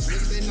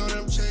 Niggas, they know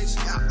that I'm chasing.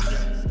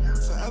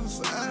 Forever,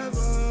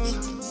 forever.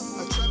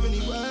 I trap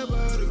anywhere,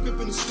 the grip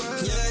in the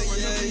sweat.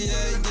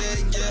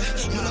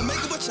 When I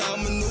make up a child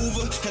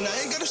maneuver, and I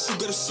ain't got a shoot,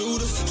 got a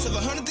shooter.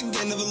 700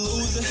 again, never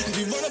losing. If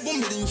you run up on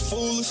me, then you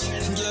foolish.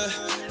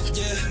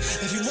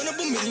 If you run up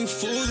on me, then you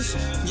foolish.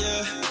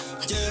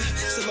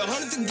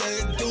 700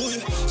 again, do you?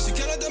 She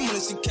counted that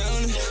money, she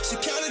counted. She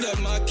counted up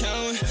my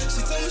account.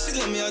 She told me she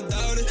love me, I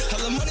doubt it.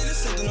 All the money,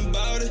 there's something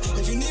about it.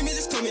 If you need me,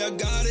 just call me, I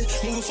got it.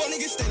 Move a funny,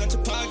 get stained out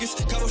your pockets.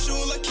 Caught shoe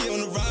like key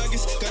on the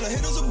Rockets. Got a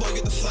hitters, a boy,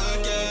 get the fly,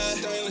 yeah.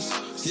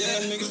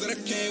 Niggas that I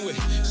came with.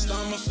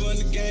 Start my foot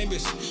in the game,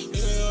 bitch.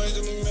 Always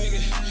do me make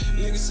it.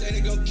 Niggas say they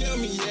gon' kill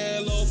me,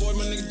 yeah. Little boy,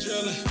 my nigga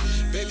drillin'.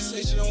 Baby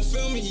say she don't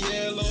feel me,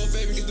 yeah. Little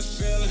baby get the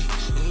feeling.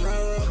 I'm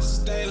riding around with the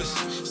stainless.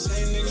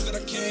 Same niggas that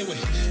I came with.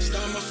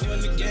 Start my foot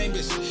in the game,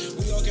 bitch.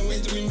 We all can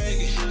wait till we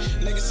make it.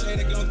 Niggas say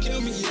they gon'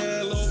 kill me,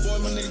 yeah. Little boy,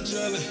 my nigga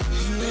drillin'.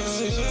 Baby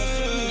say she don't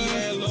feel me,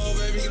 yeah. Little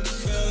baby get the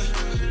feeling.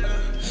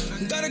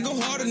 Gotta go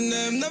harder than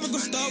them. Never gon'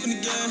 stop it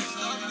again.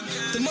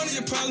 The money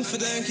a problem for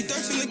them. Keep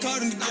 13 and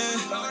card in the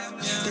game.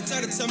 They try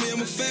to tell me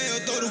I'm a fail.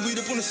 Throw the weed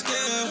up on the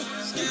scale.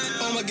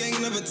 All my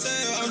gang never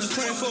tell. I'm just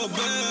praying for a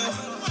bell.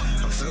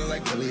 I'm feeling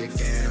like Billy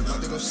again. I'm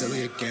about to go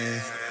silly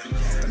again.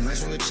 The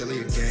nights when we're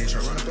chilly again.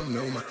 Try run up the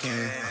middle, my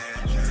can.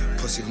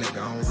 Pussy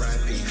nigga, I don't rap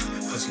beef.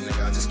 Pussy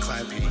nigga, I just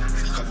clap heat.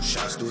 Couple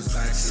shots through his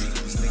backseat.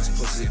 These niggas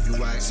pussy if you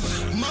wax me.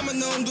 Mama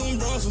know I'm doing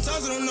wrong.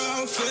 Sometimes I don't know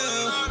how I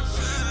feel.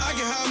 I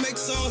get how I make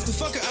songs. The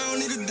fucker, I don't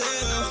need a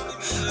deal.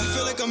 I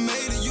feel like I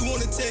made it. You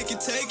wanna take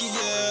it,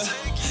 yeah.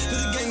 The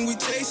gang we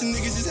chasing,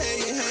 niggas just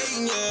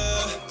hating,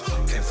 yeah.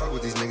 Can't fuck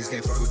with these niggas,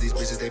 can't fuck with these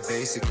bitches, they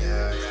basic,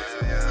 yeah.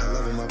 I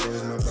love it, my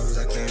brothers,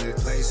 I can't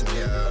replace them,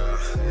 yeah.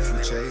 We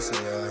chasing,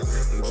 yeah.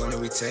 We want it,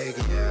 we take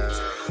it, yeah.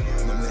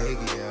 I'ma make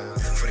it, yeah.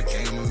 For the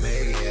gang, I'ma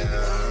make it,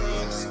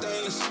 yeah.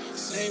 Stainless,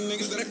 same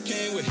niggas that I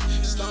came with.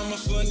 Start my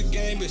foot in the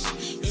game, bitch.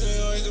 You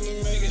always do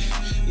me make it.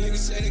 Niggas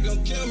say they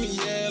gon' kill me,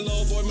 yeah.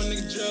 Little boy, my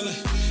nigga drillin'.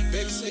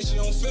 Baby say she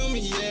don't feel me,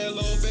 yeah.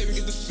 Little baby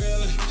get the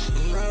feeling.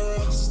 I'm riding around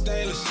with the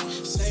stainless.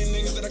 Same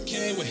niggas that I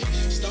came with.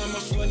 Start my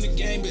foot in the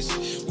game, bitch.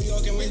 We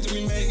all can wait till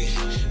we make it.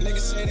 Niggas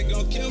say they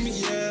gon' kill me,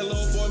 yeah.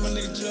 Little boy, my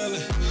nigga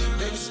drillin'.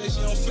 Baby say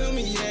she don't feel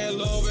me, yeah.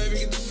 Little baby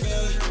get the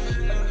feeling.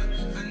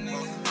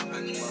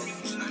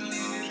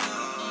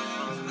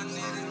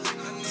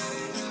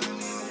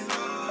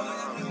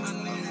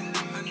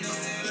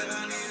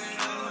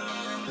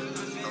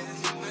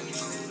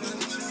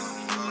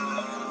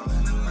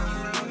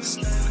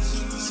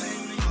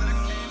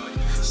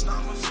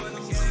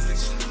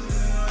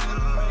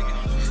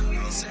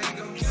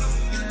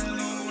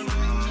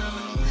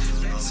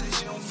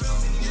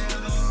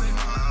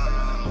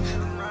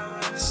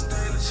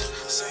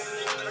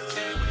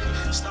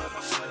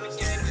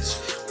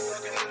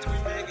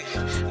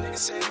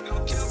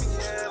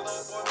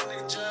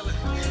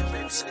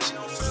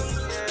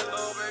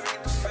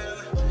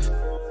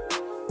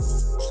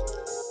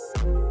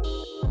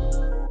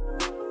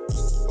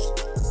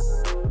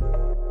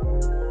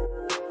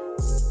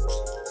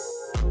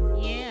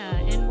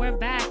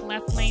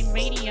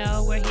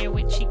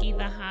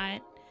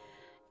 TheHot,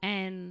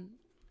 and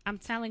I'm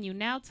telling you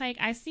now, Tyke,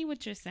 I see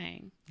what you're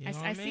saying.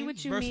 I see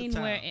what you mean,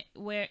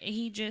 where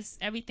he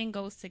just everything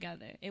goes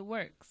together. It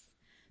works.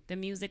 The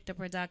music, the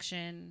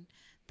production,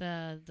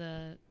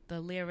 the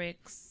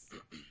lyrics,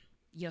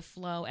 your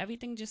flow,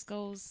 everything just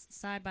goes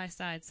side by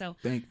side. So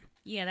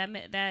yeah,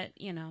 that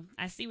you know,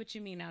 I see what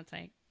you mean now,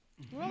 Tyke.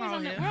 We're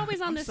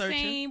always on the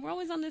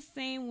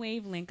same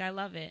wavelength. I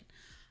love it.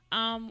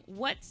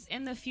 What's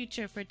in the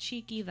future for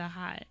Cheeky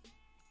TheHot?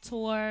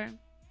 Tour,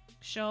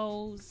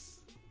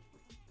 shows,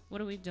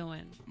 what are we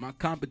doing? My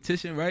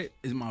competition, right,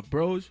 is my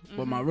bros,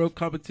 but my real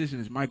competition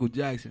is Michael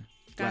Jackson.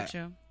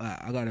 Gotcha.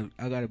 I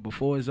gotta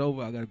before it's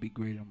over, I gotta be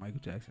greater than Michael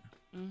Jackson.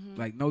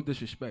 Like, no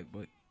disrespect,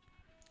 but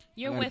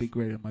I gotta be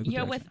greater than Michael Jackson.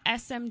 You're with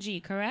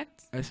SMG,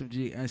 correct?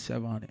 SMG and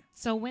 700.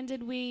 So when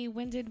did we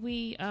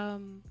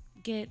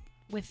get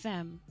with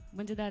them?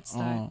 When did that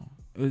start?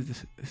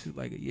 This is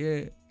like a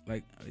year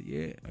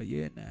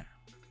now.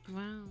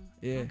 Wow.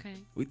 Yeah. Okay.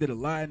 We did a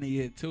lot in the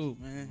year too,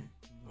 man.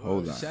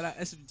 Hold on. Shout out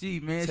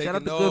SMG, man. Shout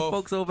out the good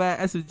folks over at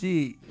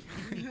SMG.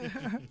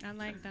 I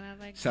like that.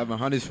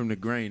 700's from the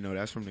grain, though.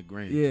 That's from the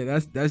grain. Yeah,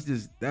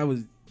 that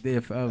was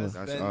there forever.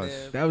 That's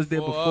us. That was there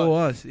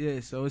before us.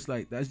 Yeah, so it's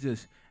like that's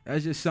just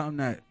something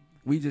that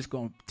we just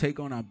gonna take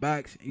on our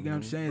backs. You get what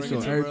I'm saying? So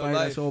everybody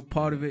that's all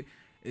part of it,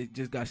 it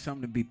just got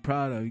something to be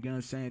proud of. You get what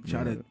I'm saying?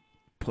 Try to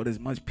put as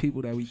much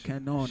people that we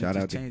can on. Shout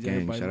and out just change the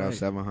gang. everybody's Shout out life.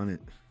 700.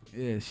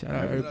 Yeah, shout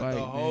out everybody.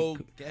 The whole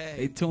gang.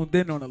 They tuned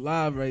in on the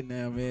live right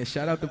now, man.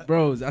 Shout out the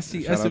bros. I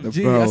see Shout out the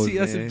SMG. bros, I see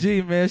man.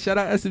 SMG, man. Shout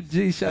out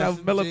SMG. Shout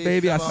out Miller,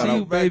 baby. I see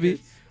you,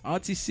 baby.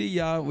 Auntie, see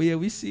y'all. Yeah,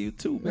 we see you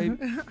too, baby.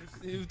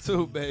 See you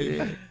too, baby.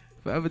 Yeah.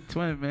 Forever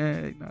Twin,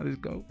 man. Now let's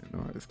go. You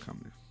know it's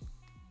coming.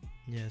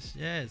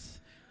 Yes.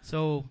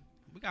 So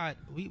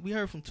we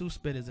heard from two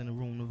spitters in the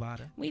room,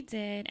 Nevada. We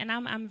did, and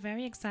I'm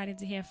very excited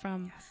to hear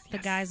from the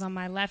guys on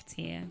my left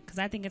here, because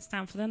I think it's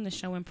time for them to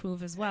show and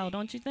prove as well,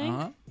 don't you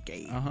think?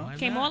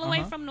 Came all the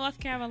way from North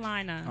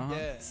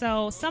Carolina.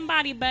 So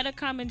somebody better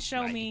come and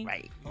show me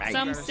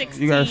some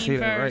 16 you gotta say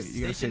that, verse. right?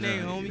 You gotta say that,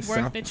 homie.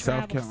 right. Worth the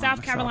travel.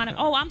 South Carolina.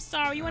 Oh, I'm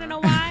sorry. You want to know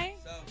why?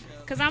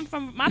 Because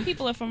my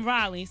people are from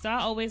Raleigh, so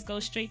I always go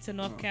straight to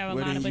North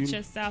Carolina, but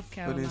you're South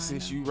Carolina. But then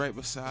since you right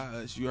beside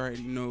us, you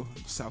already know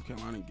South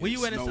Carolina gets Where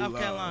you at in no South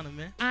love. Carolina,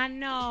 man? I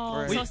know.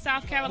 Right. So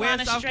South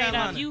Carolina South straight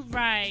Carolina? up. You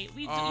right.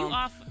 You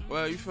off.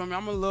 Well, you feel me?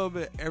 I'm a little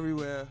bit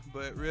everywhere,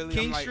 but really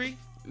King I'm like, Street?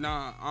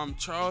 Nah, I'm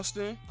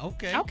Charleston.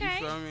 Okay. You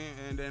feel me?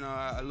 And then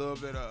a little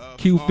bit of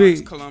QB.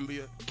 Florence,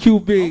 Columbia.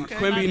 QB.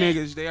 Quimby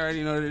niggas, they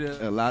already know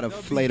that. A lot of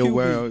Flay the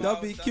World.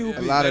 WQB.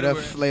 A lot of that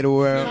Flay the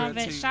World. Love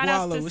it. Shout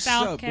out to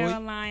South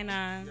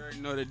Carolina. You already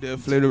know that they'll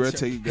Flay the World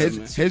take you good,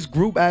 man. His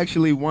group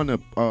actually won a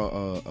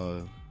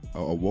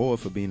award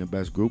for being the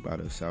best group out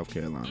of South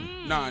Carolina.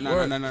 Nah.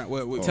 Tell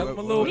them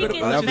a little bit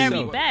about very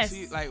yourself. best.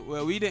 See, like,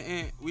 well, we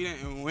didn't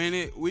win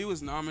it. We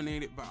was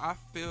nominated, but I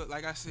feel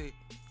like I said,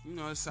 you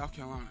know, it's South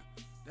Carolina.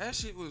 That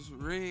shit was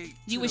rigged.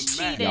 You was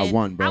max. cheated. Y'all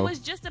won, bro. I was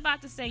just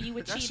about to say you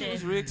were That cheated. shit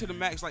was rigged to the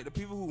max. Like the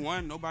people who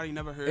won, nobody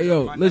never heard Hey,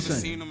 yo, of them. I listen.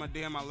 never seen them a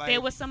day in my life. There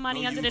was some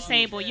money No under the YouTube.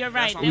 table. You're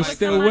right. That's why There I'm was like,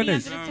 still some money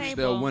winners. under the table.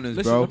 Still winners,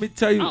 Listen, bro. let me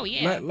tell you. Oh,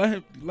 yeah.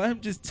 Let him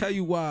just tell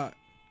you why,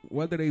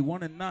 whether they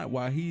won or not,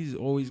 why he's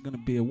always gonna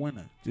be a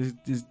winner.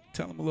 Just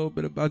tell him a little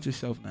bit about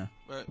yourself now.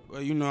 But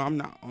well, you know, I'm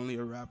not only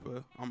a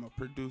rapper. I'm a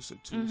producer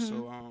too. Mm-hmm.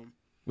 So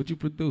What you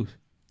produce?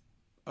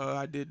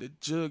 I did the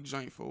Jug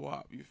joint for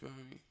WAP. You feel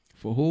me?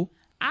 For who?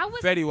 I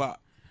was. Fetty WAP.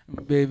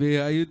 Baby,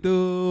 how you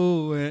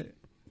doing?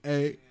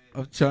 Hey,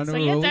 I'm trying to So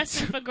roll. you're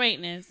destined for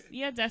greatness.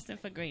 You're destined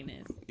for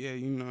greatness. Yeah,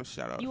 you know,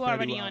 shout out. You Fetty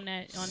already WAP. on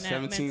that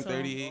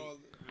 1738.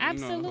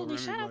 Absolutely.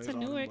 Shout out to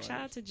Newark.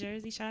 Shout out to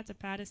Jersey. Shout out to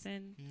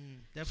Patterson.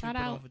 Definitely Shout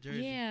put out. on for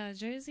Jersey. Yeah,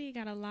 Jersey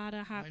got a lot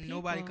of hot Ain't people.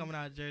 nobody coming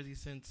out of Jersey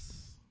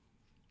since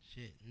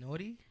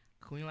Naughty,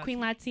 Queen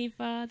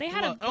Latifah. They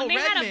had Oh, when they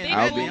had a Redman. big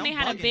Redman, boom. I'm They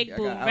had a bugging. big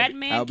boom.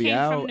 Redman I'll be came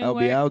out. from Newark. I'll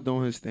be out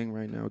doing his thing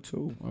right now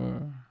too.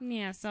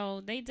 Yeah,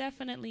 so they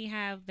definitely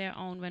have their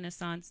own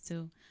renaissance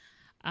too.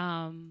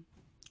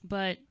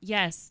 But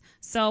yes,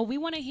 so we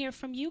want to hear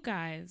from you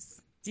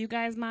guys. Do you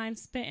guys mind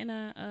spitting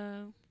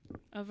a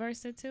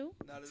verse or two?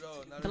 Not at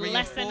all. Not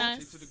Blessing at all.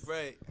 us To the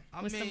grade.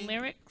 with some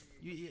lyrics.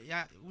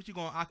 Yeah, what you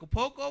going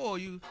Acapulco or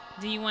you?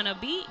 Do you want a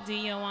beat? Do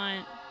you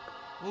want?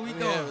 What we Let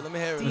me doing? hear it. Let me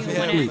hear it. Do Let me you hear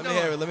wanna- it. Let me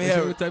hear it. Let me hear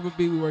What it. type of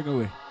beat we working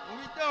with? What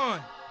we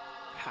doing?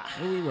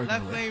 What we working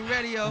Left with? Lane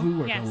Radio. What we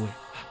working Yes. with?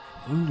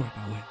 What we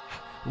working with?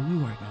 What we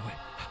working with?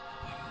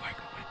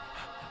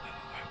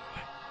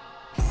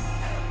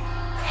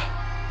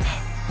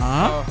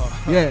 Huh?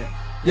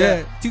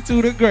 Yeah. T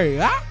to the grade.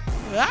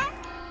 Huh?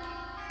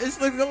 It's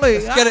looking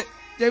lit. Let's get it.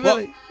 J What?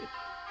 Billy.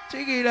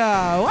 Check it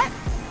out. What?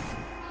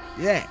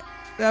 Yeah.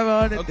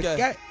 700 Okay. the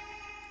game.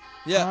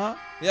 Yeah.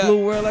 Yeah.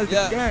 Blue World as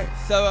Yeah. the game.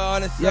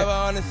 700, Yeah.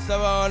 700,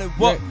 700.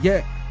 What?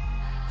 Yeah.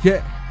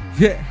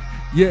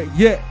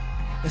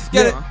 Let's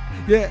get it.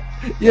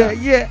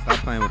 Yeah. Stop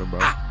playing with him, bro.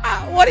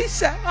 What he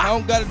said? I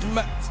don't got a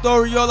dramatic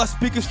story, all I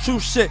speak is true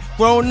shit.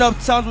 Growing up,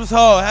 times was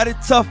hard, had it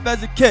tough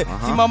as a kid.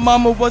 See, my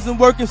mama wasn't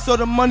working, so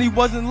the money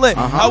wasn't lit.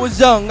 I was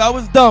young, I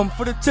was dumb,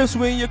 for the tips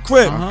we in your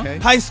crib. Okay.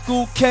 High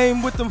school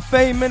came with them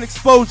fame and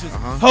exposures.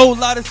 Whole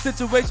lot of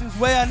situations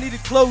where I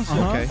needed closure.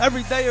 Okay.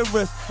 Every day a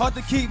risk, hard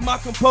to keep my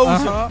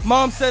composure.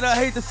 Mom said I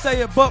hate to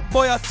say it, but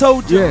boy, I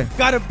told you. Yeah.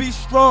 Gotta be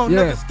strong,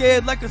 Yeah. never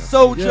scared like a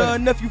soldier. Yeah.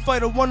 And if you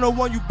fight a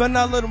 1-on-1, you better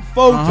not let them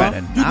fold you. Better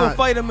You gon' not.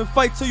 fight them and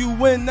fight till you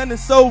win, then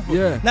it's over.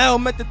 Yeah. Now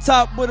I'm at the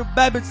top with a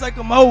bad bitch like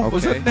I'm over.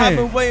 What's her name? I've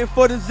been waiting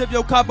for the zip,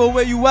 yo, copper,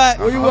 where you at?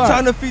 Where you I'm at?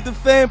 trying to feed the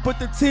fam, put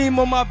the team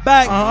on my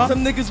back.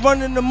 Some niggas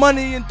running the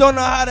money and don't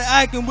know how to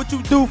act. And what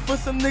you do for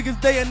some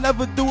niggas, they'll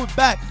never do it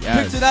back.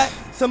 Yes. Picture that.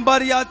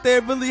 Somebody out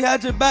there really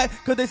had your back,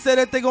 cause they said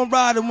that they gon'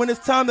 ride, and when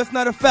it's time, that's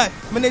not a fact.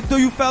 Man, they do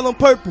you foul on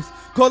purpose.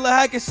 Call a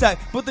hack and shack.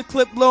 Put the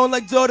clip blowing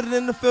like Jordan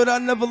in the field, I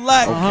never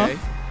lack. Okay.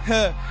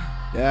 Yeah.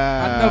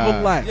 Yeah. I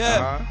never lack.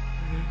 Yeah.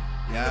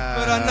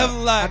 But I never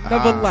lack.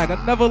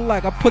 I never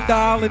lack. I put the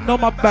island on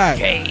my back.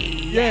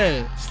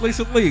 Yeah. Slice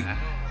a leak.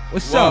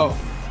 What's Whoa. up?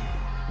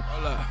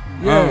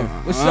 Yeah.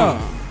 What's up?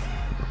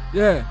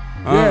 Yeah.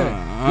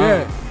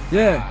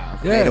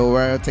 Fade the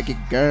world, take it,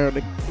 girl.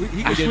 He can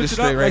get switch this it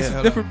straight up, right like here,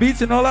 some different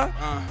beats and all that.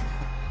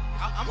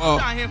 I'm Whoa.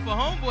 down here for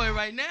Homeboy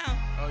right now.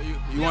 Oh,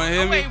 you want to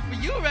hear I'm me? waiting for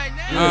you right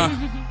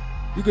now.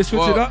 You can switch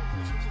Whoa. it up.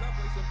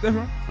 Something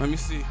different. Let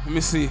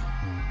me see.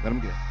 Let him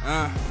get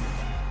it.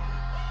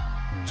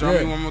 Drop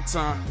Yeah. me one more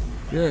time.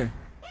 Yeah.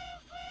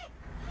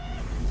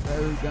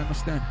 Baby got no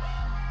standing.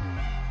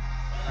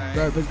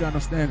 Baby got no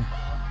standing.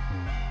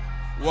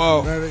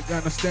 Whoa. Baby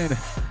got no standing.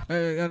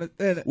 Baby got no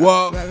standing.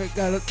 Whoa. Baby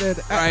got no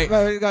standing. Right.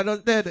 Baby got no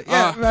standing.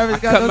 Yeah. I Baby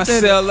got cut no my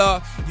standing. cell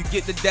off. You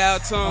get the dial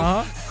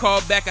tone.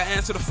 Call back. I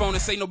answer the phone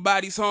and say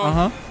nobody's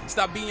home.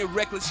 Stop being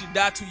reckless. You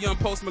died too young.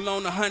 Post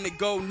Malone, 100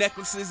 gold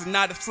necklaces, and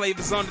not a slave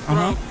is on the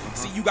throne.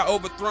 See, you got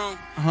overthrown.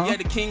 Yeah,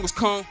 the king was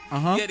come.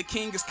 Yeah, the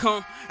king is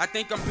come. I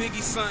think I'm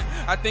Biggie's son.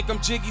 I think I'm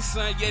Jiggy's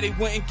son. Yeah, they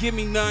wouldn't give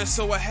me none,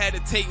 so I had to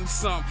take me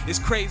some. It's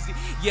crazy.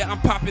 Yeah, I'm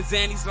popping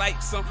Xannies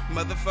like some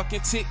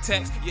motherfucking Tic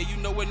Tacs. Yeah, you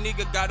know a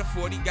nigga got a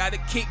 40, got a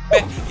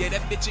kickback. Yeah,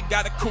 that bitch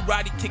got a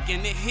karate kick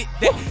and it hit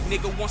that.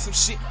 Nigga want some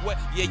shit, what?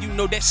 Yeah, you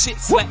know that shit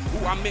slap.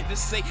 Ooh, I meant to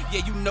say,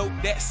 yeah, you know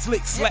that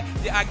slick slap.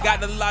 Yeah, I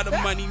got a lot of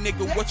money,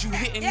 nigga. What you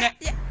hitting that?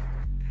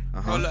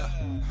 Hold up,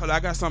 I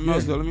got something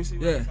else though. Let me see.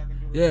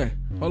 Yeah.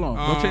 Hold on.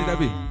 Don't change that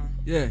beat.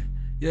 Yeah.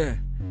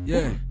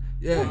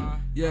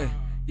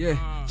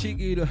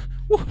 Chiquita.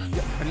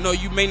 I know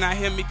you may not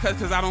hear me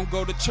cause I don't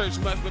go to church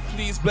much, but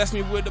please bless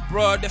me with a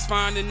broad that's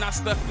fine and not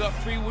stuck up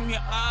free with me.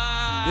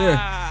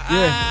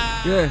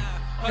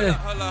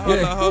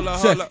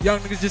 Hold up. Young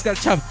niggas just got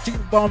a chop.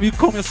 Chicken bomb, you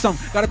call me or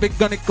something. Got a big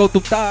gun that go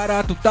through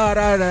da-da.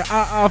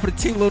 For the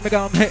team, little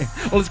nigga, I'm hitting.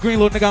 All this green,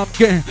 little nigga, I'm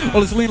getting. All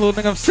this lean, little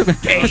nigga, I'm sipping.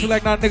 Push me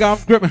like, nah, nigga,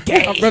 I'm gripping.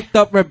 I'm ripped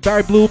up, red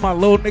berry blue. My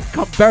little nigga,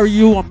 come bury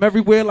you. I'm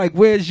everywhere, like,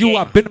 where's you?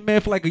 I've been a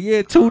man for like a year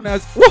or two now.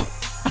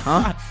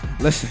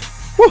 Listen.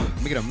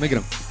 Make it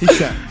him. He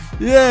said,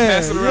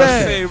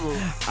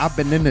 I've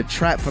been in the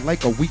trap for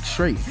like a week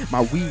straight.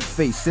 My weed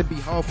face, it be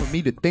hard for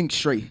me to think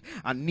straight.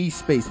 I need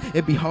space,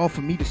 it be hard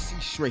for me to see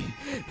straight.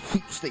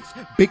 Sweepstakes,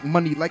 big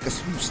money like a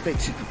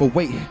sweepstakes. But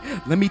wait,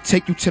 let me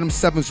take you to them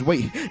sevens,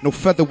 wait. No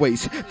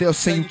featherweights, they'll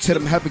send you to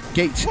them heaven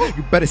gates.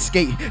 You better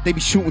skate, they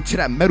be shooting to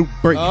that metal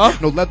break.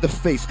 No leather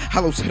face,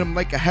 hollows hit them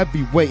like a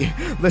heavyweight.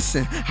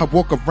 Listen, I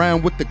walk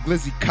around with the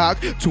glizzy cock.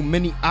 Too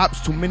many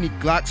ops, too many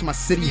Glocks, my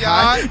city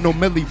high. No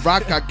Millie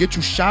Rock, I get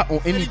you shot on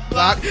any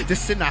block.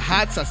 Just in the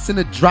hots, I send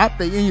a drop,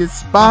 they in your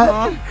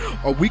spot.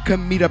 Or we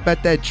can meet up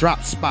at that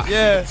drop spot.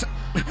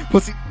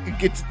 Pussy,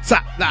 get your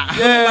top now.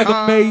 Like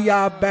a May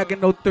back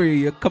in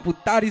 03. A couple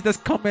thotties that's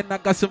coming, I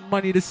got some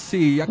money to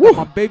see. I got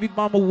my baby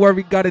mama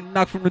worried, got it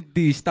knocked from the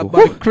D. Stop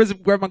by the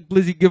crib, grab my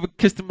glizzy, give a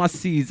kiss to my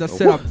C's. I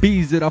said I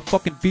bees it, I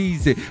fucking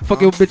bees it.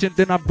 Fuck your bitch and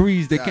then I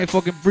breeze it. Can't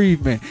fucking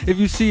breathe, man. If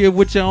you see it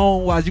with your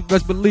own eyes, you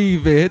best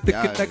believe it. Hit the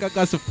connect, I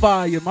got some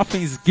fire. My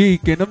things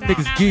geeking, them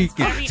niggas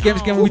geeking.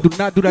 Scam, we do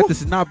not do that.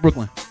 This is not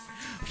Brooklyn.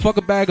 Fuck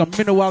a bag, I'm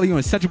minnow while you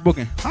in Central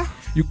Brooklyn.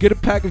 You get a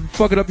pack, if you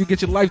fuck it up, you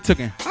get your life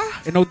taken.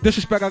 And no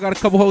disrespect, I got a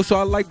couple hoes, so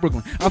I like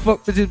Brooklyn. I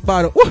fuck bitches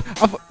by it.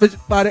 I fuck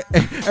bitches by it.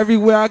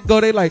 Everywhere I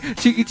go, they like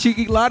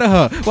cheeky, lie to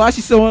her. Why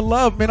she so in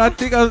love, man? I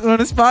think I was gonna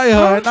inspire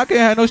her. And I can't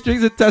have no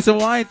strings attached, so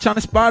I ain't trying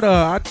to spot her.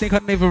 I think her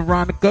name was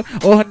Veronica,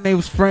 or her name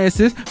was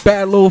Francis.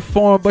 Bad little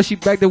form, but she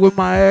back there with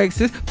my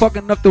exes.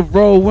 Fucking up the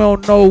road, we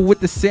don't know what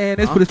the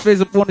sand is. Put his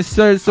face up on the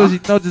shirt, so she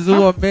knows just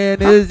who her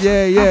man is.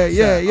 Yeah.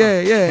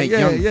 Hey,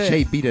 young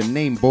J be the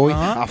name, boy.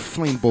 I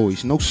flame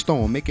boys, no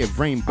storm, make it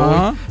rain,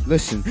 boy.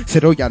 Listen,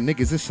 said all y'all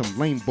niggas is some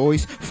lame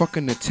boys.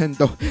 Fucking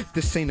Nintendo,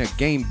 this ain't a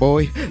game,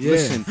 boy.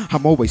 Listen,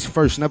 I'm always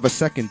first, never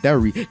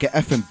secondary. Get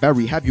effing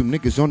buried, have you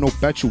niggas on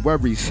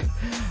obituaries.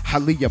 I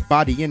leave your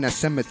body in that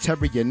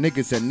cemetery. Your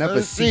niggas that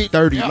never see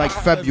 30 like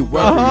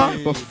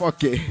February. But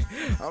fuck it,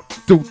 I'll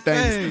do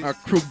things. I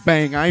crew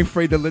bang, I ain't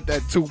afraid to let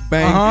that two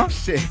bang.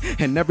 Shit,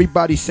 and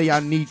everybody say I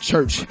need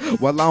church.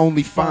 Well, I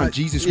only find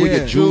Jesus where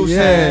your jewels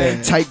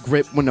at. Tight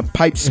grip when the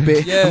pipe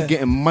spit. I'm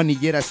getting money,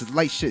 that's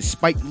light shit.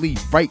 Spike Lee,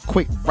 right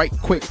quick,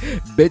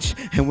 bitch.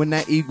 And when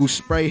that eagle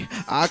spray,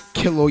 I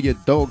kill all your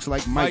dogs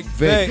like Mike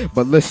Vick.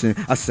 But listen,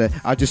 I said,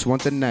 I just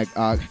want the neck,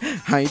 I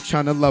ain't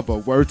trying to love her.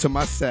 Word to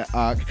my set,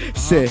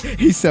 Shit,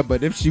 he said,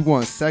 but if she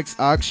wants sex,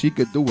 she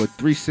could do a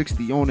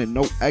 360 on it,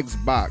 no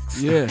Xbox.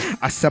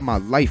 I set my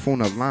life on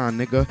the line,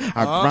 nigga.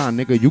 I grind,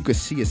 nigga. You could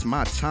see it's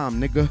my time,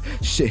 nigga.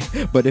 Shit,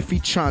 but if he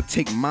trying to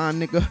take mine,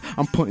 nigga,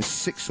 I'm putting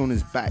 6 on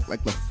his back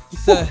like the. He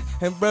said,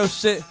 and bro,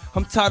 shit,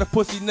 I'm tired of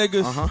pussy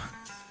niggas.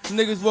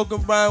 Niggas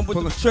walking around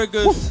with the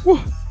triggers.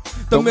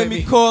 Don't make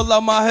me call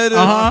out my hitters.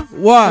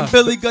 Why? And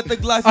Billy got the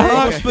glass.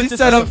 He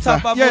said I'm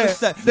top. I want to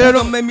set. They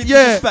don't make me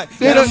disrespect.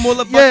 I'm all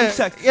about the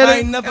check. I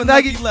ain't never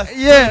lucky left.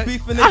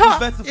 Beefing niggas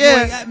defensive.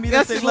 At me,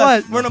 they say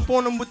left. Run up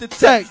on them with the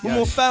tech. We're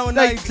more foul and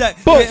I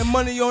jack. Getting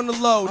money on the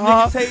low.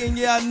 Niggas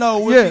hating, I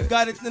know. If he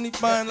got it, then he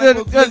fine like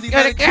a glizzy.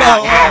 Let it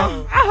go.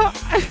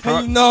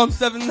 And you know I'm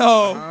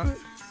 7-0.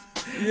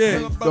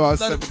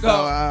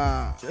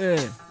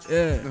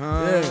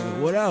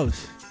 What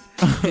else?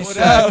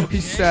 He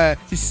said,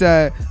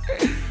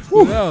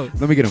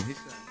 let me get him.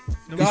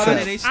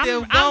 They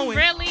still going. I'm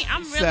really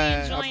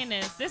enjoying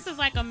this. This is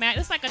like a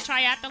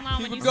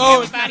triathlon when you see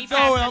everybody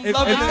passing. I'm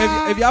loving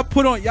it. If y'all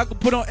can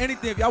put on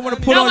anything. If y'all want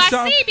to put on something.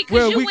 No, I see,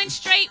 because you went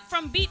straight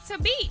from beat to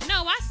beat.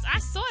 No, I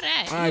saw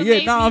that.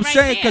 I'm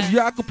saying because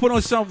y'all can put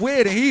on something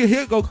weird and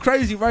he'll go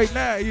crazy right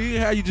now.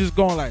 You just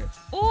going like,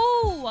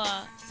 ooh,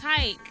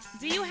 Tyke.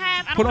 Do you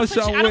have? I don't want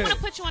to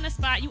put you on the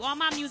spot. You are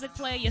my music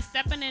player. You're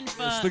stepping in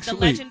for the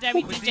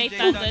legendary DJ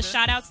Thunder.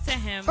 Shout outs to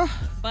him.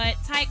 But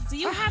Tyke, do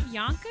you have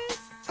Yonkers?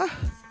 I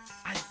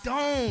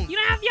don't. You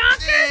don't have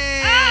Yonkers?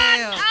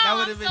 Damn. That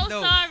would have been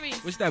dope. Sorry.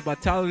 What's that? By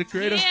Tyler the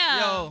Creator?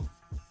 Yeah. Yo,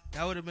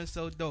 that would have been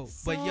so dope.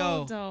 But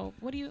yo, dope.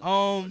 What do you?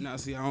 Now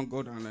see, I don't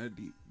go down that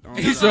deep.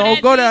 He said,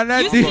 "Don't go down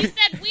that deep." You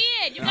said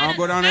weird. You I don't gotta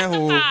go down that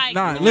hole. specify.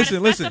 Nah, You gotta listen.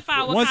 specify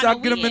what Once kind I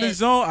of get him weed in the is.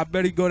 zone, I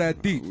bet he go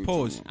that deep.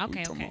 Pause.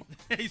 Okay.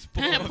 He's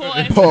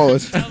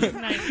Pause. That was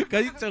nice.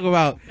 Cause you talk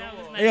about,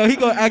 yo, he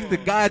gonna ask the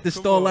guy at the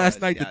store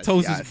last night to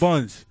toast his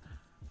buns.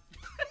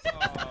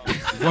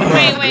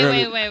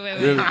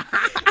 Wait.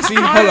 See,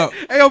 hold up.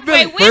 Hey, yo,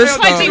 Billy. Wait, where's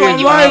Pudgy when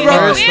you lying, need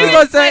bro. him? He Where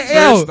gonna is say,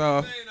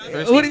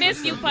 Pudgy? yo. We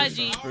miss you,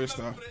 Pudgy. First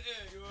off.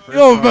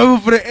 Yo, remember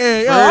for the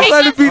air. Yo, I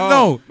let it be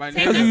known.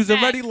 Because he was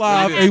already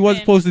live and he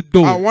wasn't supposed to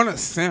do it. I want a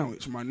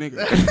sandwich, my nigga.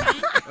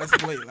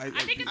 That's late. Like, I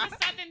think it's a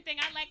southern thing.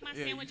 I like my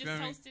sandwiches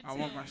toasted I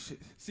want my shit.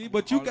 See,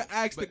 but you can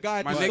ask the guy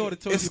at the store to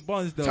toast your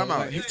buns, though. Time out.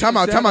 Like, Time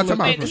out.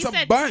 Wait, It's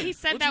he a bun.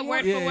 said that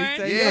word for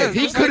word? Yeah,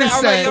 he could have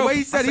said. The way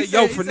he said,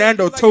 Yo,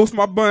 Fernando, toast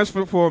my buns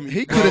for me.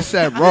 He could have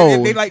said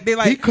roll. He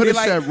could have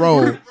said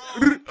roll.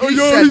 He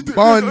said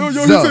buns.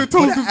 He said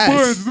toast his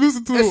buns.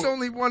 Listen to him. It's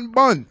only one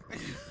bun.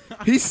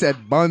 He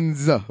said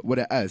buns with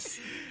an S.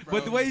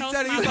 But the way he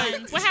said it, he's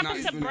like, what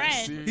happened to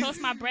bread? Toast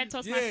my bread,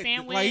 toast my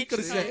sandwich. Like he could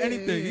have said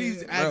anything.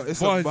 He's asked it's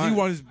buns. a bun. He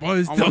wants his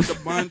buns I want toasted.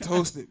 the bun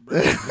toasted,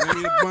 bro. Give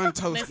me the bun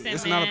toasted. Listen,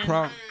 It's man. not a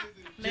problem.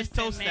 Just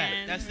toast that.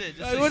 That's it. Just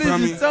Like, what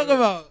is he talking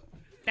about?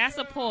 That's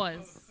a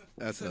pause.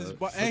 That's a.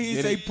 And he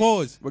say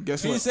pause. But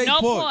guess He what? didn't say No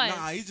pause. pause.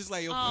 Nah, he's just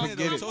like, yo, Oh,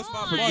 Forget it. toast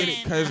my Forget buns.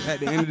 it. Because at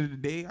the end of the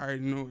day, I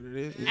already know what it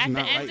is. It's At the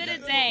not end like of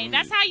the that. day,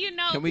 that's how you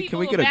know Can we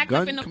people get will a back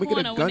gun? up in the Can we get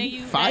a corner when they gun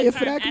use fire that for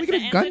term. that? Can we At get a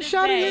the end gun of the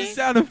shot in day- this?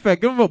 Sound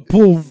effect. Give him a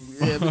boom.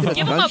 Give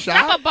him a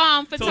drop a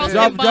bomb for toasted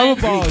Drop buns.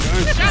 a bomb.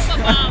 Drop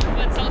a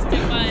bomb for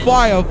toasted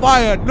buns.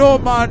 Fire. No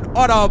man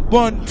other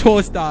bun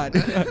toasted.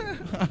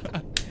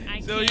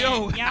 So,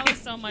 yo. Y'all was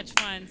so much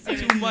fun.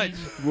 Seriously. Too much.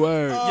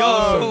 Word.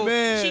 Yo,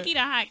 man. Cheeky the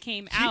Hot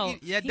came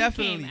out. Yeah, He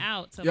definitely. came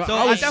out. Yo, So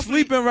I was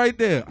sleeping right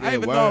there. I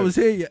didn't even know I was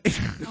here yet.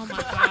 Oh my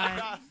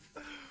god.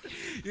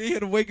 You ain't here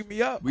to wake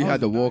me up. We had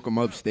to walk him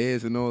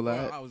upstairs and all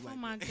that. Oh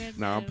my goodness.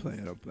 Nah, I'm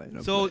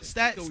playing. So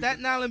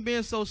Staten Island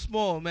being so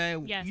small,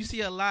 man, Yes. you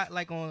see a lot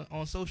like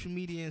on social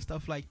media and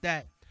stuff like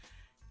that.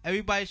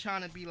 Everybody's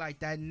trying to be like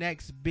that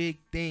next big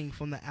thing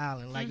from the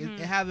island. Like it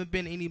haven't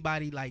been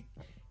anybody like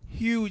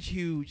huge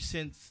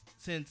since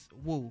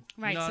Woo.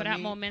 Right, You know so what that I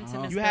mean?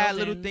 momentum is You had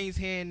building. little things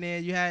here and there.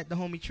 You had the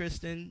homie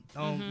Tristan,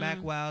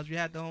 Mac Wiles. You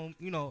had the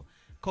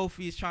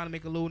Kofi is trying to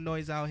make a little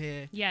noise out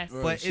here. Yes.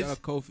 But Shout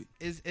out Kofi.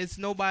 it's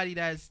nobody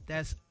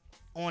that's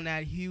on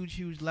that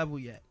huge level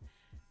yet.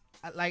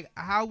 Like,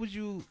 how would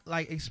you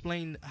like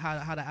explain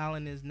how the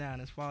island is now,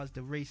 and as far as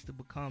the race to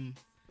become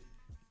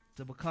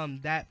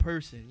that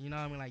person? You know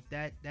what I mean? Like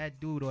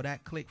that dude or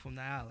that clique from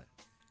the island.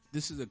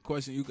 This is a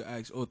question you can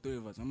ask all three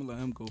of us. I'm gonna let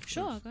him go first.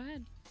 Sure, go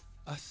ahead.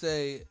 I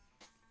say,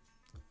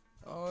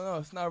 I don't know.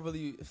 It's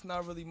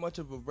not really much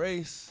of a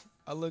race.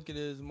 I look at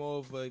it as more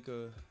of like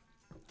a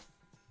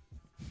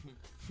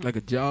like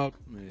a job.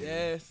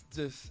 Yeah, it's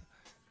just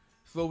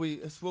it's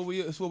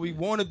what we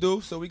want to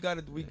do. So we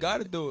gotta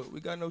do it. We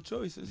got no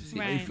choices.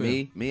 Right.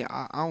 Me,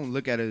 I don't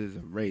look at it as a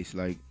race.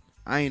 Like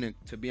I ain't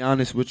to be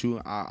honest with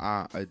you.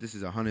 I this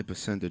is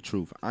 100% the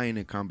truth. I ain't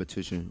in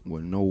competition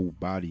with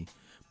nobody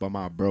but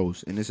my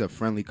bros, and it's a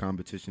friendly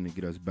competition to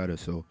get us better.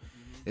 So.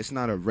 It's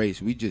not a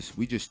race. We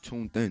just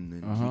tuned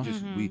in,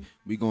 and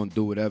we gonna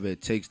do whatever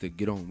it takes to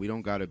get on. We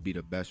don't gotta be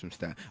the best from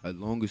Stat. As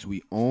long as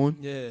we on,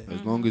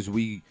 as long as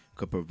we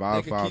could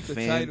provide for our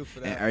fans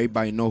and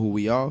everybody know who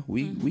we are,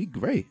 we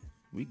great.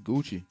 We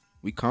Gucci.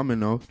 We coming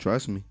though.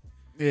 Trust me.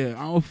 Yeah,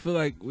 I don't feel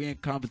like we in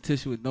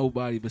competition with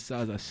nobody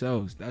besides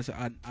ourselves.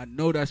 I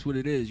know that's what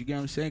it is. You get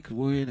what I'm saying? Because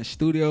when we're in the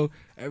studio,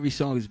 every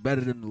song is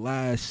better than the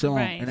last song.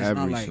 Right. And it's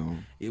not like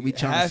we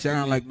trying to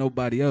sound like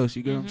nobody else.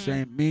 You get what I'm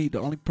saying? Me, the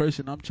only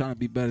person I'm trying to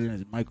be better than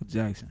is Michael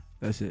Jackson.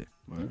 That's it.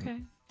 Okay.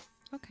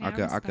 I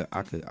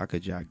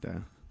could jack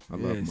that. I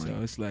love Mike.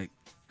 So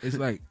it's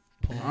like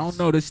I don't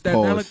know, this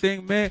Staten Island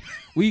thing, man.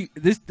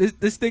 This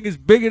thing is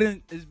bigger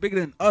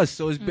than us,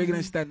 so it's bigger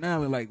than Staten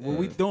Island. Like what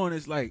we doing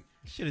is like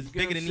shit is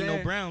bigger than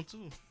Nino Brown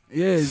too.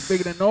 Yeah, it's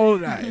bigger than all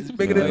that. It's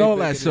bigger than all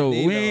that. So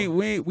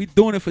we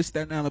doing it for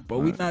Staten Island, but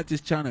we not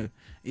just trying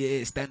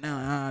to Staten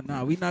Island.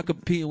 Nah, we not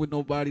competing with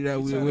nobody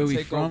that where we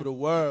take from. over the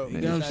world. You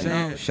know what I'm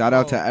saying? Shout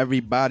out to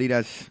everybody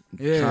that's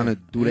trying to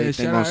do their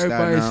thing on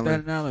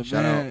Staten Island.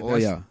 Shout out, oh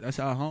yeah, that's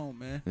our home,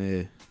 man.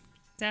 Yeah.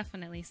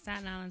 Definitely,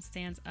 Staten Island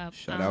stands up.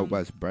 Shout out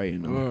West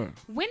Brighton.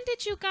 When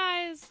did you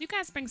guys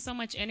bring so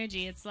much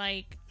energy? It's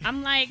like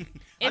I'm like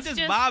I'm just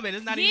vibing.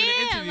 It's not even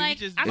an interview. Like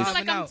just I feel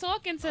like out. I'm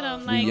talking to them.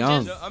 We Like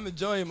young. I'm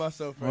enjoying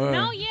myself right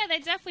now. No, yeah, they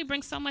definitely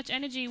bring so much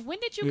energy. When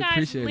did you We guys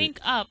appreciate link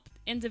up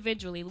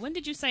individually? When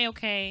did you say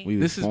okay?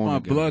 This is my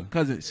blood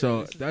cousin,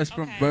 so that's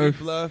from birth.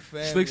 Blood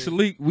family. Slick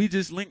Salik, we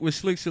just linked with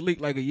Slick Salik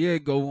like a year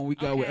ago when we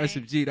got with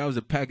SMG. That was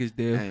a package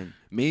deal. And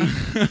me?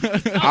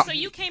 Oh, so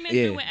you came in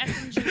through with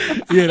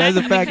SMG. Yeah, that's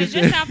a package. Because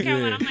you're South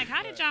Carolina. I'm like,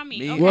 how did y'all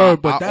meet? Okay.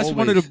 Word, but that's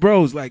one of the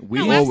bros. Like we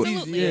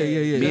always,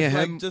 yeah. Me and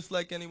him, just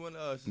like anyone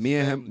else. Me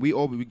and him, we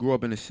grew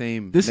up in the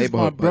same This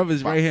neighborhood. is my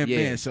brother's right hand yeah,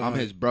 man. So I'm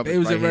his brother's they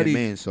was right hand already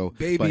man. So,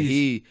 babies. but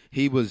he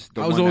was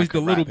the I one was always that the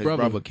could little rap.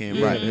 brother. His brother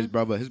can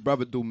rap. His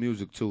brother do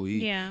music too.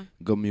 He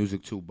good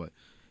music too. But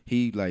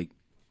he like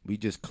we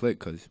just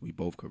clicked because we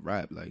both could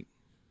rap. Like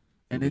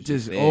And it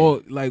just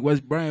all, like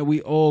West Bryan,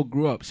 we all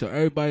grew up. So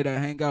everybody that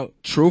hang out.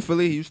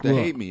 Truthfully, he used to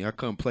hate me. I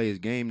couldn't play his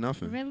game,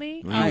 nothing.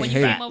 Really? When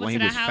he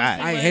was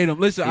fat. I ain't hate him.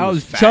 Listen, He I was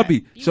was fat.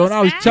 chubby. So when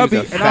I was chubby,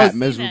 He was a and fat,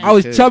 miserable I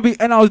was kid. chubby,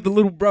 and I was the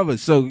little brother.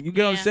 So you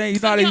get what I'm saying? You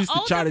know how they used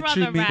to try to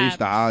treat me. He used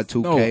to hide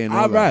 2K No, and all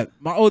I that. rap.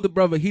 My older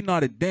brother, he know how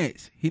to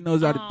dance. He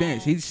knows how to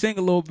dance. He sing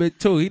a little bit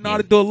too. He know how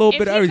to do a little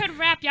bit of If he everything. could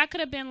rap, y'all could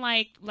have been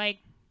like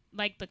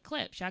the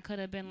Clips. Y'all could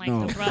have been like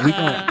No, the we brother,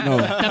 gon-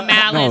 the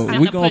Malice, and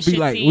we the gonna be Pusha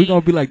like T. we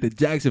gonna be like the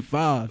Jackson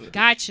 5.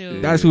 Got you.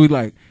 That's who we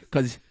like,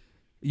 cause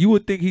you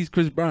would think he's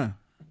Chris Brown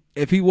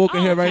if he walk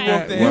in here right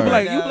now. You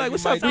be like,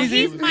 what's up, So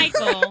Breezy? he's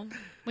Michael.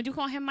 Would you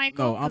call him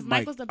Michael? No, 'Cause I'm Mike.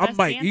 Michael's the best I'm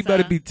Mike. He dancer.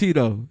 better be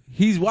Tito.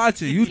 He's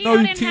watching. You Tito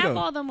know you didn't Tito. have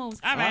all the moves.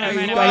 All right, Alright, all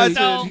right, he all right.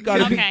 gotta- So, he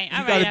gotta be- okay, he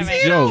all gotta right,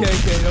 be all right. Joe.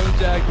 KK, don't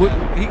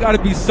jack. He gotta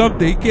be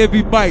something. He can't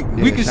be Mike.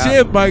 we Yeah, can shout-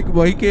 share Mike,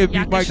 but he can't be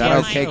Y'all can Mike. Shout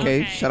out Michael. KK.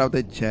 Okay. Shout out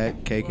to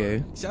Jack,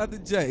 KK. Shout out to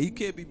Jack. He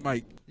can't be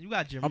Mike. You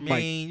got I'm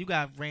Mike. Jermaine, you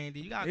got Randy,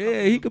 you got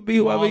Yeah, he could be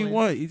whoever he Marlon.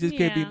 want. He just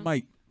can't be Yeah.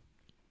 Mike.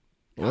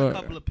 Got a Word.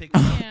 couple of picks.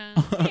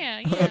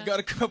 Yeah. I got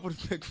a couple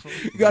to pick from.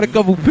 You got a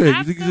couple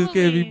picks. He just can't be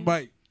Absolutely.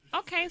 Mike.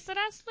 Okay, so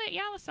that's lit.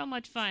 Y'all was so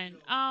much fun.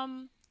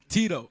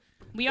 Tito.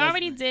 We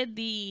already did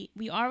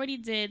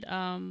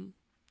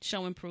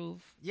show and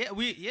prove. Yeah,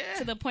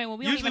 to the point where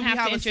we Usually don't even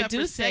have to a separate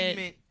introduce it.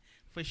 segment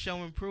for show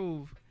and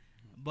prove,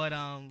 but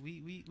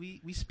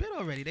we spit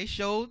already. They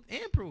showed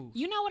and proved.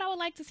 You know what I would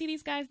like to see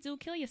these guys do?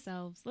 Kill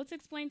yourselves. Let's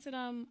explain to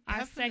them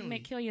our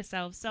segment, Kill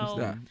Yourself. What's So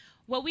that?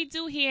 what we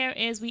do here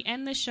is we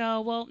end the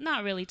show. Well,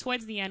 not really.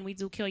 Towards the end, we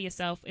do Kill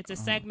Yourself. It's a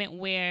segment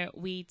where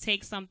we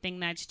take something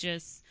that's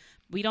just,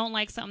 we don't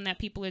like something that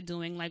people are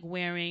doing, like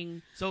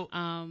wearing. So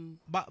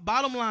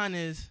bottom line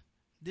is,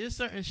 there's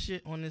certain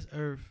shit on this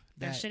earth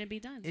that shouldn't be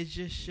done. It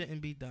just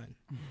shouldn't be done.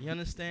 You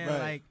understand?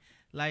 Right.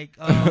 Like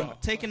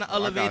taking the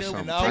elevator,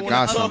 something. taking I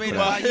got the something. elevator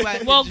while you at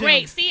the Well, gym.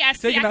 great. See, I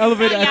see. Taking I the can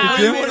elevator tell at the y'all.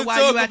 gym? Elevator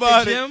while you at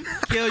about the it. gym,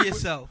 kill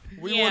yourself.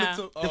 We Yeah. wanted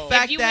to. The Oh.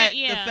 fact you that went-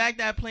 yeah. the fact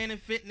that Planet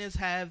Fitness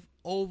have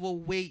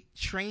overweight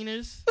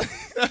trainers,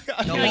 the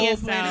Kill whole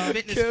yourself. Planet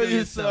Fitness Kill kill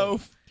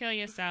yourself. Kill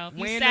yourself.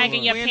 You Wearing sagging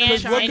them- your wearing them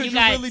pants shiny- and What you could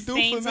got you really do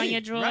stains for on me?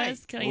 your drawers.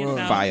 Right. Kill Word.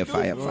 yourself.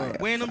 Fire.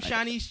 Wearing them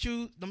Chinese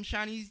shoes, them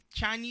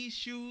Chinese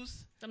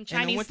shoes. Some in the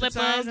Chinese winter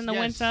slippers times, in the yes.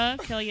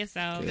 winter. Kill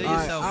yourself. Kill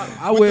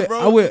yourself. I With wear the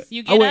roses?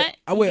 You get it?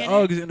 I wear You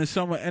get Uggs in the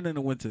summer and in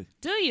the winter.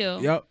 Do you?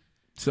 Yep.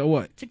 So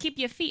what? To keep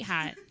your feet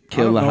hot.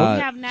 Kill the I don't know. You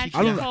hot. have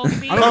natural cold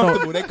feet. I don't know.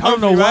 Comfortable. They I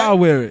don't know comfy, why right? I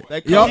wear it.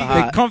 They Yup,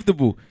 comfy. they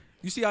comfortable.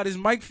 You see how this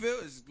mic feel?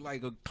 It's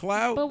like a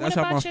cloud. But what That's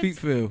how about my your feet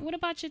feel. What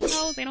about your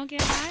toes? They don't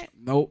get hot?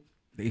 Nope.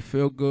 They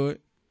feel good.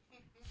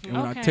 And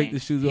when I Okay. take the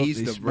shoes off, He's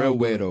they the smell real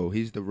good. weirdo.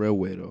 He's the real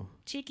weirdo.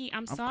 Cheeky,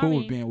 I'm I'm sorry. cool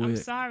with being I'm weird.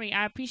 sorry.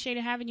 I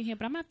appreciated having you here,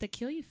 but I'm going to have to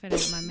kill you for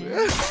that, my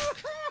man.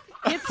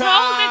 Your toes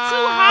are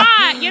too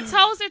hot. Your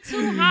toes are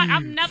too hot.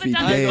 I've never He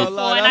done did. this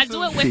before, and I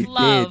do it He with did.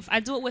 love. I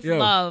do it with Yo,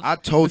 love. I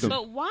told him.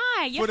 But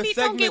why? Your For the feet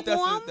don't segment, get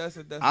warm? that's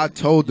I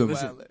told him.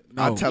 Listen,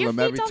 I no. tell Your him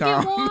feet every don't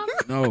time. get warm?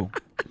 No.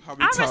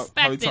 I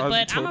respect it,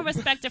 but I'm going to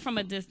respect it from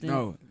a distance.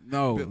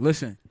 No.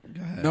 Listen.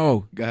 ahead.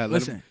 No. Go ahead, let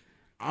Listen.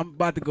 I'm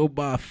about to go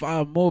buy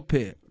 5 more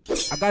pair.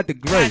 I got the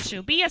gray. Got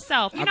you. Be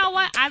yourself. You know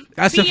what?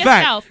 That's be a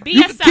yourself. fact. Be You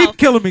yourself. can keep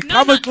killing me.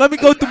 No, no. Let me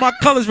go through my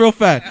colors real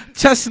fast.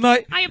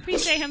 Chestnut. I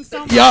appreciate him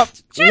so much. Yup.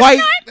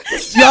 White.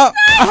 Yup.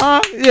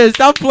 Yeah,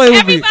 stop playing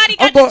with me. Everybody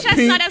got I'm the going chestnut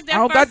pink. as their I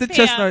don't got the first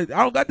pair. chestnut.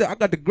 I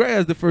got the gray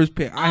as the first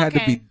pair. I had to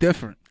be Okay.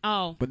 different.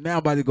 Oh. But now I'm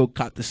about to go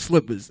cop the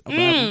slippers. I'm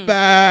Mm.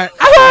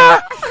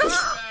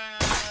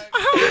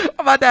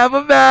 about to have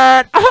a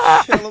bad.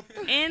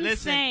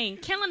 Insane.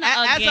 Killing the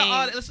As game. an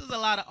artist, this is a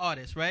lot of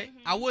artists, right?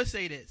 I would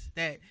say this,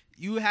 that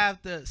you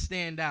have to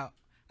stand out.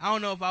 I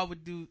don't know if I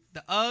would do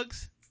the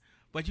Uggs,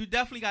 but you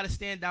definitely got to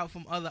stand out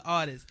from other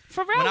artists.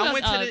 For real, when I those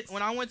went Uggs.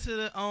 when I went to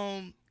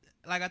the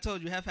like I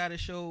told you, Hef had a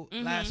show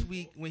last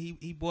week when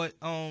he brought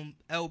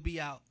LB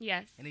out.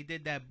 Yes. And they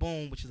did that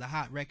Boom, which is a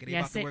hot record. They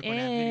Yes, about to work it on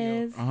that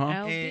video. is.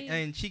 LB.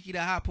 And Cheeky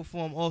the Hot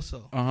performed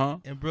also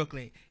in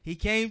Brooklyn. He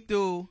came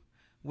through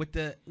with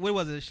the, what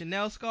was it, a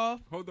Chanel scarf?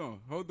 Hold on.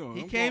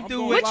 He came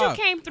through What with you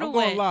came through I'm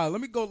going with? live.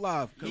 Let me go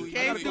live. He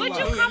came through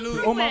What'd you come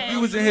through All my with?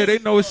 viewers in here, they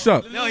know what's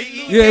up. No,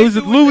 Yeah, it was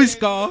a Louis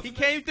scarf. He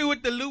came through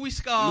with the Louis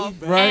scarf,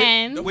 Right.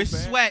 And with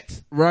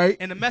sweats, Right.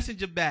 and a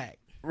messenger bag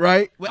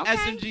Right. with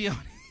SMG on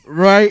it.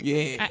 Right.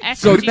 a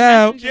So SMG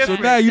now,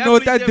 messenger. you know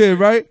what that Definitely did,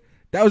 right?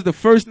 That was the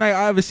first night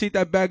I ever seen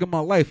that bag in my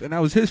life, and that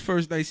was his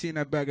first night seeing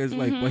that bag in his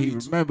life. But he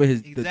remembered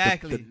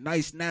the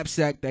nice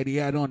knapsack that he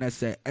had on that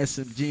said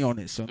SMG on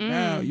it. So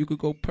now you could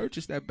go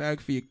purchase that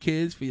bag for your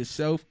kids, for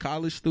yourself,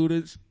 college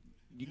students.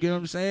 You get what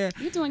I'm saying?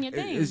 You doing your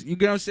thing. You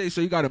get what I'm saying?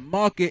 So you got to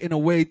market in a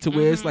way to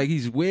where it's like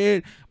he's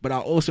weird, but I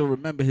also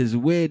remember his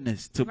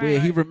weirdness to where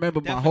he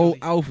remembered my whole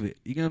outfit.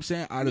 You get what I'm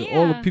saying? Out of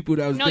all the people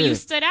that was there. No, you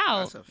stood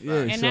out. Yeah,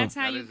 And so that's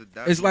how you...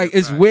 it's like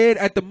it's weird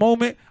at the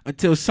moment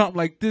until something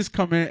like this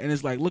come in, and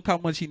it's like, look how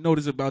much he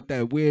noticed about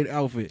that weird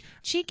outfit.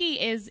 Cheeky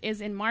is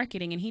in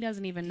marketing, and he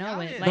doesn't even know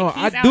it. Like, No,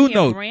 he's I out do here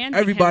know. branding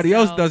Everybody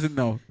else himself. doesn't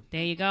know.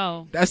 There you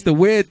go. That's the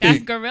weird thing.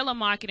 That's guerrilla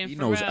marketing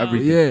for knows real.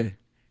 everything. Yeah.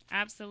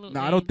 Absolutely.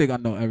 No, I don't think I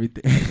know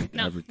everything.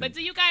 No, but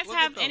do you guys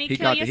have any He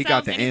kill got the- he yourselves?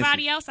 got the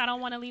Anybody answers. else? I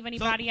don't want to leave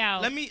anybody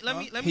out. Let me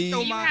He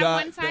throw my.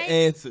 got the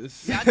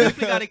answers. Yeah, I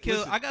definitely gotta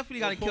kill. I definitely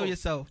gotta kill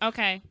yourself.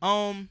 Okay.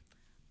 I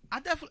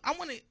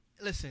want to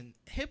listen.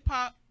 Hip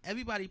hop.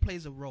 Everybody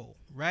plays a role,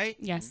 right?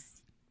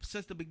 Yes.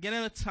 Since the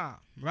beginning of time,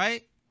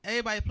 right?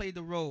 Everybody played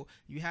the role.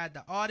 You had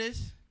the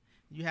artist,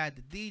 you had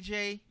the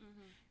DJ,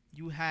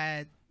 you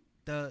had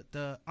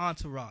the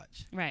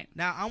entourage. Right.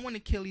 Now I want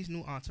to kill these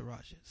new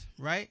entourages,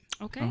 right?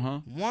 Okay.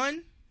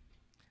 One,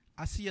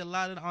 I see a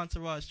lot of the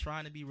entourage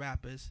trying to be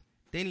rappers.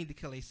 They need to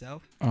kill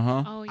themselves.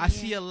 Oh, I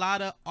see a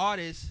lot of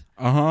artists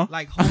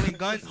like holding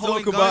guns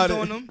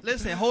on them.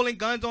 Listen, holding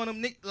guns on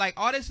them. Like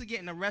artists are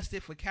getting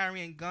arrested for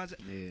carrying guns.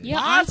 Yeah,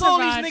 Why is all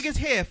these entourage- niggas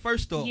here?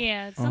 First off,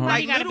 Yeah,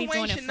 somebody like gotta Lil be Wayne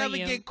doing it should for never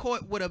you. get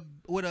caught with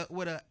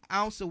a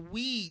ounce of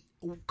weed.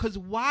 Cause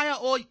why are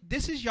all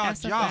this is your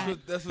That's a job?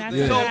 fact. That's what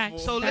a so fact.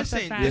 so That's a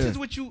listen, fact.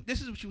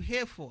 this is what you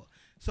here for.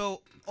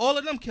 So all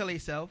of them kill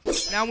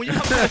themselves. Now when you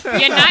come to the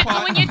You're not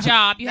part- doing your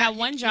job. You Now, have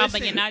one job,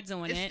 but listen, you're not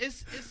doing it.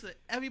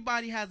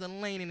 Everybody has a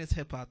lane in this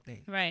hip hop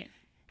thing. Right.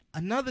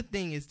 Another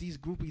thing is these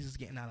groupies is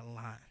getting out of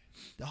line.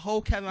 The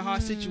whole Kevin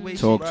Hart situation.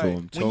 Talk to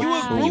him. When you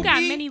a groupie, You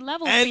got many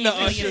levels And to the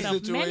kill Usher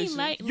yourself. Many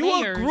situation. you a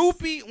layers.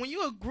 groupie. When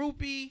you a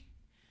groupie,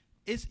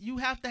 you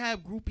have to have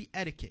groupie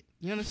etiquette.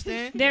 You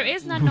understand? There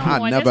is none no I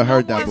more. never There's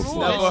heard no that more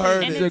before. rules. Never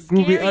heard And it. it's The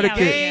groupie scary out etiquette.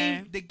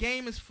 there. The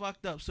game is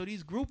fucked up. So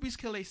these groupies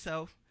kill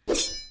themselves.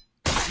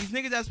 These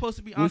niggas that's supposed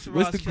to be What's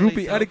entourage the kill groupie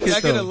theyself. etiquette Can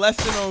I get a though?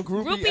 lesson on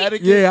groupie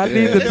etiquette? Yeah, I need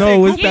to Listen, know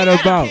what's groupie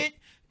that about. etiquette,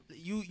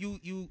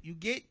 You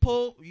get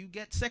pulled, you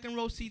get second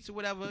row seats or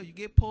whatever, you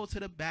get pulled to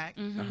the back,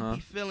 Uh-huh.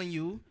 he feeling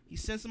you, he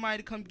sends somebody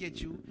to come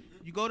get you,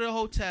 you go to the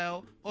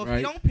hotel, or if he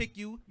Right. don't pick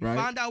you, you Right.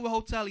 find out what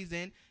hotel he's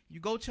in, you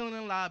go chill in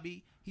the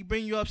lobby, he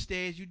bring you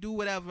upstairs, you do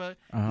whatever,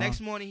 Uh-huh.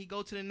 next morning he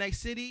go to the next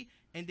city,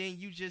 and then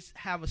you just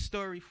have a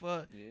story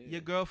for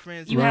your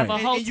girlfriends. You have a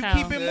and you hotel.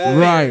 keep it moving.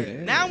 Right.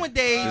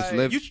 Nowadays, Just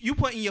live- you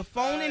putting your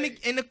phone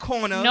in the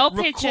corner, No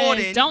recording.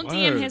 pictures. Don't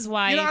DM his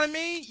wife. You know what I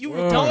mean? You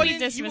Word. recording,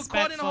 Don't be you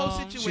recording the whole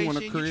disrespectful. She want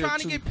a situation. You career, trying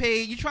to too. get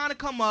paid. You trying to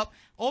come up.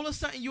 All of a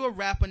sudden, you a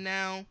rapper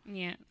now. Yeah.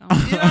 You know what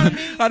I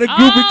mean? How the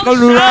groupie come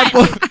to shots.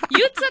 rapper?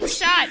 You took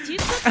shots. You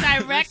took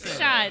direct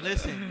shots.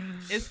 Listen,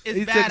 it's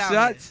He bad took out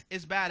shots? here.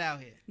 It's bad out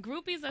here.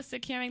 Groupies are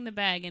securing the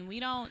bag, and we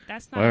don't.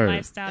 That's not Word. a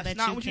lifestyle That's that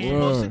not you what can. you're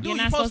supposed to do. You're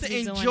You're not supposed to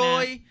be doing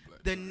enjoy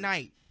the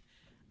night.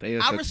 They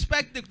I are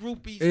respect the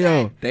groupies. Hey,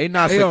 yo. that- They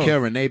not Hey, yo,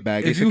 securing they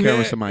bag. They If you securing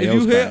hear, somebody if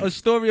else's you hear bag. a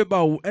story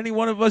about any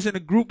one of us in a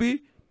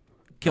groupie,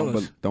 kill Don't,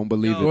 us. don't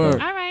believe it. Word.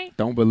 Though. All right.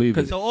 Don't believe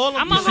it. So all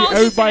I'm of a See, hold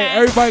you to that.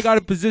 everybody got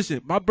a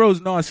position. My bros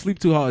know I sleep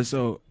too hard,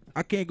 so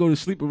I can't go to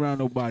sleep around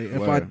nobody. If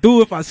I Word.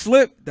 do, if I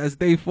slip, that's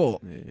their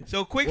fault.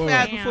 So quick Word.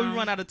 fast before we Damn.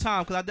 run out of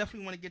time, because I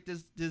definitely want to get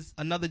this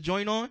another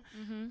joint on.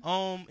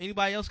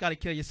 Anybody else got to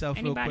kill yourself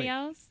real Anybody quick?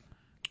 else?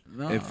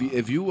 No.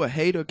 If you a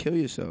hater, kill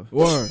yourself.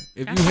 Word.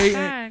 If That's you a hating,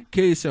 fact.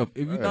 kill yourself.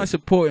 If you're Word. not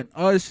supporting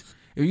us,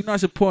 if you're not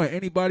supporting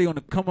anybody on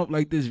the come up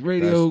like this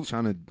radio, That's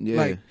trying to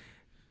like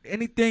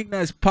anything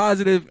that's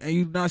positive and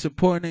you not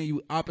supporting it,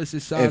 you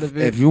opposite side of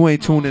it. If you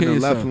ain't tuned in kill to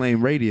Left yourself.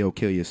 Lane Radio,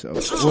 kill yourself.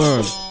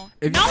 Word.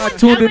 If No you're not one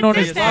tuned in ever on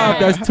did this that. vibe,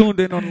 that's tuned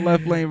in on the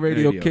Left Lane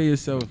Radio, Radio. kill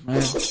yourself,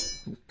 man.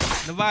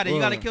 Nevada, you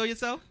got to Word. kill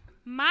yourself?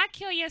 My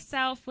kill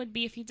yourself would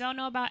be if you don't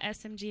know about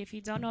SMG, if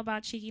you don't know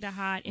about Cheeky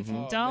TheHot, if you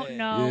Oh, don't man.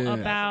 know Yeah.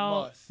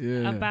 about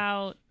Yeah.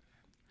 about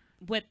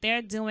what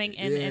they're doing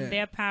and, Yeah. and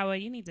their power,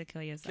 you need to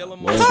kill yourself. Kill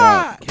 'em Word all.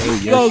 out. Kill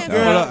Go, yourself.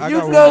 girl. I You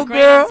got go, one. Great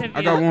girl. interview.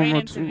 I got one Great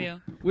more, too. interview.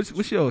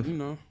 What's yours? You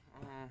know.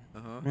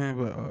 Man,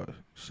 but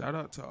shout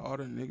out to all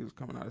the niggas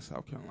coming out of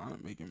South Carolina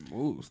making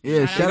moves.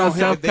 Yeah, shout out They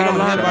South don't have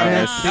Carolina, everybody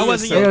man. that That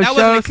wasn't Hey, yo, that shout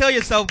wasn't out- to kill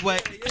yourself,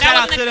 but shout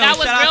out to That them.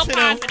 was Shout out real to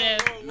them.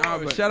 positive. Nah,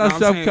 but Shout nah, out I'm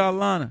South saying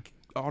Carolina.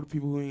 all the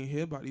people who ain't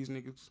hear about these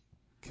niggas,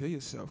 kill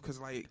yourself. Cause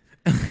like,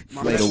 my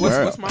Play man, the what's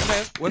world.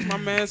 what's my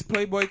man's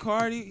Playboy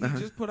Cardi? He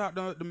just put out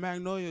the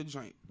Magnolia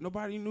joint.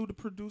 Nobody knew the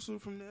producer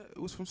from there. It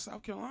was from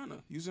South Carolina.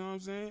 You see what I'm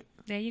saying?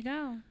 There you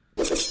go.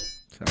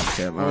 South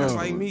Carolina. It's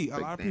like me. A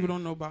Big lot of thing. people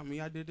don't know about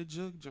me. I did the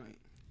Jug joint.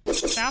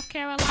 South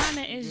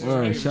Carolina is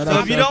Word. is Shout So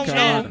out if you dropping don't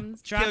Carolina. know,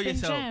 gems, kill dropping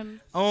yourself.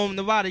 gems.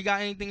 Nevada, you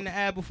got anything to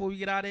add before we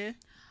get out of here?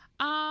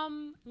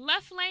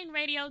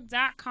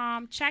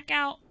 leftlaneradio.com. Check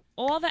out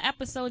all the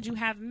episodes you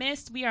have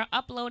missed. We are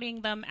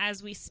uploading them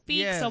as we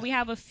speak. Yeah. So we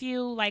have a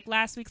few, like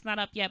last week's not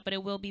up yet, but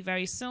it will be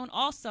very soon.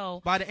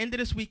 Also, By the end of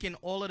this weekend,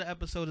 all of the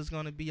episodes is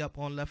going to be up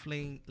on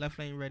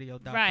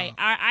leftlaneradio.com. right,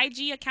 our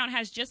IG account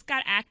has just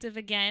got active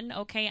again.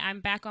 Okay,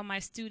 I'm back on my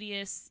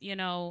studious,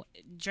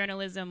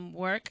 journalism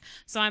work.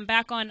 So I'm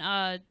back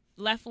on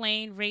Left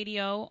Lane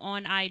Radio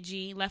on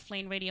IG, Left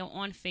Lane Radio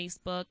on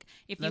Facebook.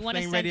 If you Left want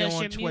to Lane send Radio us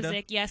on your Twitter.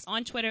 music, yes,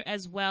 on Twitter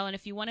as well. And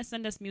if you want to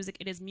send us music,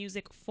 it is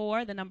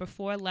music4, the number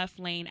 4,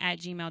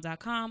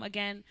 leftlane@gmail.com.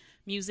 Again,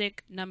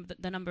 music,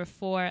 the number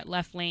 4,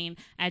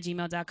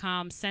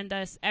 leftlane@gmail.com. Send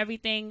us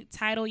everything,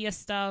 title your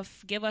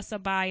stuff, give us a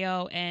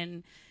bio,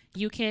 and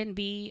you can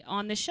be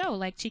on the show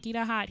like Cheeky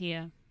TheHot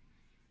here.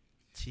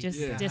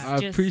 I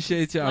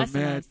appreciate y'all,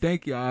 man.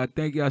 Thank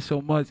y'all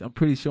so much. I'm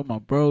pretty sure my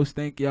bros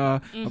thank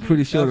y'all. I'm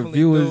pretty sure the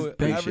viewers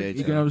thank you.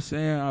 You know what I'm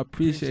saying? I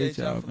appreciate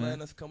y'all, man.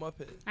 Let's come up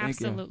here.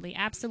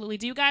 Absolutely.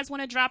 Do you guys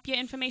want to drop your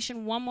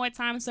information one more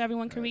time so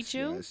everyone can reach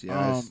you?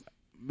 Yes.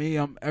 Me,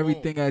 I'm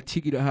everything at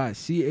Cheeky TheHot.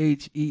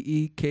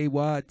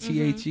 CheekyTheHot.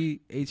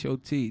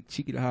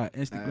 Cheeky TheHot.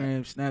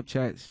 Instagram,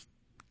 Snapchat,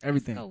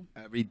 everything.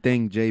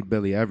 Everything, J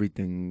Billy,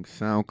 everything.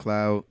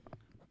 SoundCloud,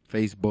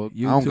 Facebook.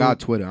 YouTube. I don't got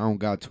Twitter. I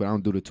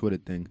don't do the Twitter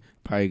thing.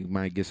 Probably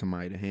might get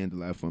somebody to handle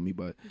that for me,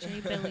 but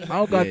I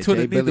don't got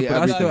Twitter neither, but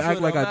I still act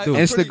like I do.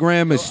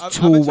 Instagram is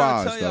too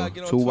wise, though.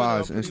 Too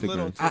wise,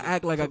 Instagram. I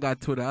act like I got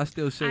Twitter. I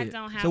still say it.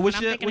 So what's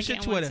your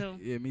Twitter?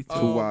 Yeah, me too.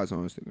 Too wise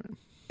on Instagram.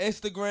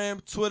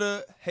 Instagram,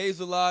 Twitter,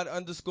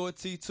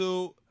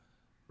 Hazelod_T2,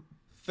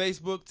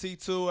 Facebook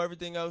T2,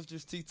 everything else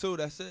just T2.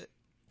 That's it.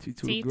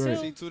 T2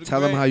 great.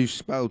 Tell them how you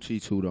spell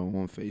T2 though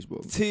on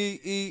Facebook.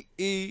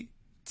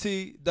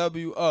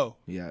 TEETWO.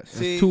 Yes.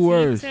 That's 2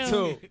 words.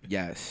 Two.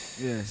 Yes.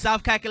 Yeah.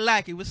 South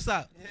Kakalaki, what's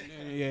up?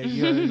 Yeah,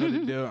 you already know the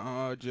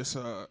deal. Just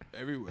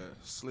everywhere.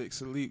 Slick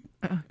Salik.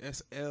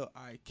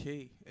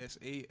 SLIK.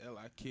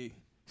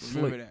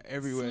 Remember that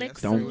everywhere.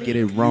 Don't get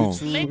it wrong.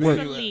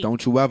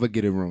 Don't you ever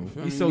get it wrong.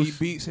 He's so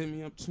beats hit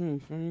me up too.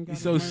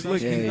 He's so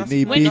slick. Yeah,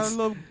 need beats.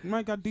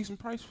 Might got a decent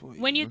price for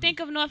you. When you think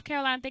of North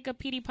Carolina, think of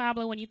P.D.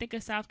 Pablo. When you think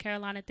of South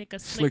Carolina, think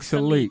of Slick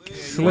Salik.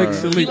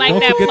 Salik. You like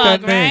that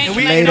plug, right? And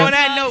we on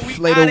that note,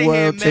 we out of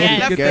here, man.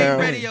 Left Lane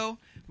Radio.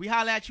 We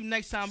holler at you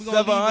next time.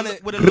 We're gonna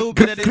leave with a little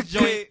bit of this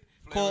joint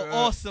called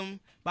Awesome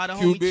by the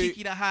homie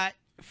Cheeky TheHot.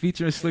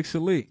 Featuring Slick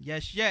Salik.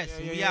 Yes.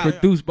 We out.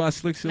 Produced by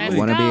Slick Salik.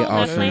 Wanna be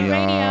awesome,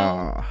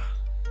 y'all.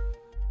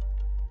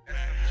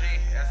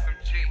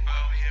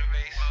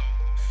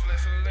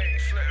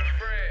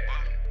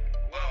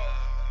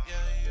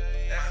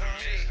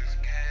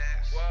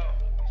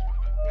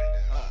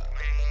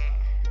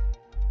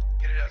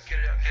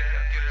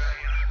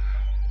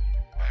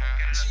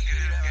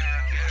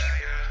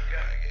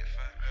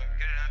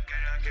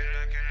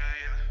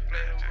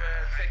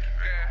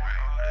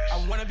 I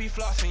wanna be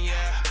flossing,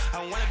 yeah.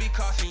 I wanna be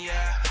coughing,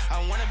 yeah. I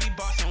wanna be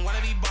bossing, wanna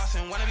be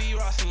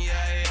rossing, yeah.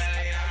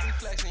 I be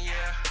flexing,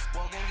 yeah.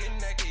 Walk and get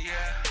naked,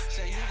 yeah.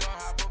 Say you gon'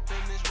 hop up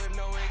in this whip,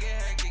 no way get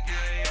hectic,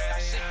 yeah. I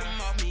shake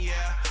them off me,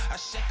 yeah. I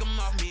shake them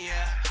off me,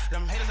 yeah.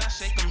 Them haters, I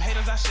shake them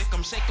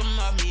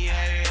off me, yeah.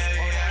 Oh,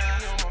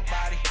 yeah, you on my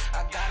body.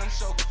 I got them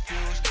so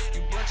confused.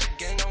 You brought your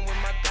gang on with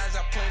my guys,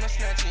 I plan on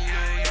snatching you,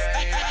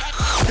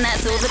 yeah. And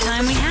that's all the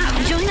time we have.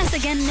 Join us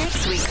again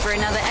next week for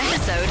another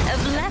episode of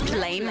Left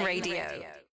Lane Radio.